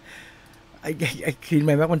ไอ้คีนไหม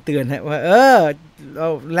แม็กมันเตือนฮะว่าเรา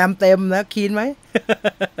แรมเต็มนะคีนไหม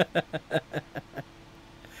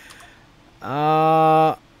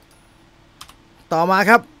ต่อมา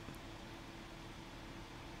ครับ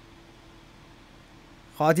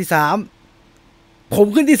ข้อที่3ผม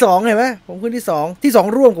ขึ้นที่2เห็นไหมผมขึ้นที่2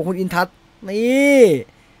ร่วมกับคุณอินทัศน์นี่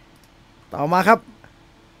ต่อมาครับ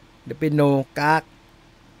เดี๋ยวเป็นโนกาก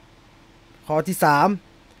ข้อที่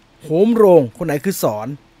3โหมโรงคนไหนคือสอน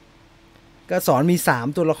ก็สอนมี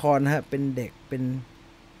3ตัวละครนะฮะเป็นเด็กเป็น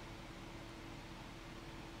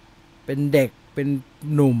เด็กเป็น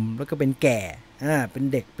หนุ่มแล้วก็เป็นแก่เป็น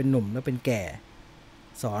เด็กเป็นหนุ่มแล้วเป็นแก่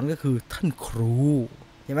สอนก็คือท่านครู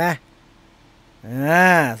ใช่ไหม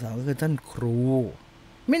สอนก็คือท่านครู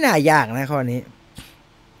ไม่น่ายากนะข้อนี้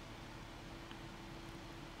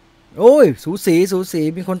โอ้ยสูสี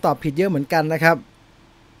มีคนตอบผิดเยอะเหมือนกันนะครับ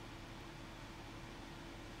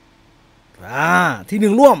ที่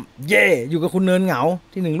1ร่วมเย่อยู่กับคุณเนินเหงา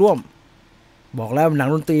ที่1ร่วมบอกแล้วหนัง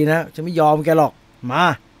ดนตรีนะจะไม่ยอมแกหรอกมา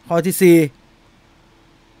ข้อที่4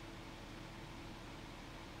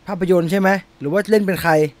ภาพยนตร์ใช่ไหมหรือว่าเล่นเป็นใค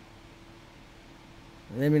ร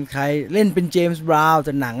เล่นเป็นเจมส์บราวน์แ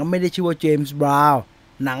ต่หนังไม่ได้ชื่อว่าเจมส์บราวน์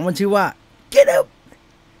หนังมันชื่อว่า Get up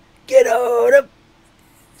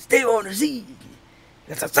stay on the sea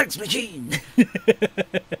that's a sex machine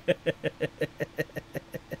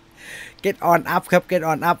Get on up ครับ Get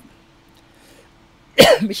on up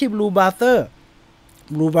ไม่ใช่ Blue Brother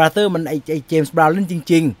มันไอเจมส์บราวน์เล่นจ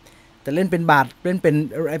ริงๆแต่เล่นเป็นเล่นเ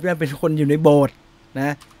ป็นคนอยู่ในโบสถ์นะ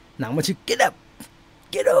หนังมันชื่อ Get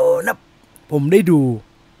on up ผมได้ดู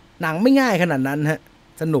หนังไม่ง่ายขนาดนั้นฮะ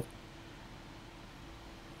สนุก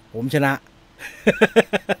ผมชนะ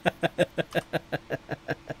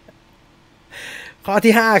ข้อ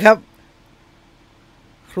ที่5ครับ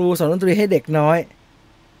ครูสอนดนตรีให้เด็กน้อย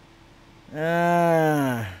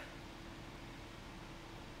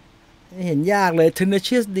เห็นยากเลย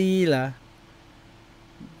Tenacious D เหรอ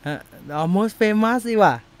almost famous สิ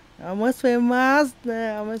ว่ะ almost famous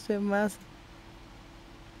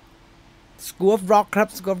School of Rock ครับ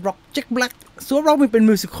School of Rock Jack Black School of Rock มันเป็น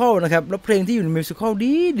มิวสิคอลนะครับแล้วเพลงที่อยู่ในมิวสิคอล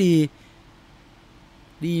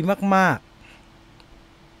ดีมาก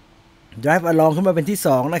ๆ Drive Along ขึ้นมาเป็นที่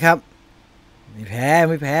2นะครับไม่แ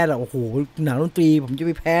พ้หรอกโอ้โหหนังดนตรีผมจะไ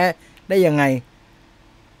ปแพ้ได้ยังไง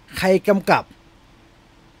ใครกำกับ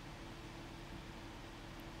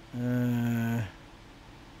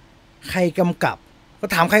เขา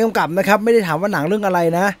ถามใครกำกับนะครับไม่ได้ถามว่าหนังเรื่องอะไร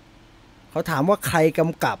นะเขาถามว่าใครก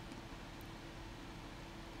ำกับ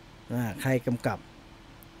ใครกำกับ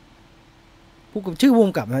ผู้กับชื่อวง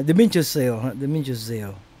กับนะ The Min Chazelle ฮะ The Min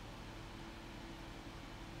Chazelle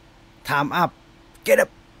time up get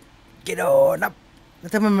up get on up แล้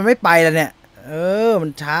วทำไมมันไม่ไปล่ะเนี่ยมั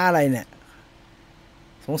นช้าอะไรเนี่ย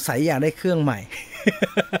สงสัยอยากได้เครื่องใหม่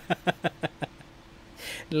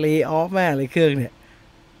lay off แม่งเลยเครื่องเนี่ย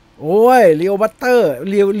โอ้ยลีโอบัตเตอร์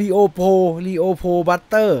ลีโอโพบัต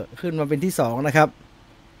เตอร์ขึ้นมาเป็นที่2นะครับ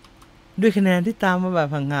ด้วยคะแนนที่ตามมาแบบ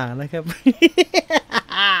ห่างๆนะครับ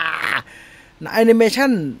แอนิเมชั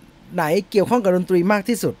นไหนเกี่ยวข้องกับดนตรีมาก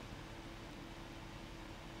ที่สุด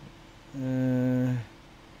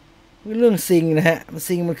เรื่องซิงนะฮะ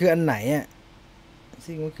ซิงมันคืออันไหนอ่ะ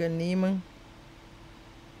ซิงมันคืออันนี้มั้ง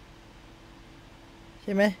ใ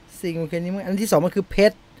ช่ไหมซิงมันคืออันนี้มั้งอันที่2มันคือเพ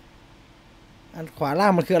ชรอันขวาล่า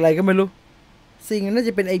งมันคืออะไรก็ไม่รู้ซิงน่าจ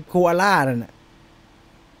ะเป็นไอโคอาล่านั่นน่ะ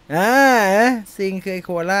ซิงคือไอโค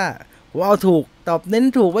อาล่าผมเอาถูกตอบเน้น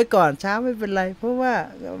ถูกไว้ก่อนช้าไม่เป็นไรเพราะว่า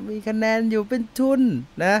มีคะแนนอยู่เป็นทุน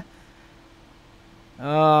นะ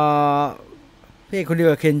เพลงคนเดียว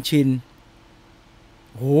กับเคนชิน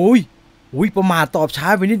โอ้ยประมาทตอบช้า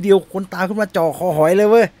ไปนิดเดียวคนตามขึ้นมาจ่อคอหอยเลย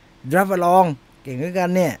เว้ยรับมาลองเก่งด้วยกัน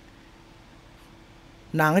เนี่ย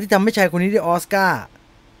หนังที่ทำให้ชายคนนี้ได้ออสการ์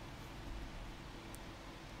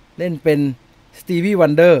เล่นเป็นสตีวีวั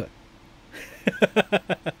นเดอร์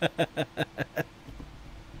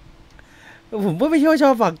ผมก็ไม่ช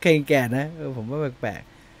อบฟังเพลงแก่นะผมว่าแปลก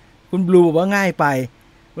ๆคุณบลูบอกว่าง่ายไป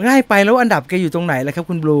แล้วอันดับแกอยู่ตรงไหนล่ะครับ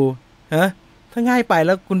คุณบลูฮะถ้าง่ายไปแ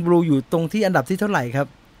ล้วคุณบลูอยู่ตรงที่อันดับที่เท่าไหร่ครับ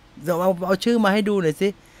เอาชื่อมาให้ดูหน่อยสิ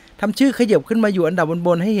ทำชื่อขยับขึ้นมาอยู่อันดับบ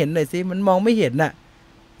นๆให้เห็นหน่อยสิมันมองไม่เห็นน่ะ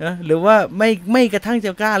หรือว่าไม่กระทั่งจ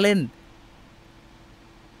ะกล้าเล่น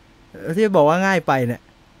ที่บอกว่าง่ายไปเนี่ย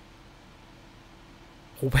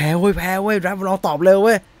โหแพ้เว้ยรับลองตอบเร็วเ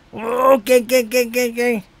ว้ยโอ้เก่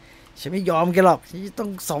งฉันไม่ยอมแกหรอกฉันต้อง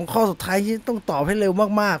2ข้อสุดท้ายฉันต้องตอบให้เร็ว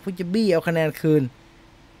มากๆเพื่อจะบี้เอาคะแนนคืน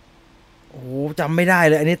โอ้จำไม่ได้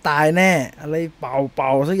เลยอันนี้ตายแน่อะไรเป่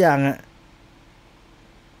าสักอย่างอะ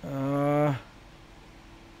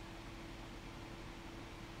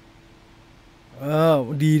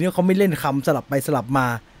ดีเนี่ยเขาไม่เล่นคำสลับไปสลับมา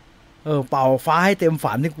เป่าฟ้าให้เต็ม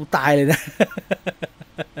ฝันที่กูตายเลยนะ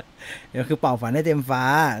เดี๋ยวคือเป่าฝันให้เต็มฟ้า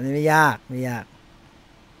นี่ไม่ยาก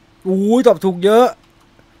ตอบถูกเยอะ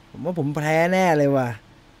ผมว่าผมแพ้แน่เลยว่ะ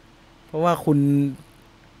เพราะว่าคุณ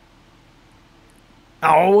เอ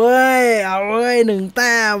าเว้ย1 แ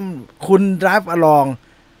ต้มคุณdrive along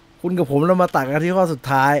คุณกับผมเรามาตัดกันที่ข้อสุด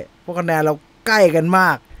ท้ายเพราะคะแนนเราใกล้กันม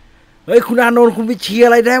ากเฮ้ยคุณอานนท์คุณไปเชียร์อ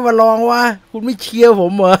ะไรได้มาลองวะคุณไม่เชียร์ผ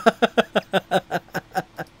มเหรอ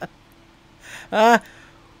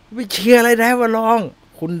ไปเชียร์อะไรได้มาลอง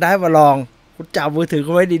คุณได้มาลองคุณจับมือถือเข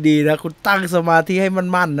าไว้ดีๆนะคุณตั้งสมาธิให้มัน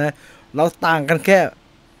มั่นนะเราต่างกันแค่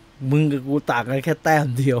มึงกับกูต่างกันแค่แต้ม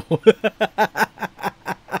เดียว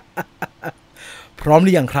พร้อมห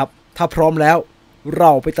รือยังครับถ้าพร้อมแล้วเร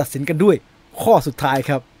าไปตัดสินกันด้วยข้อสุดท้าย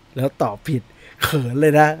ครับแล้วตอบผิดเขินเล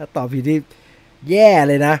ยนะตอบผิดที่แย่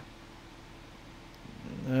เลยนะ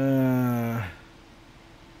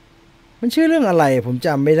มันชื่อเรื่องอะไรผมจ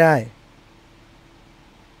ำไม่ได้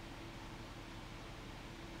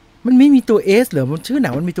มันไม่มีตัว S เหรอมันชื่อหนั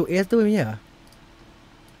งมันมีตัว S ด้วยไม่ใช่เหรอ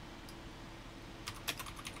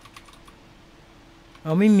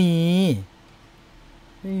ไม่มี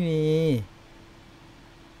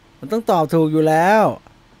มันต้องตอบถูกอยู่แล้ว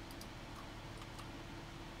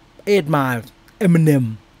8 miles Eminem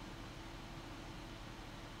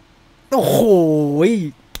โอ้โห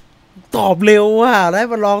ตอบเร็วว่ะได้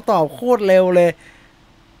มาลองตอบโคตรเร็วเลย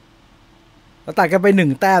เราตัดกันไป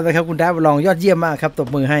1 แต้มนะครับคุณได้มาลองยอดเยี่ยมมากครับตบ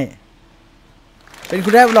มือให้เป็นคุ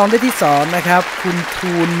ณได้มาลองได้ที่2นะครับคุณ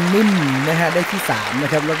ทูนนิ่มนะฮะได้ที่3นะ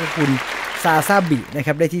ครับแล้วก็คุณซาซาบินะค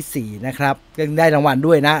รับได้ที่4นะครับยังได้รางวัล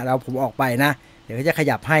ด้วยนะผมออกไปนะเดี๋ยวก็จะข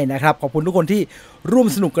ยับให้นะครับขอบคุณทุกคนที่ร่วม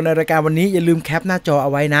สนุกกันในรายการวันนี้อย่าลืมแคปหน้าจอเอ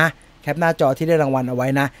าไว้นะแคปหน้าจอที่ได้รางวัลเอาไว้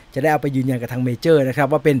นะจะได้เอาไปยืนยันกับทางเมเจอร์นะครับ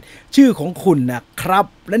ว่าเป็นชื่อของคุณนะครับ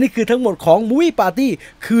และนี่คือทั้งหมดของ Movie Party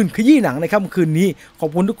คืนขยี้หนังในค่ำคืนนี้ขอบ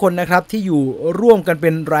คุณทุกคนนะครับที่อยู่ร่วมกันเป็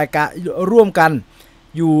นรายการร่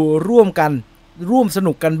วมส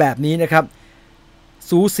นุกกันแบบนี้นะครับ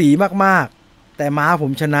สูสีมากๆแต่ม้าผ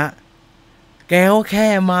มชนะแกก็แค่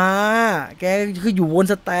ม้าแกคืออยู่บน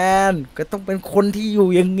สแตนก็ต้องเป็นคนที่อยู่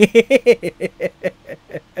อย่างงี้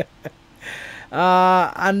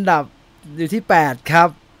อันดับอยู่ที่8ครับ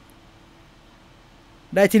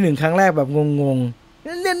ได้ที่1ครั้งแรกแบบงงๆ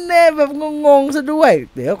แน่ๆแบบงงๆซะด้วย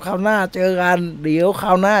เดี๋ยวคราวหน้าเจอกัน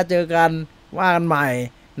ว่ากันใหม่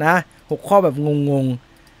นะ6ข้อแบบงง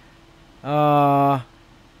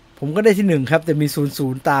ๆผมก็ได้ที่1ครับแต่มี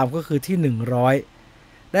00ตามก็คือที่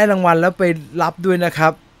100ได้รางวัลแล้วไปรับด้วยนะครั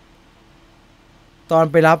บตอน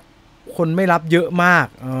ไปรับคนไม่รับเยอะมาก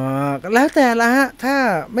ก็แล้วแต่ละฮะถ้า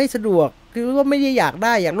ไม่สะดวก คือว่าไม่ได้อยากไ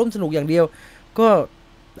ด้อยากร่วมสนุกอย่างเดียวก็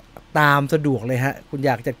ตามสะดวกเลยฮะคุณอ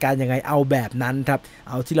ยากจัดการยังไงเอาแบบนั้นครับ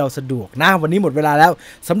เอาที่เราสะดวกนะวันนี้หมดเวลาแล้ว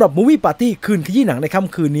สำหรับ Movie Party คืนขยี้หนังในค่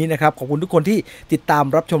ำคืนนี้นะครับขอบคุณทุกคนที่ติดตาม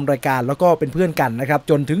รับชมรายการแล้วก็เป็นเพื่อนกันนะครับ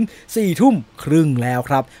จนถึง 22:30 แล้ว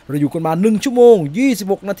ครับเราอยู่กันมา1ชั่วโมง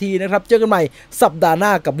26นาทีนะครับเจอกันใหม่สัปดาห์หน้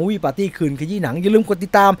ากับ Movie Party คืนขยี้หนังอย่าลืมกดติ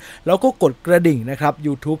ดตามแล้วก็กดกระดิ่งนะครับ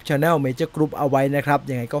YouTube Channel Major Group เอาไว้นะครับ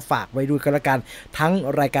ยังไงก็ฝากไว้ด้วยกันละกันทั้ง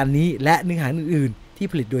รายการนี้และเนื้อหาอื่นๆ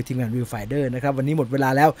ที่ผลิตโดยทีมงานวิวไฟเดอร์นะครับวันนี้หมดเวลา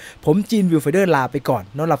แล้วผมจีนวิวไฟเดอร์ลาไปก่อน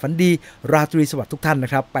นอนหลับฝันดีราตรีสวัสดิ์ทุกท่านน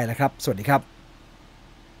ะครับไปแล้วครับสวัสดีครับ